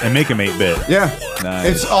songs and make them 8-bit. Yeah. Nice.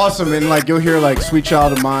 It's awesome. And like you'll hear like Sweet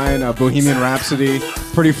Child of Mine, Bohemian Rhapsody,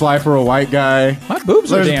 pretty fly for a white guy. My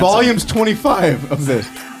boobs are There's dancing. volumes 25 of this,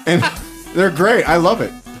 and they're great. I love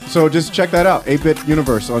it. So just check that out. 8-Bit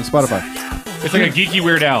Universe on Spotify. It's like a geeky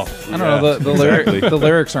Weird Al. I don't know. The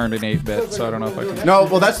lyrics aren't in 8-bit, so I don't know if I can. No,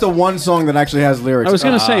 well, that's the one song that actually has lyrics. I was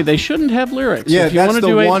going to say they shouldn't have lyrics. Yeah, if you that's want to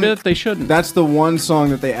the do one. 8-bit, they shouldn't. That's the one song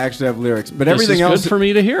that they actually have lyrics. But This everything is else good for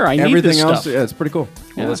me to hear. I need everything this else, stuff. yeah, it's pretty cool.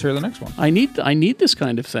 Well, let's hear the next one. I need this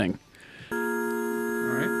kind of thing.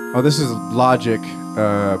 Oh, this is Logic,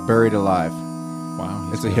 Buried Alive.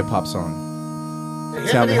 Wow, it's a hip hop song.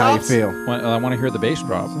 Tell me how you feel. I want to hear the bass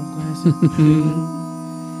drop.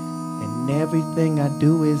 And everything I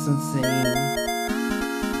do is insane.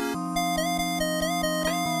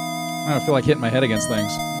 I feel like hitting my head against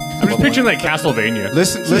things. I'm just picturing like Castlevania.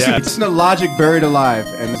 Listen Yeah. to Logic, Buried Alive,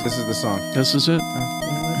 and this is the song. This is it.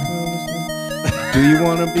 Do you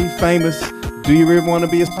want to be famous? Do you really want to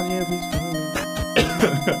be a...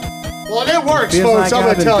 Well, it works, Feels folks. like I'm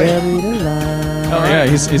I've going to been tell you. buried alive. Oh yeah,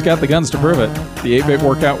 he's got the guns to prove it. The 8-bit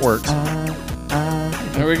workout works.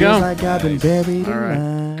 There we Feels go. like I've been buried All right,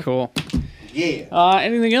 alive. cool. Yeah.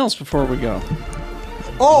 Anything else before we go?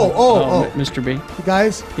 Oh. Mr. B. You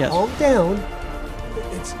guys, Yes. calm down.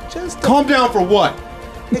 It's just Calm down for what?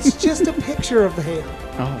 It's just a picture of the hand.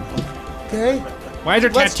 Oh. Okay? Why is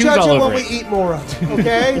there Let's tattoos judge all it over when it? we eat more of it.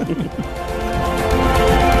 Okay?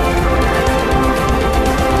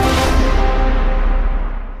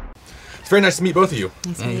 It's very nice to meet both of you.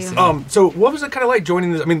 Nice to meet you. So what was it kind of like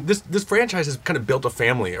joining this? I mean, this franchise has kind of built a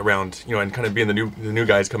family around, and kind of being the new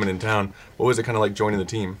guys coming in town. What was it kind of like joining the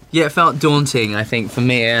team? Yeah, it felt daunting, I think, for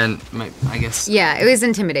me, and I guess... Yeah, it was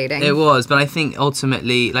intimidating. It was, but I think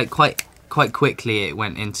ultimately, like, quite quickly it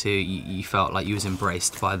went into, you felt like you was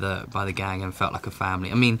embraced by the gang and felt like a family.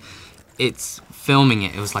 I mean, it's filming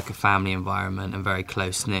it was like a family environment and very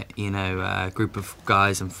close-knit, group of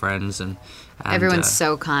guys and friends, and Everyone's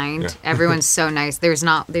so kind. Yeah. Everyone's so nice. There's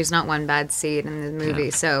not one bad seed in the movie.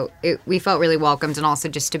 Yeah. So we felt really welcomed, and also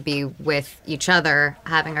just to be with each other,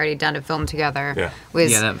 having already done a film together,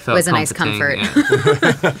 was a nice comfort.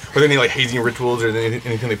 Were there any like hazing rituals or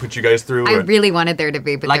anything they put you guys through? I really wanted there to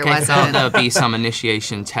be, but like there I wasn't. thought there'd be some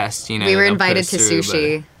initiation test, We were they'll put invited us to through,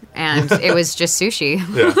 sushi, and it was just sushi.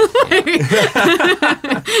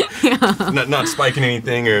 Not spiking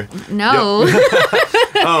anything or No.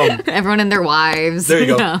 Yep. Everyone and their wives. There you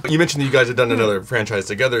go. Yeah. You mentioned that you guys had done another franchise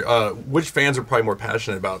together. Which fans are probably more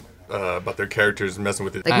passionate about their characters and messing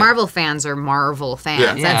with it? Like Marvel fans are Marvel fans.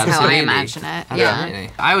 Yeah. That's how I absolutely. imagine it.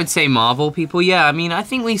 Absolutely. I would say Marvel people, yeah. I mean, I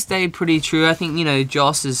think we stayed pretty true. I think,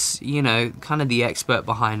 Joss is, kind of the expert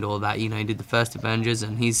behind all that. He did the first Avengers,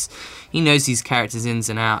 and he knows these characters ins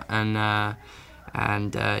and out, and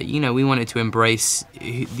we wanted to embrace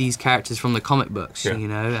these characters from the comic books,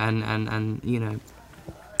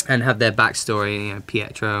 and have their backstory,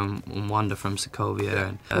 Pietro and Wanda from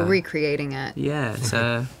Sokovia. We're recreating it. Yeah, it's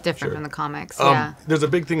different from the comics. Yeah. There's a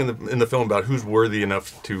big thing in the film about who's worthy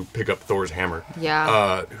enough to pick up Thor's hammer.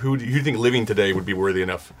 Yeah. Who do you think living today would be worthy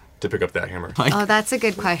enough to pick up that hammer? Oh, that's a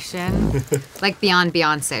good question. Like beyond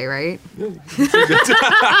Beyonce, right?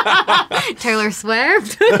 Taylor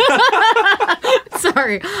Swift?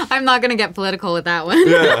 Sorry, I'm not going to get political with that one.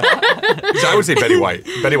 So I would say Betty White.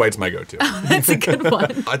 Betty White's my go-to. That's a good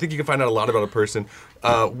one. I think you can find out a lot about a person.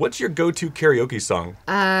 What's your go-to karaoke song?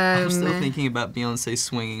 I'm still thinking about Beyonce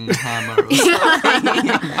swinging the hammer. Or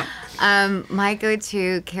something. My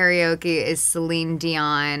go-to karaoke is Celine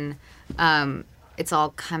Dion. It's all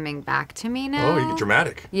coming back to me now. Oh, you get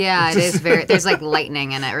dramatic. Yeah, it is very. There's like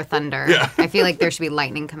lightning in it or thunder. Yeah. I feel like there should be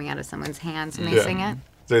lightning coming out of someone's hands when they sing it.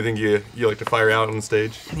 So I think you like to fire out on the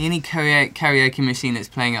stage? The only karaoke machine that's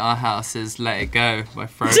playing at our house is "Let It Go" by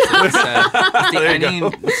Frozen. So it's the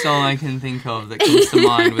only song I can think of that comes to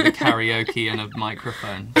mind with a karaoke and a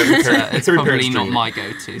microphone. It's probably not my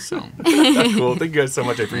go-to song. Cool. Thank you guys so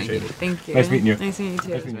much. I appreciate it. Thank you. Nice meeting you. Nice meeting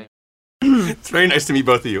you too. It's very nice to meet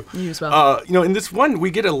both of you. You as well. In this one,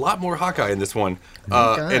 we get a lot more Hawkeye in this one,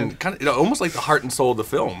 and kind of almost like the heart and soul of the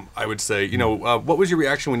film. I would say. What was your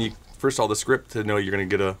reaction when you first saw the script to know you're going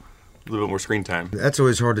to get a little bit more screen time? That's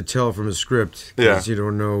always hard to tell from a script because you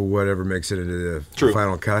don't know whatever makes it into the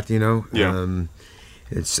final cut. Yeah.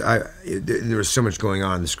 There was so much going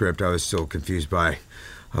on in the script. I was still confused by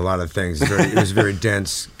a lot of things. It was a very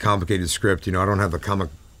dense, complicated script. I don't have a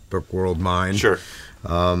comic book world mind. Sure.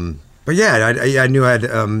 But yeah, I knew I had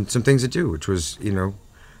some things to do, which was,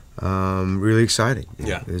 really exciting.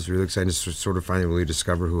 Yeah. It was really exciting to sort of finally really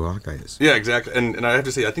discover who Hawkeye is. Yeah, exactly. And I have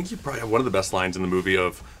to say, I think you probably have one of the best lines in the movie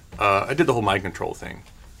of, I did the whole mind control thing.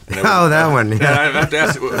 Oh, that one. Yeah, I have to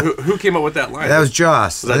ask, who came up with that line? That was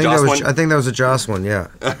Joss. Was that Joss one? I think that was a Joss one. Yeah.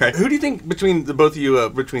 All right. Who do you think between the both of you,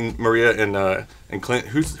 between Maria and Clint,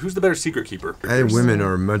 who's the better secret keeper? I think women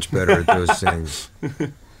are much better at those things.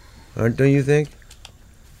 Don't you think?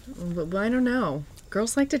 Well, I don't know.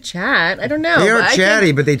 Girls like to chat. I don't know. They are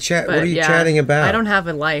chatty, but they chat. What are you chatting about? I don't have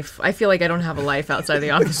a life. I feel like I don't have a life outside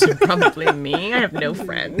the office. You're probably me. I have no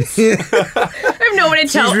friends. I have no one to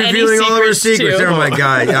tell any secrets to. She's revealing all of her secrets. Oh my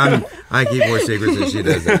God. I keep more secrets than she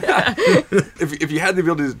does. If you had the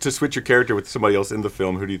ability to switch your character with somebody else in the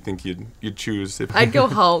film, who do you think you'd choose? I'd go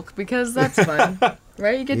Hulk because that's fun,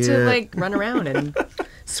 right? You get to like run around and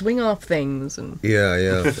swing off things and.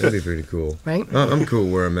 Yeah, that'd be pretty cool. Right? I'm cool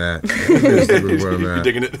where I'm at. You're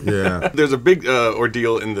digging it? Yeah. There's a big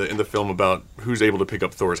ordeal in the film about who's able to pick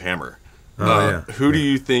up Thor's hammer. Who do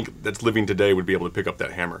you think that's living today would be able to pick up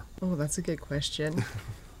that hammer? Oh, that's a good question.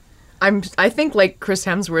 I think like Chris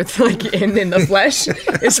Hemsworth, like in the flesh,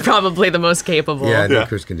 is probably the most capable. Yeah, I think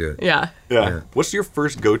Chris can do it. Yeah. What's your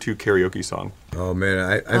first go-to karaoke song? Oh man,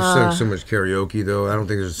 I've sung so much karaoke though. I don't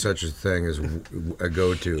think there's such a thing as a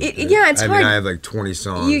go-to. It's hard. I mean, I have like 20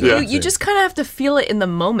 songs. You just kind of have to feel it in the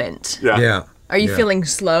moment. Yeah. Are you feeling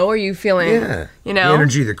slow? Are you feeling? The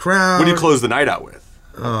energy of the crowd. What do you close the night out with?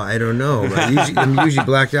 Oh, I don't know. I'm usually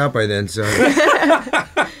blacked out by then, so.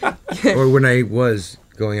 Or when I was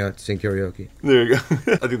going out to sing karaoke. There you go.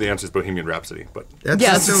 I think the answer is Bohemian Rhapsody, but that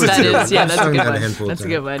is. Yeah, that's a good one. That's a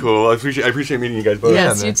good one. Cool. I appreciate meeting you guys both.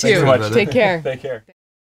 Yes, you too. So Take care. Take care.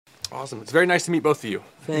 Awesome. It's very nice to meet both of you.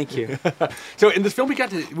 Thank you. So in this film, we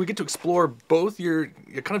get to explore both your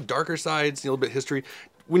kind of darker sides, a little bit of history.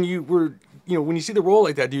 When you see the role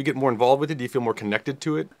like that, do you get more involved with it? Do you feel more connected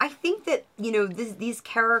to it? I think that these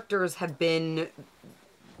characters have been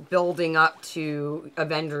building up to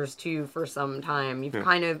Avengers 2 for some time. You've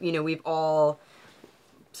kind of, we've all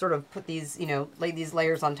sort of put these, laid these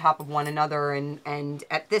layers on top of one another, and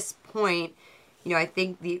at this point, I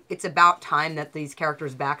think it's about time that these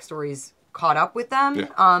characters' backstories caught up with them.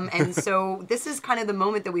 Yeah. And so this is kind of the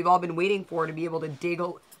moment that we've all been waiting for, to be able to dig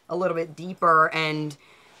a little bit deeper and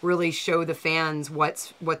really show the fans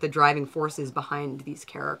what the driving force is behind these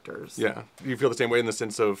characters. Yeah. Do you feel the same way in the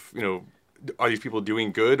sense of, are these people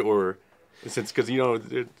doing good, or since because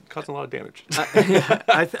they're causing a lot of damage?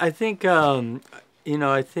 I think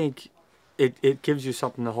I think it gives you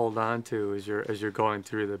something to hold on to as you're going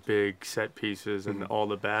through the big set pieces and all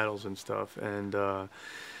the battles and stuff. And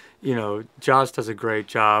Joss does a great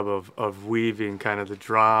job of weaving kind of the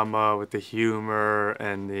drama with the humor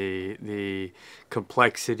and the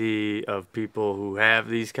complexity of people who have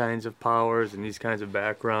these kinds of powers and these kinds of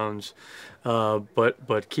backgrounds,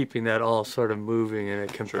 but keeping that all sort of moving in a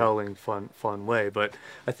compelling, fun way. But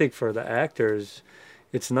I think for the actors,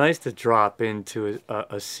 it's nice to drop into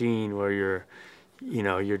a scene where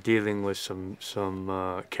you're dealing with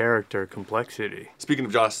some character complexity. Speaking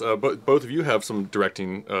of Joss, both of you have some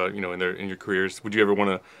directing, in your careers. Would you ever want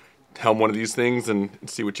to helm one of these things and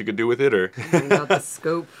see what you could do with it, or? About the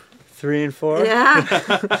scope. 3 and 4. Yeah,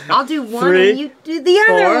 I'll do one 3, and you do the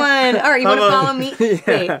other 4. one. All right, you want to follow me? Yeah.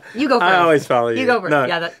 Hey, you go first. I always follow you. You go first.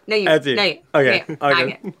 No, You. Okay. Okay.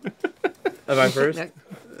 Am I first?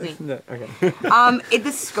 No. Okay.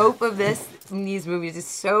 The scope of these movies is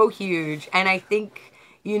so huge, and I think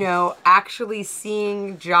actually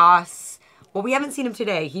seeing Joss. Well, we haven't seen him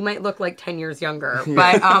today. He might look like 10 years younger,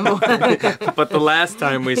 but but the last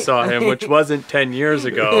time we saw him, which wasn't 10 years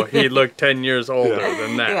ago, he looked 10 years older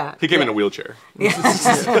than that. Yeah. He came in a wheelchair.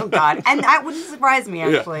 Oh God, and that wouldn't surprise me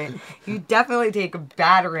actually. Yeah. You definitely take a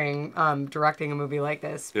battering directing a movie like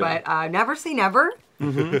this, but never say never.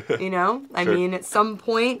 Mm-hmm. I mean, at some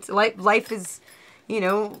point, life is, you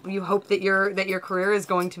hope that your career is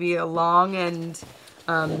going to be a long and.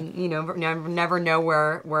 Never know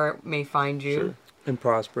where it may find you. Sure. And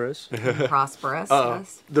prosperous.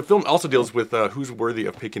 Yes. The film also deals with who's worthy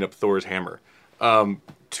of picking up Thor's hammer. Who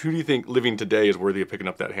do you think living today is worthy of picking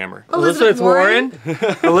up that hammer? Elizabeth Warren?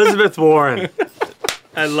 Elizabeth Warren.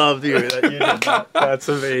 I love you that you did that. That's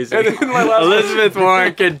amazing. Elizabeth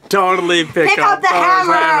Warren can totally pick up the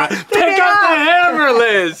hammer. Pick up the hammer,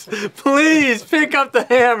 Liz. Please pick up the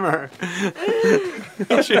hammer.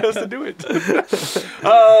 She has to do it.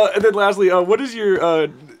 And then lastly, what is your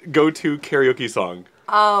go-to karaoke song?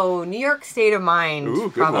 Oh, New York State of Mind. Ooh,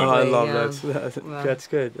 good probably. one. I love that. That's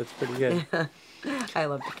good. That's pretty good. I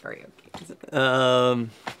love the karaoke.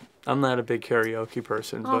 I'm not a big karaoke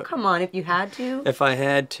person. Oh, but come on. If you had to? If I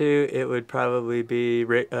had to, it would probably be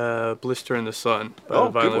Blister in the Sun by the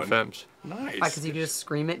Violent Femmes. Nice. Why, because you just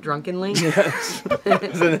scream it drunkenly? Yes.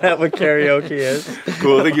 Isn't that what karaoke is?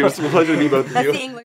 Cool. Thank you. It's a pleasure to meet both of you.